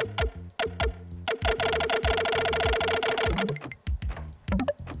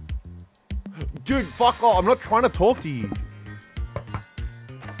 Dude, fuck off. I'm not trying to talk to you.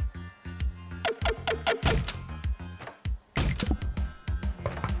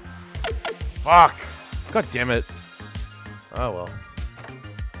 Fuck. God damn it. Oh, well.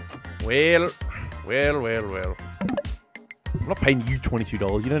 Well. I'm not paying you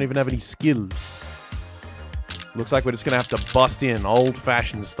 $22. You don't even have any skills. Looks like we're just gonna have to bust in,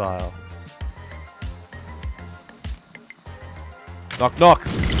 old-fashioned style. Knock, knock.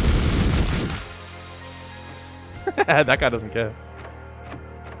 That guy doesn't care.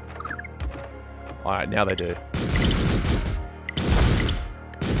 Alright, now they do.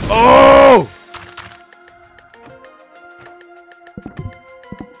 Oh!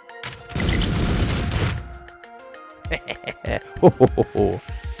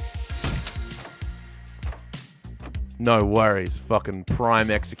 No worries, fucking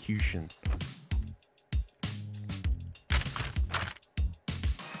prime execution.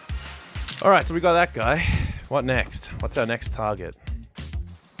 Alright, so we got that guy. What next? What's our next target?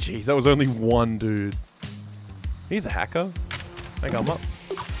 Jeez, that was only one dude. He's a hacker. Hang on, up.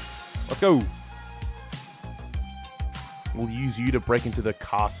 Let's go. We'll use you to break into the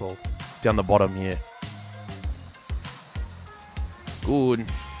castle down the bottom here. Goon.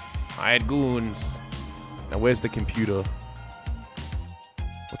 I had goons. Now where's the computer?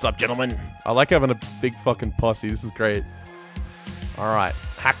 What's up, gentlemen? I like having a big fucking posse. This is great. Alright.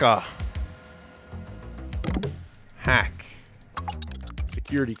 Hacker. Hack.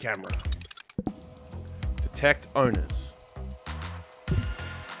 Security camera. Detect owners.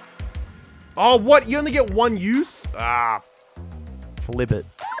 Oh, what? You only get one use? Ah. Flip it.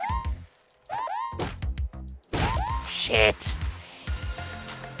 Shit.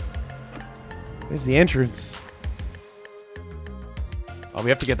 Where's the entrance? Oh, we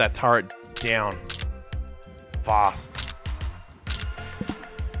have to get that turret down. Fast.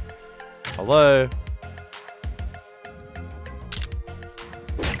 Hello?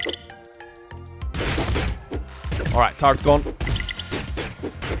 Alright, turret's gone.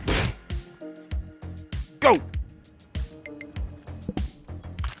 Go!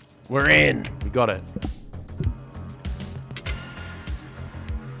 We're in. We got it.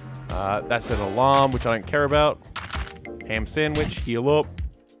 That's an alarm, which I don't care about. Ham sandwich, heal up.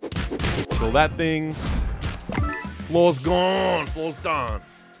 Kill that thing. Floor's gone. Floor's done.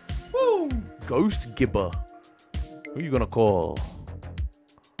 Woo! Ghost Gibber. Who are you gonna call?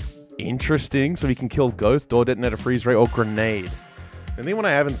 Interesting. So we can kill ghost, door detonator, freeze ray, or grenade. The only one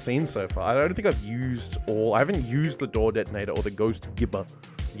I haven't seen so far. I don't think I've used all. I haven't used the door detonator or the ghost gibber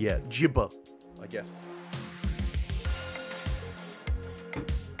yet. Gibber, I guess.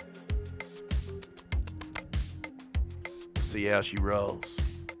 See how she rolls.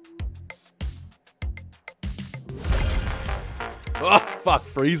 Oh, fuck.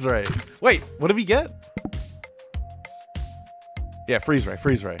 Freeze ray. Wait, what did we get? Yeah, freeze ray.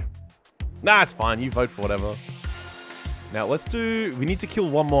 Freeze ray. Nah, it's fine. You vote for whatever. Now, let's do... We need to kill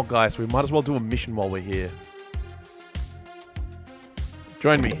one more guy, so we might as well do a mission while we're here.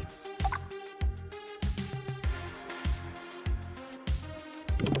 Join me.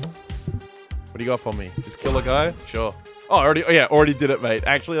 What do you got for me? Just kill a guy? Sure. Oh, already did it, mate.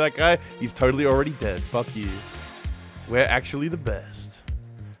 Actually, that guy, he's totally already dead. Fuck you. We're actually the best.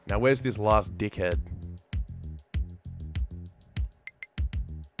 Now, where's this last dickhead?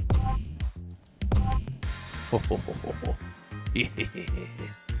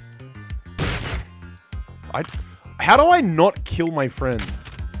 How do I not kill my friends?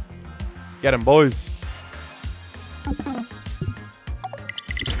 Get him, boys.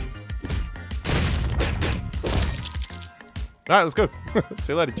 Alright, let's go.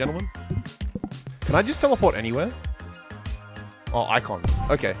 See you later, gentlemen. Can I just teleport anywhere? Oh, icons.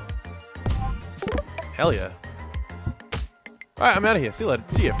 Okay. Hell yeah. Alright, I'm out of here. See you later.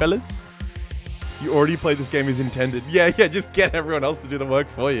 See ya, fellas. You already played this game as intended. Yeah, just get everyone else to do the work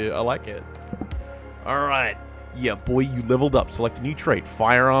for you. I like it. Alright. Yeah, boy, you leveled up. Select a new trait.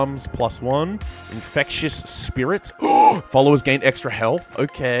 Firearms, +1. Infectious spirit. Followers gain extra health.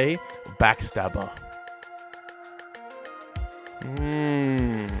 Okay. Backstabber.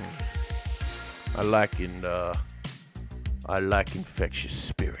 I like infectious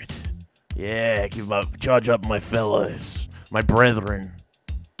spirit. Yeah, charge up my fellows. My brethren.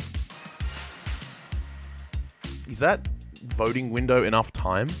 Is that voting window enough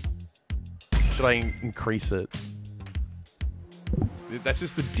time? Should I increase it? That's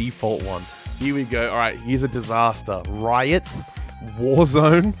just the default one. Here we go. Alright, here's a disaster. Riot,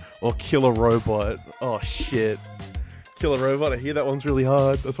 Warzone, or Killer Robot. Oh, shit. Killer Robot, I hear that one's really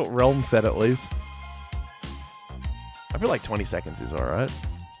hard. That's what Realm said, at least. I feel like 20 seconds is alright.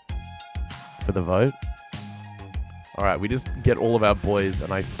 For the vote. Alright, we just get all of our boys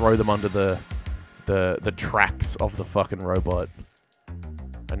and I throw them under the tracks of the fucking robot.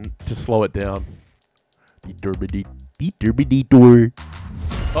 And to slow it down.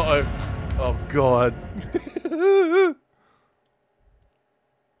 Uh-oh. Oh, God.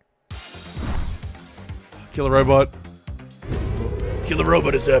 Killer Robot. Killer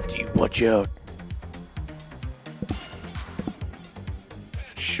Robot is after you. Watch out.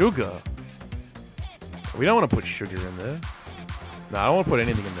 Sugar. We don't want to put sugar in there. No, I don't want to put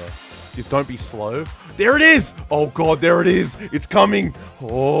anything in there. Just don't be slow. There it is! Oh, God, there it is. It's coming.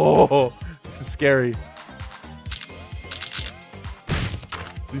 Oh, this is scary.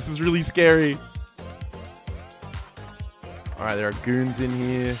 This is really scary. All right, there are goons in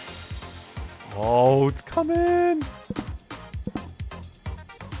here. Oh, it's coming.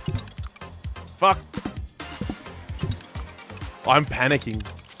 Fuck. I'm panicking.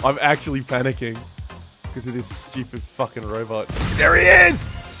 I'm actually panicking. Because of this stupid fucking robot. There he is!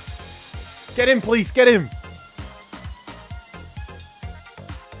 Get him, please, get him!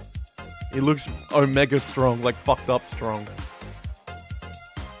 He looks omega strong, like fucked up strong.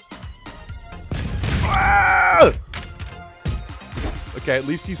 Ah! Okay, at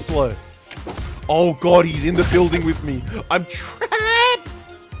least he's slow. Oh God, he's in the building with me. I'm trapped!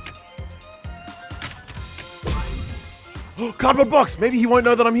 Cardboard box! Maybe he won't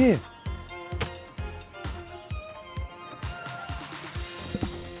know that I'm here.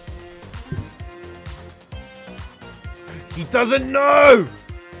 He doesn't know!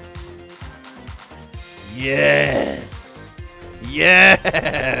 Yes!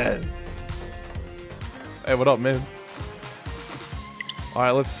 Yes! Hey, what up, man?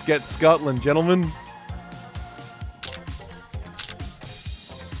 Alright, let's get Scotland, gentlemen.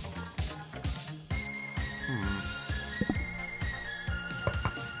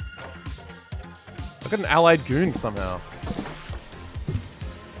 I got an allied goon somehow.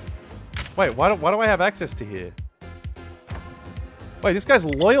 Wait, why do I have access to here? Wait, this guy's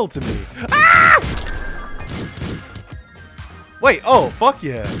loyal to me. Ah! Wait, oh, fuck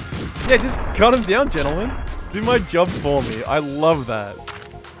yeah. Yeah, just cut him down, gentlemen. Do my job for me. I love that.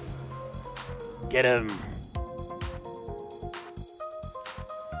 Get him.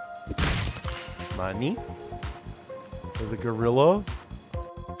 Money. There's a gorilla.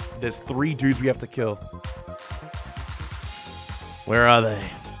 There's 3 dudes we have to kill. Where are they?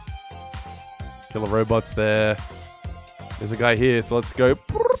 Killer Robot's there. There's a guy here, so let's go.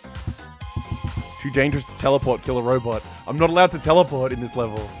 Too dangerous to teleport, Killer Robot. I'm not allowed to teleport in this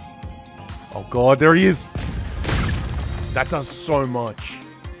level. Oh God, there he is. That does so much.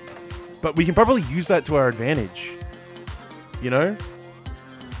 But we can probably use that to our advantage. You know?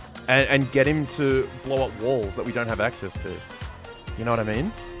 And get him to blow up walls that we don't have access to. You know what I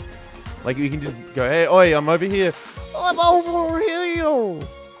mean? Like, you can just go, hey, oi, I'm over here. I'm over here.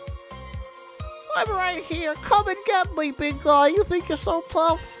 I'm right here. Come and get me, big guy. You think you're so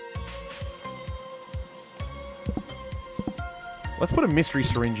tough? Let's put a mystery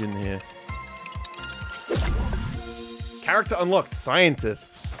syringe in here. Character unlocked.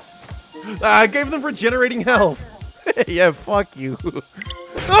 Scientist. I gave them regenerating health. Yeah, fuck you.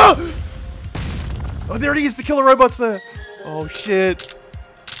 Oh! Oh, there he is. The killer robot's there. Oh, shit.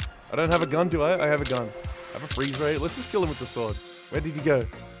 I don't have a gun, do I? I have a gun. I have a freeze ray. Let's just kill him with the sword. Where did he go?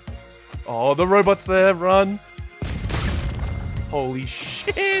 Oh, the robot's there. Run. Holy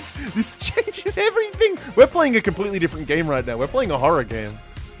shit. This changes everything. We're playing a completely different game right now. We're playing a horror game.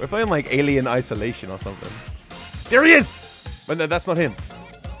 We're playing like Alien Isolation or something. There he is. But no, that's not him.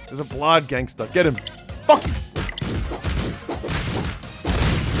 There's a blood gangster. Get him. Fuck.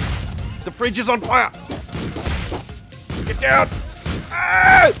 The fridge is on fire. Get down.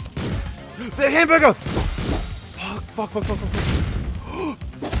 Ah! The hamburger. Fuck.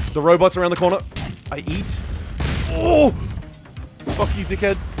 The robot's around the corner. I eat. Oh! Fuck you,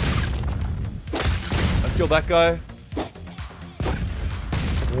 dickhead. I killed that guy.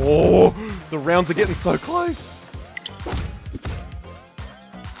 Oh! The rounds are getting so close.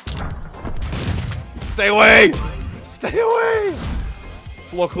 Stay away! Stay away!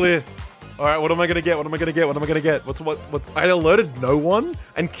 Floor clear. Alright, what am I gonna get? What am I gonna get? What am I gonna get? What's I alerted no one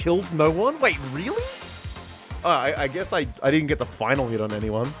and killed no one? Wait, really? I guess I didn't get the final hit on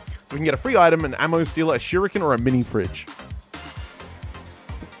anyone. So we can get a free item, an ammo stealer, a shuriken, or a mini fridge.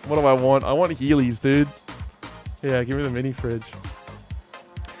 What do I want? I want Heelys, dude. Yeah, give me the mini fridge.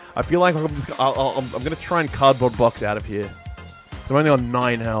 I feel like I'm gonna try and cardboard box out of here. So I'm only on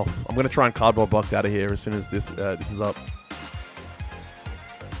 9 health. I'm gonna try and cardboard box out of here as soon as this is up.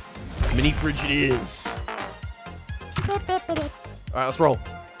 Mini fridge it is. Alright, let's roll.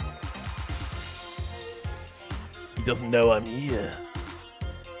 He doesn't know I'm here.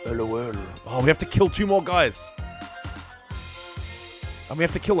 LOL. Oh, we have to kill 2 more guys. And we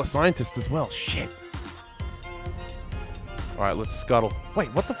have to kill a scientist as well. Shit. Alright, let's scuttle. Wait,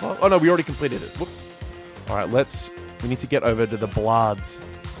 what the fuck? Oh no, we already completed it. Whoops. Alright, we need to get over to the Bloods.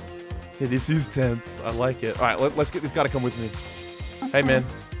 Yeah, this is tense. I like it. Alright, let's get this guy to come with me. Hey man,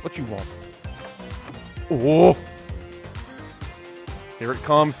 what you want? Oh! Here it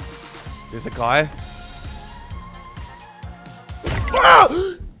comes. There's a guy. Ah!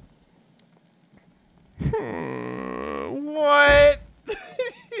 What?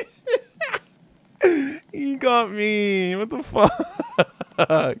 He got me. What the fuck?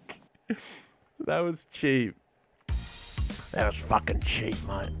 That was cheap. That was fucking cheap,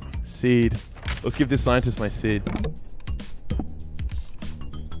 mate. Seed. Let's give this scientist my seed.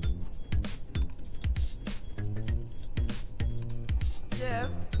 Jeff.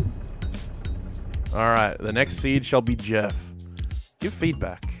 Alright, the next seed shall be Jeff. Give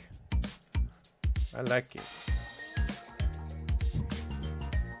feedback. I like it.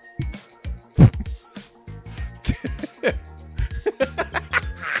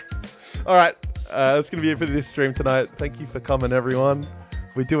 Alright, that's going to be it for this stream tonight. Thank you for coming, everyone.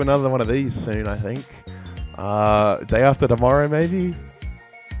 We do another one of these soon, I think. Day after tomorrow, maybe?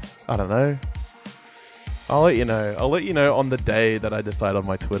 I don't know. I'll let you know. I'll let you know on the day that I decide on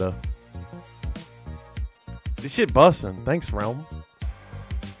my Twitter. This shit bussin'. Thanks, Realm.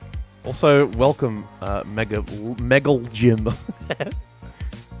 Also, welcome, Megal Jim.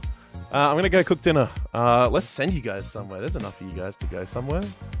 I'm gonna go cook dinner. Let's send you guys somewhere. There's enough of you guys to go somewhere.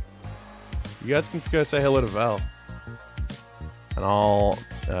 You guys can go say hello to Val. And I'll...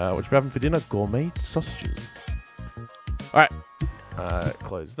 what you having for dinner? Gourmet sausages. Alright.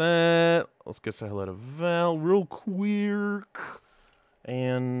 Close that. Let's go say hello to Val real quick.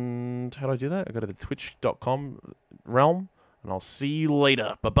 And how do I do that? I go to the twitch.com realm. And I'll see you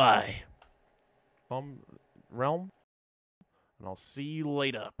later. Bye-bye. Realm. And I'll see you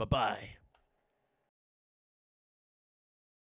later. Bye-bye.